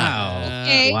 Yeah. Wow.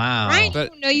 Okay. Wow. Brian, I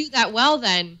don't know you that well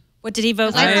then. What did he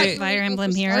vote for? Fire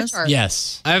Emblem Heroes?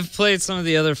 Yes. I've played some of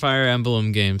the other Fire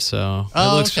Emblem games, so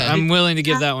okay. I'm willing to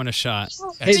give that one a shot.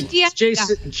 Hey,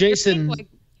 Jason,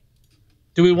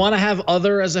 do we want to have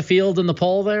other as a field in the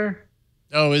poll there?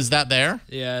 Oh, is that there?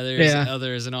 Yeah, there's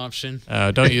other as an option.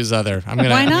 Don't use other. I'm Why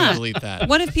gonna not? delete that.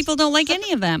 What if people don't like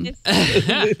any of them?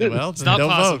 Well, It's not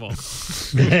don't possible.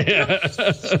 Vote.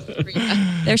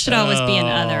 There should always be an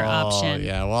other option.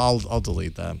 Yeah. Well, I'll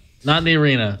delete that. Not in the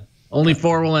arena. Only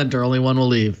 4 will enter. Only 1 will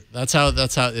leave. That's how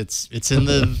it's in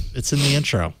the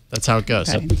intro. That's how it goes.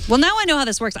 Okay. Well, now I know how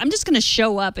this works. I'm just going to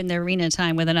show up in the arena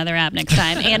time with another app next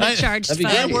time and a charged phone.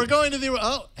 Yeah, we're going to the.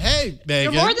 Oh, hey,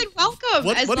 Megan. You're more than welcome.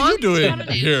 What are you doing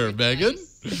here, Megan?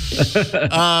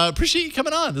 Appreciate you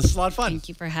coming on. This is a lot of fun. Thank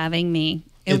you for having me.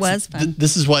 It was fun.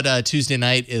 This is what Tuesday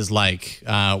night is like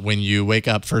when you wake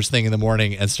up first thing in the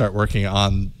morning and start working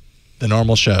on the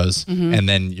normal shows, and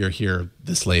then you're here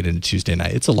this late into Tuesday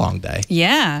night. It's a long day.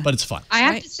 Yeah. But it's fun. I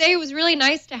have to say it was really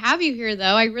nice to have you here,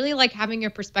 though. I really like having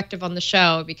your perspective on the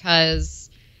show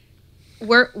because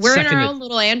we're in our own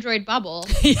little Android bubble.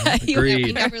 Yeah,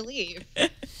 we never leave.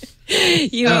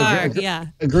 You are, yeah.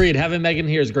 Agreed. Having Megan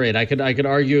here is great. I could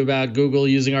argue about Google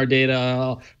using our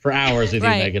data for hours with you,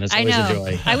 Megan. It's always a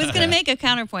joy. I was going to make a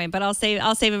counterpoint, but I'll save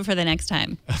it for the next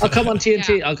time. I'll come on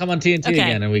TNT. Yeah. I'll come on TNT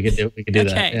again, and we could do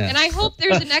that. Yeah. And I hope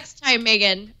there's a next time,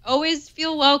 Megan. Always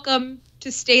feel welcome to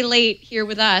stay late here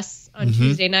with us on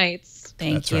Tuesday nights.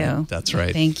 Thank you. Right. That's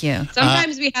right. Thank you.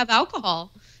 Sometimes we have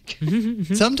alcohol.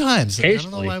 Sometimes. I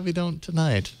don't know why we don't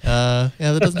tonight. Yeah,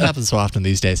 that doesn't happen so often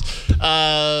these days.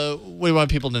 We want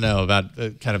people to know about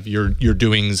kind of your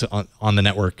doings on the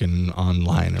network and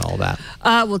online and all that.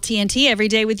 Well, TNT every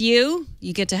day with you.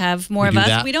 You get to have more of us.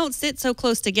 That. We don't sit so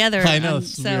close together. I know.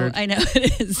 So weird. I know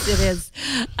it is. It is.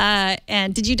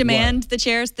 And did you demand the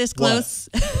chairs this close?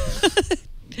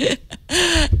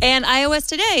 And iOS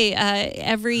Today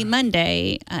every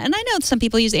Monday. And I know some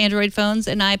people use Android phones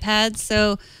and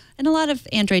iPads, and a lot of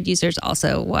Android users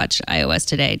also watch iOS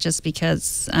Today just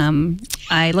because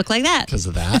I look like that. Because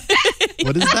of that?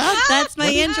 What is that? That's my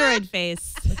Android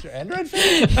face. That's your Android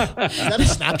face? Is that a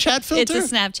Snapchat filter?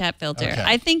 It's a Snapchat filter. Okay.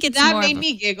 I think it's that more made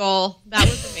me giggle. That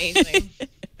was amazing.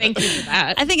 Thank you for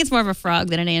that. I think it's more of a frog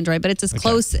than an Android, but it's as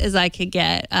close as I could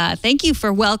get. Thank you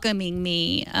for welcoming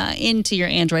me into your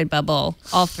Android bubble,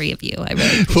 all 3 of you. I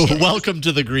really appreciate it. Welcome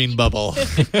to the green bubble.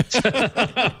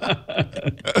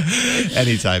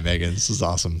 Anytime, Megan. This is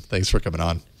awesome. Thanks for coming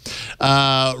on.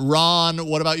 Ron,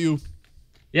 what about you?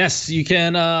 Yes, you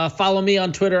can follow me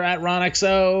on Twitter at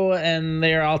RonXO, and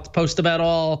there I'll post about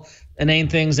all inane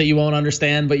things that you won't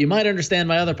understand, but you might understand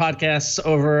my other podcasts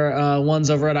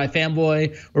one's over at iFanboy,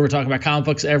 where we're talking about comic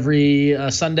books every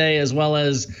Sunday, as well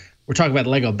as we're talking about the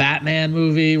Lego Batman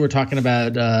movie. We're talking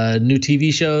about new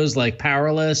TV shows like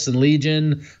Powerless and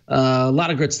Legion. A lot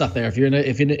of good stuff there. If you're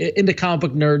into comic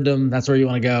book nerddom, that's where you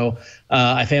want to go.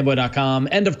 iFanboy.com.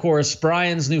 And of course,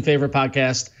 Brian's new favorite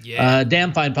podcast,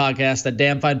 Damn Fine Podcast at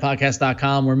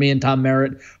damnfinepodcast.com, where me and Tom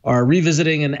Merritt are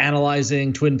revisiting and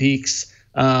analyzing Twin Peaks.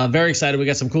 Very excited. We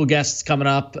got some cool guests coming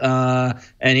up.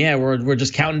 And yeah, we're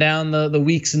just counting down the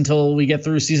weeks until we get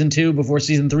through season 2 before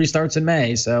season 3 starts in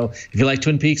May. So if you like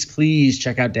Twin Peaks, please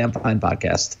check out Damn Fine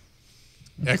Podcast.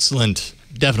 Excellent.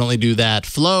 Definitely do that.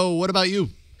 Flo, what about you?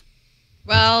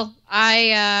 Well,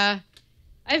 I've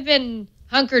been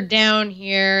hunkered down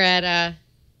here at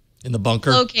In the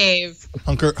bunker. Flow cave.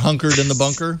 Hunkered in the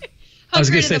bunker. I was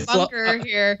gonna Hunkered say in the bunker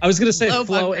here. I was gonna say Flow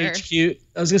Flow bunker. HQ.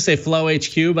 I was gonna say Flow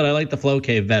HQ, but I like the Flow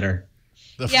Cave better.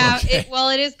 Yeah,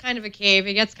 it is kind of a cave.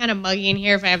 It gets kind of muggy in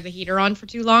here if I have the heater on for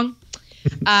too long.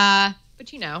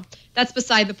 But you know, that's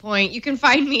beside the point. You can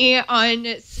find me on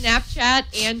Snapchat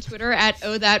and Twitter at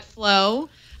OhThatFlow.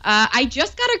 I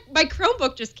just got my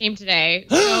Chromebook just came today,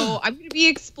 so I'm going to be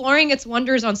exploring its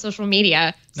wonders on social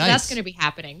media. So that's going to be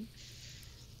happening.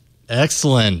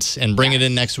 Excellent, and bring it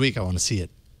in next week. I want to see it.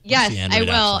 Yes, I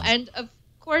will. And of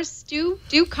course, do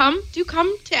come to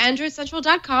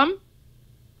AndroidCentral.com.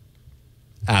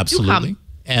 Absolutely.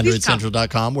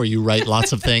 AndroidCentral.com, where you write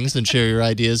lots of things and share your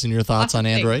ideas and your thoughts on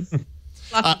Android.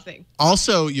 Lots of things.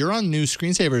 Also, you're on New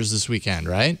Screensavers this weekend,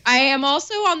 right? I am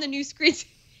also on the New Screensavers.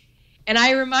 And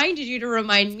I reminded you to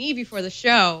remind me before the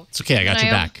show. It's okay. I got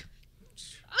your back.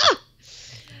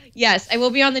 Yes, I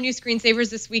will be on the New Screensavers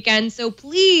this weekend. So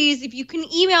please, if you can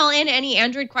email in any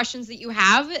Android questions that you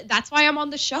have, that's why I'm on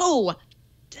the show,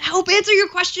 to help answer your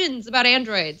questions about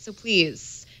Android. So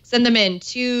please send them in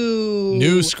to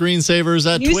New Screensavers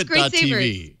at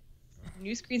twit.tv.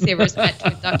 New Screensavers at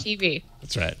twit.tv.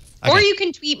 That's right. Okay. Or you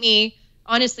can tweet me,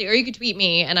 honestly, or you can tweet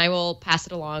me and I will pass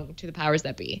it along to the powers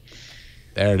that be.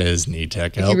 There it is,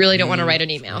 NeedTech. If you really don't want to write an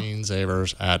email.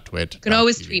 Screensavers at twit. You can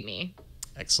always tweet me.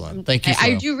 Excellent. Thank you.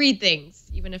 I do read things,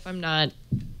 even if I'm not,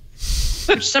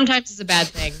 which sometimes is a bad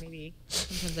thing. Maybe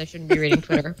sometimes I shouldn't be reading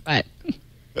Twitter, but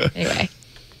anyway.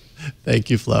 Thank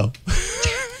you, Flo.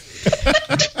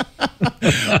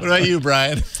 What about you,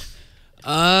 Brian?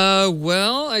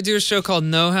 Well, I do a show called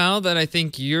Know How that I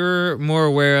think you're more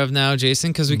aware of now,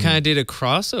 Jason, because we kind of did a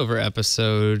crossover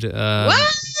episode.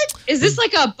 What? Is this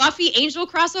like a Buffy Angel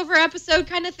crossover episode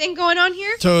kind of thing going on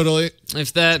here? Totally.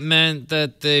 If that meant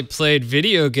that they played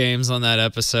video games on that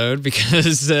episode,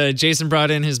 because Jason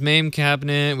brought in his MAME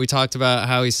cabinet. We talked about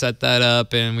how he set that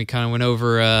up, and we kind of went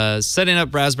over setting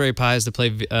up Raspberry Pis to play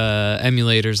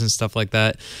emulators and stuff like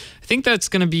that. I think that's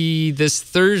going to be this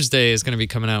Thursday is going to be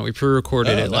coming out. We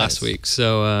pre-recorded it last week.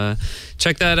 So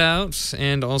check that out.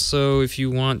 And also, if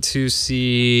you want to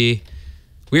see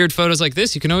weird photos like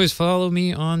this, you can always follow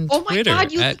me on Twitter. Oh my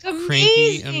God, you look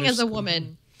amazing as a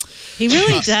woman. He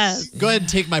really does. Go ahead and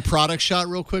take my product shot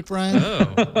real quick, Brian.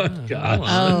 God.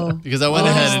 Oh. Because I went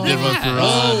ahead and did one for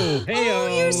Ron.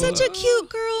 Oh, you're such a cute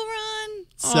girl, Ron.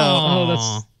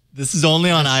 So this is only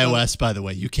on iOS, by the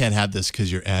way. You can't have this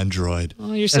because you're Android.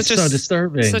 Oh, you're That's such so a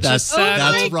disturbing. Such a sad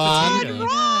That's Ron. You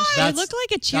That's, look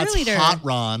like a that's cheerleader. hot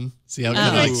Ron. See how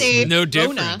no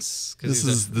difference. this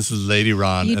is Lady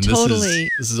Ron, You and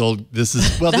totally- this is old. This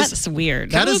is That's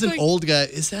weird. That is look an like- old guy.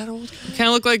 Is that old? kind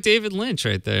of look like David Lynch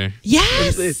right there.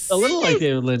 Yes. It's a little like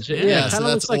David Lynch. Yeah, so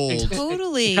kinda that's looks old. Like,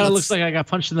 Totally. kind of looks like I got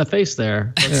punched in the face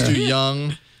there. Let's do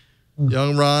young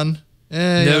Ron.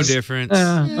 No difference.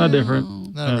 No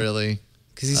different. Not really.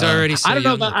 Because he's already so I don't know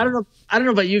young. about I don't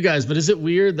know about you guys, but is it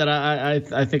weird that I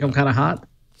think I'm kind of hot?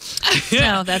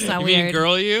 No, that's not You mean weird.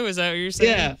 girl you? Is that what you're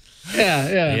saying? Yeah.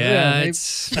 maybe.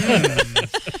 It's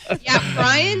Yeah,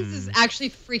 Brian's is actually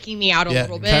freaking me out a Yeah,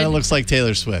 little bit. kind of looks like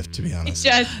Taylor Swift, to be honest.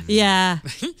 Yeah.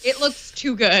 It looks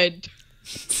too good.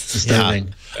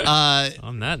 Disturbing.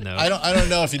 on that note. I don't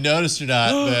know if you noticed or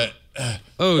not, but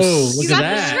Oh, look You at got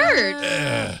that.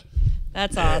 the shirt.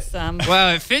 That's awesome. wow,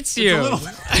 it fits you.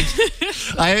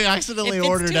 I accidentally It fits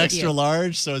ordered two of extra you.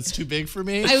 large, so it's too big for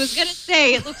me. I was going to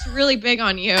say, it looks really big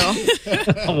on you.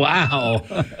 Oh,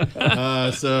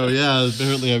 wow. So yeah,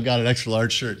 apparently I've got an extra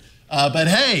large shirt. But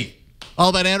hey, all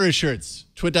about Android shirts.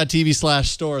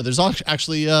 Twit.tv/store. There's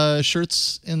actually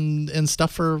shirts and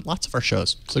stuff for lots of our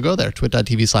shows. So go there,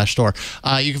 twit.tv/store.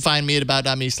 You can find me at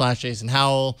about.me/Jason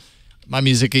Howell. My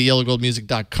music at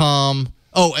yellowgoldmusic.com.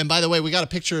 Oh, and by the way, we got a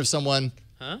picture of someone.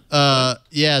 Huh?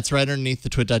 Yeah, it's right underneath the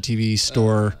twit.tv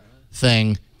store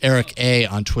thing. Eric A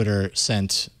on Twitter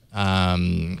sent a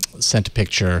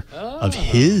picture of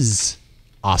his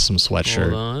awesome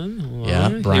sweatshirt. Hold on. Yeah,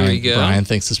 Here we Brian. go. Brian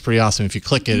thinks it's pretty awesome. If you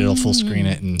click it, it'll full screen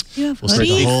it, and You have we'll see the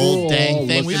hoodies? whole Cool. dang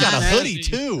thing. Look We've got a at hoodie That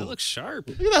too. looks sharp.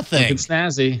 Look at that thing. It's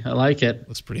snazzy. I like it.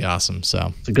 Looks pretty awesome.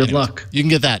 So It's a good look. You can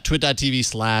get that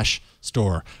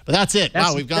twit.tv/store. But that's it.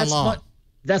 Wow, we've gone long.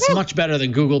 That's much better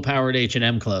than Google-powered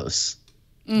H&M clothes.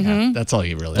 Yeah, that's all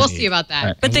you really We'll need. see about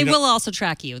that. But they will also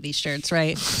track you, these shirts,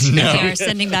 right? No. They are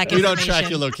sending back We don't information. track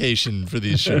your location for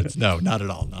these shirts. No, not at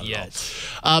all. Not at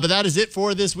all. But that is it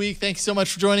for this week. Thank you so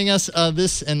much for joining us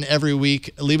this and every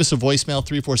week. Leave us a voicemail,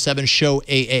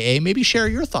 347-SHOW-AAA. Maybe share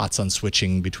your thoughts on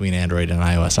switching between Android and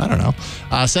iOS. I don't know.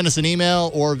 Send us an email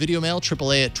or video mail,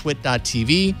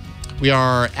 AAA@twit.tv. We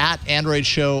are at Android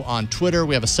Show on Twitter.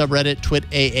 We have a subreddit,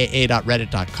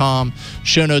 twitaaa.reddit.com.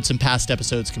 Show notes and past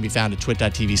episodes can be found at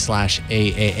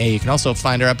twit.tv/AAA. You can also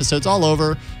find our episodes all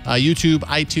over YouTube,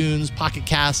 iTunes, Pocket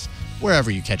Cast, wherever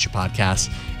you catch your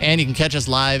podcasts. And you can catch us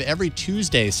live every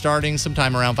Tuesday starting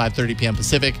sometime around 5:30 p.m.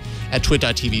 Pacific at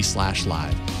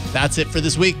twit.tv/live. That's it for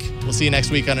this week. We'll see you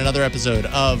next week on another episode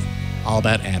of All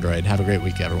About Android. Have a great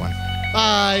week, everyone.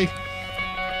 Bye.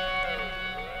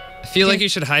 I feel like you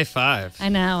should high five. I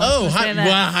know. Oh,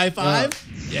 high five?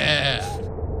 Yeah.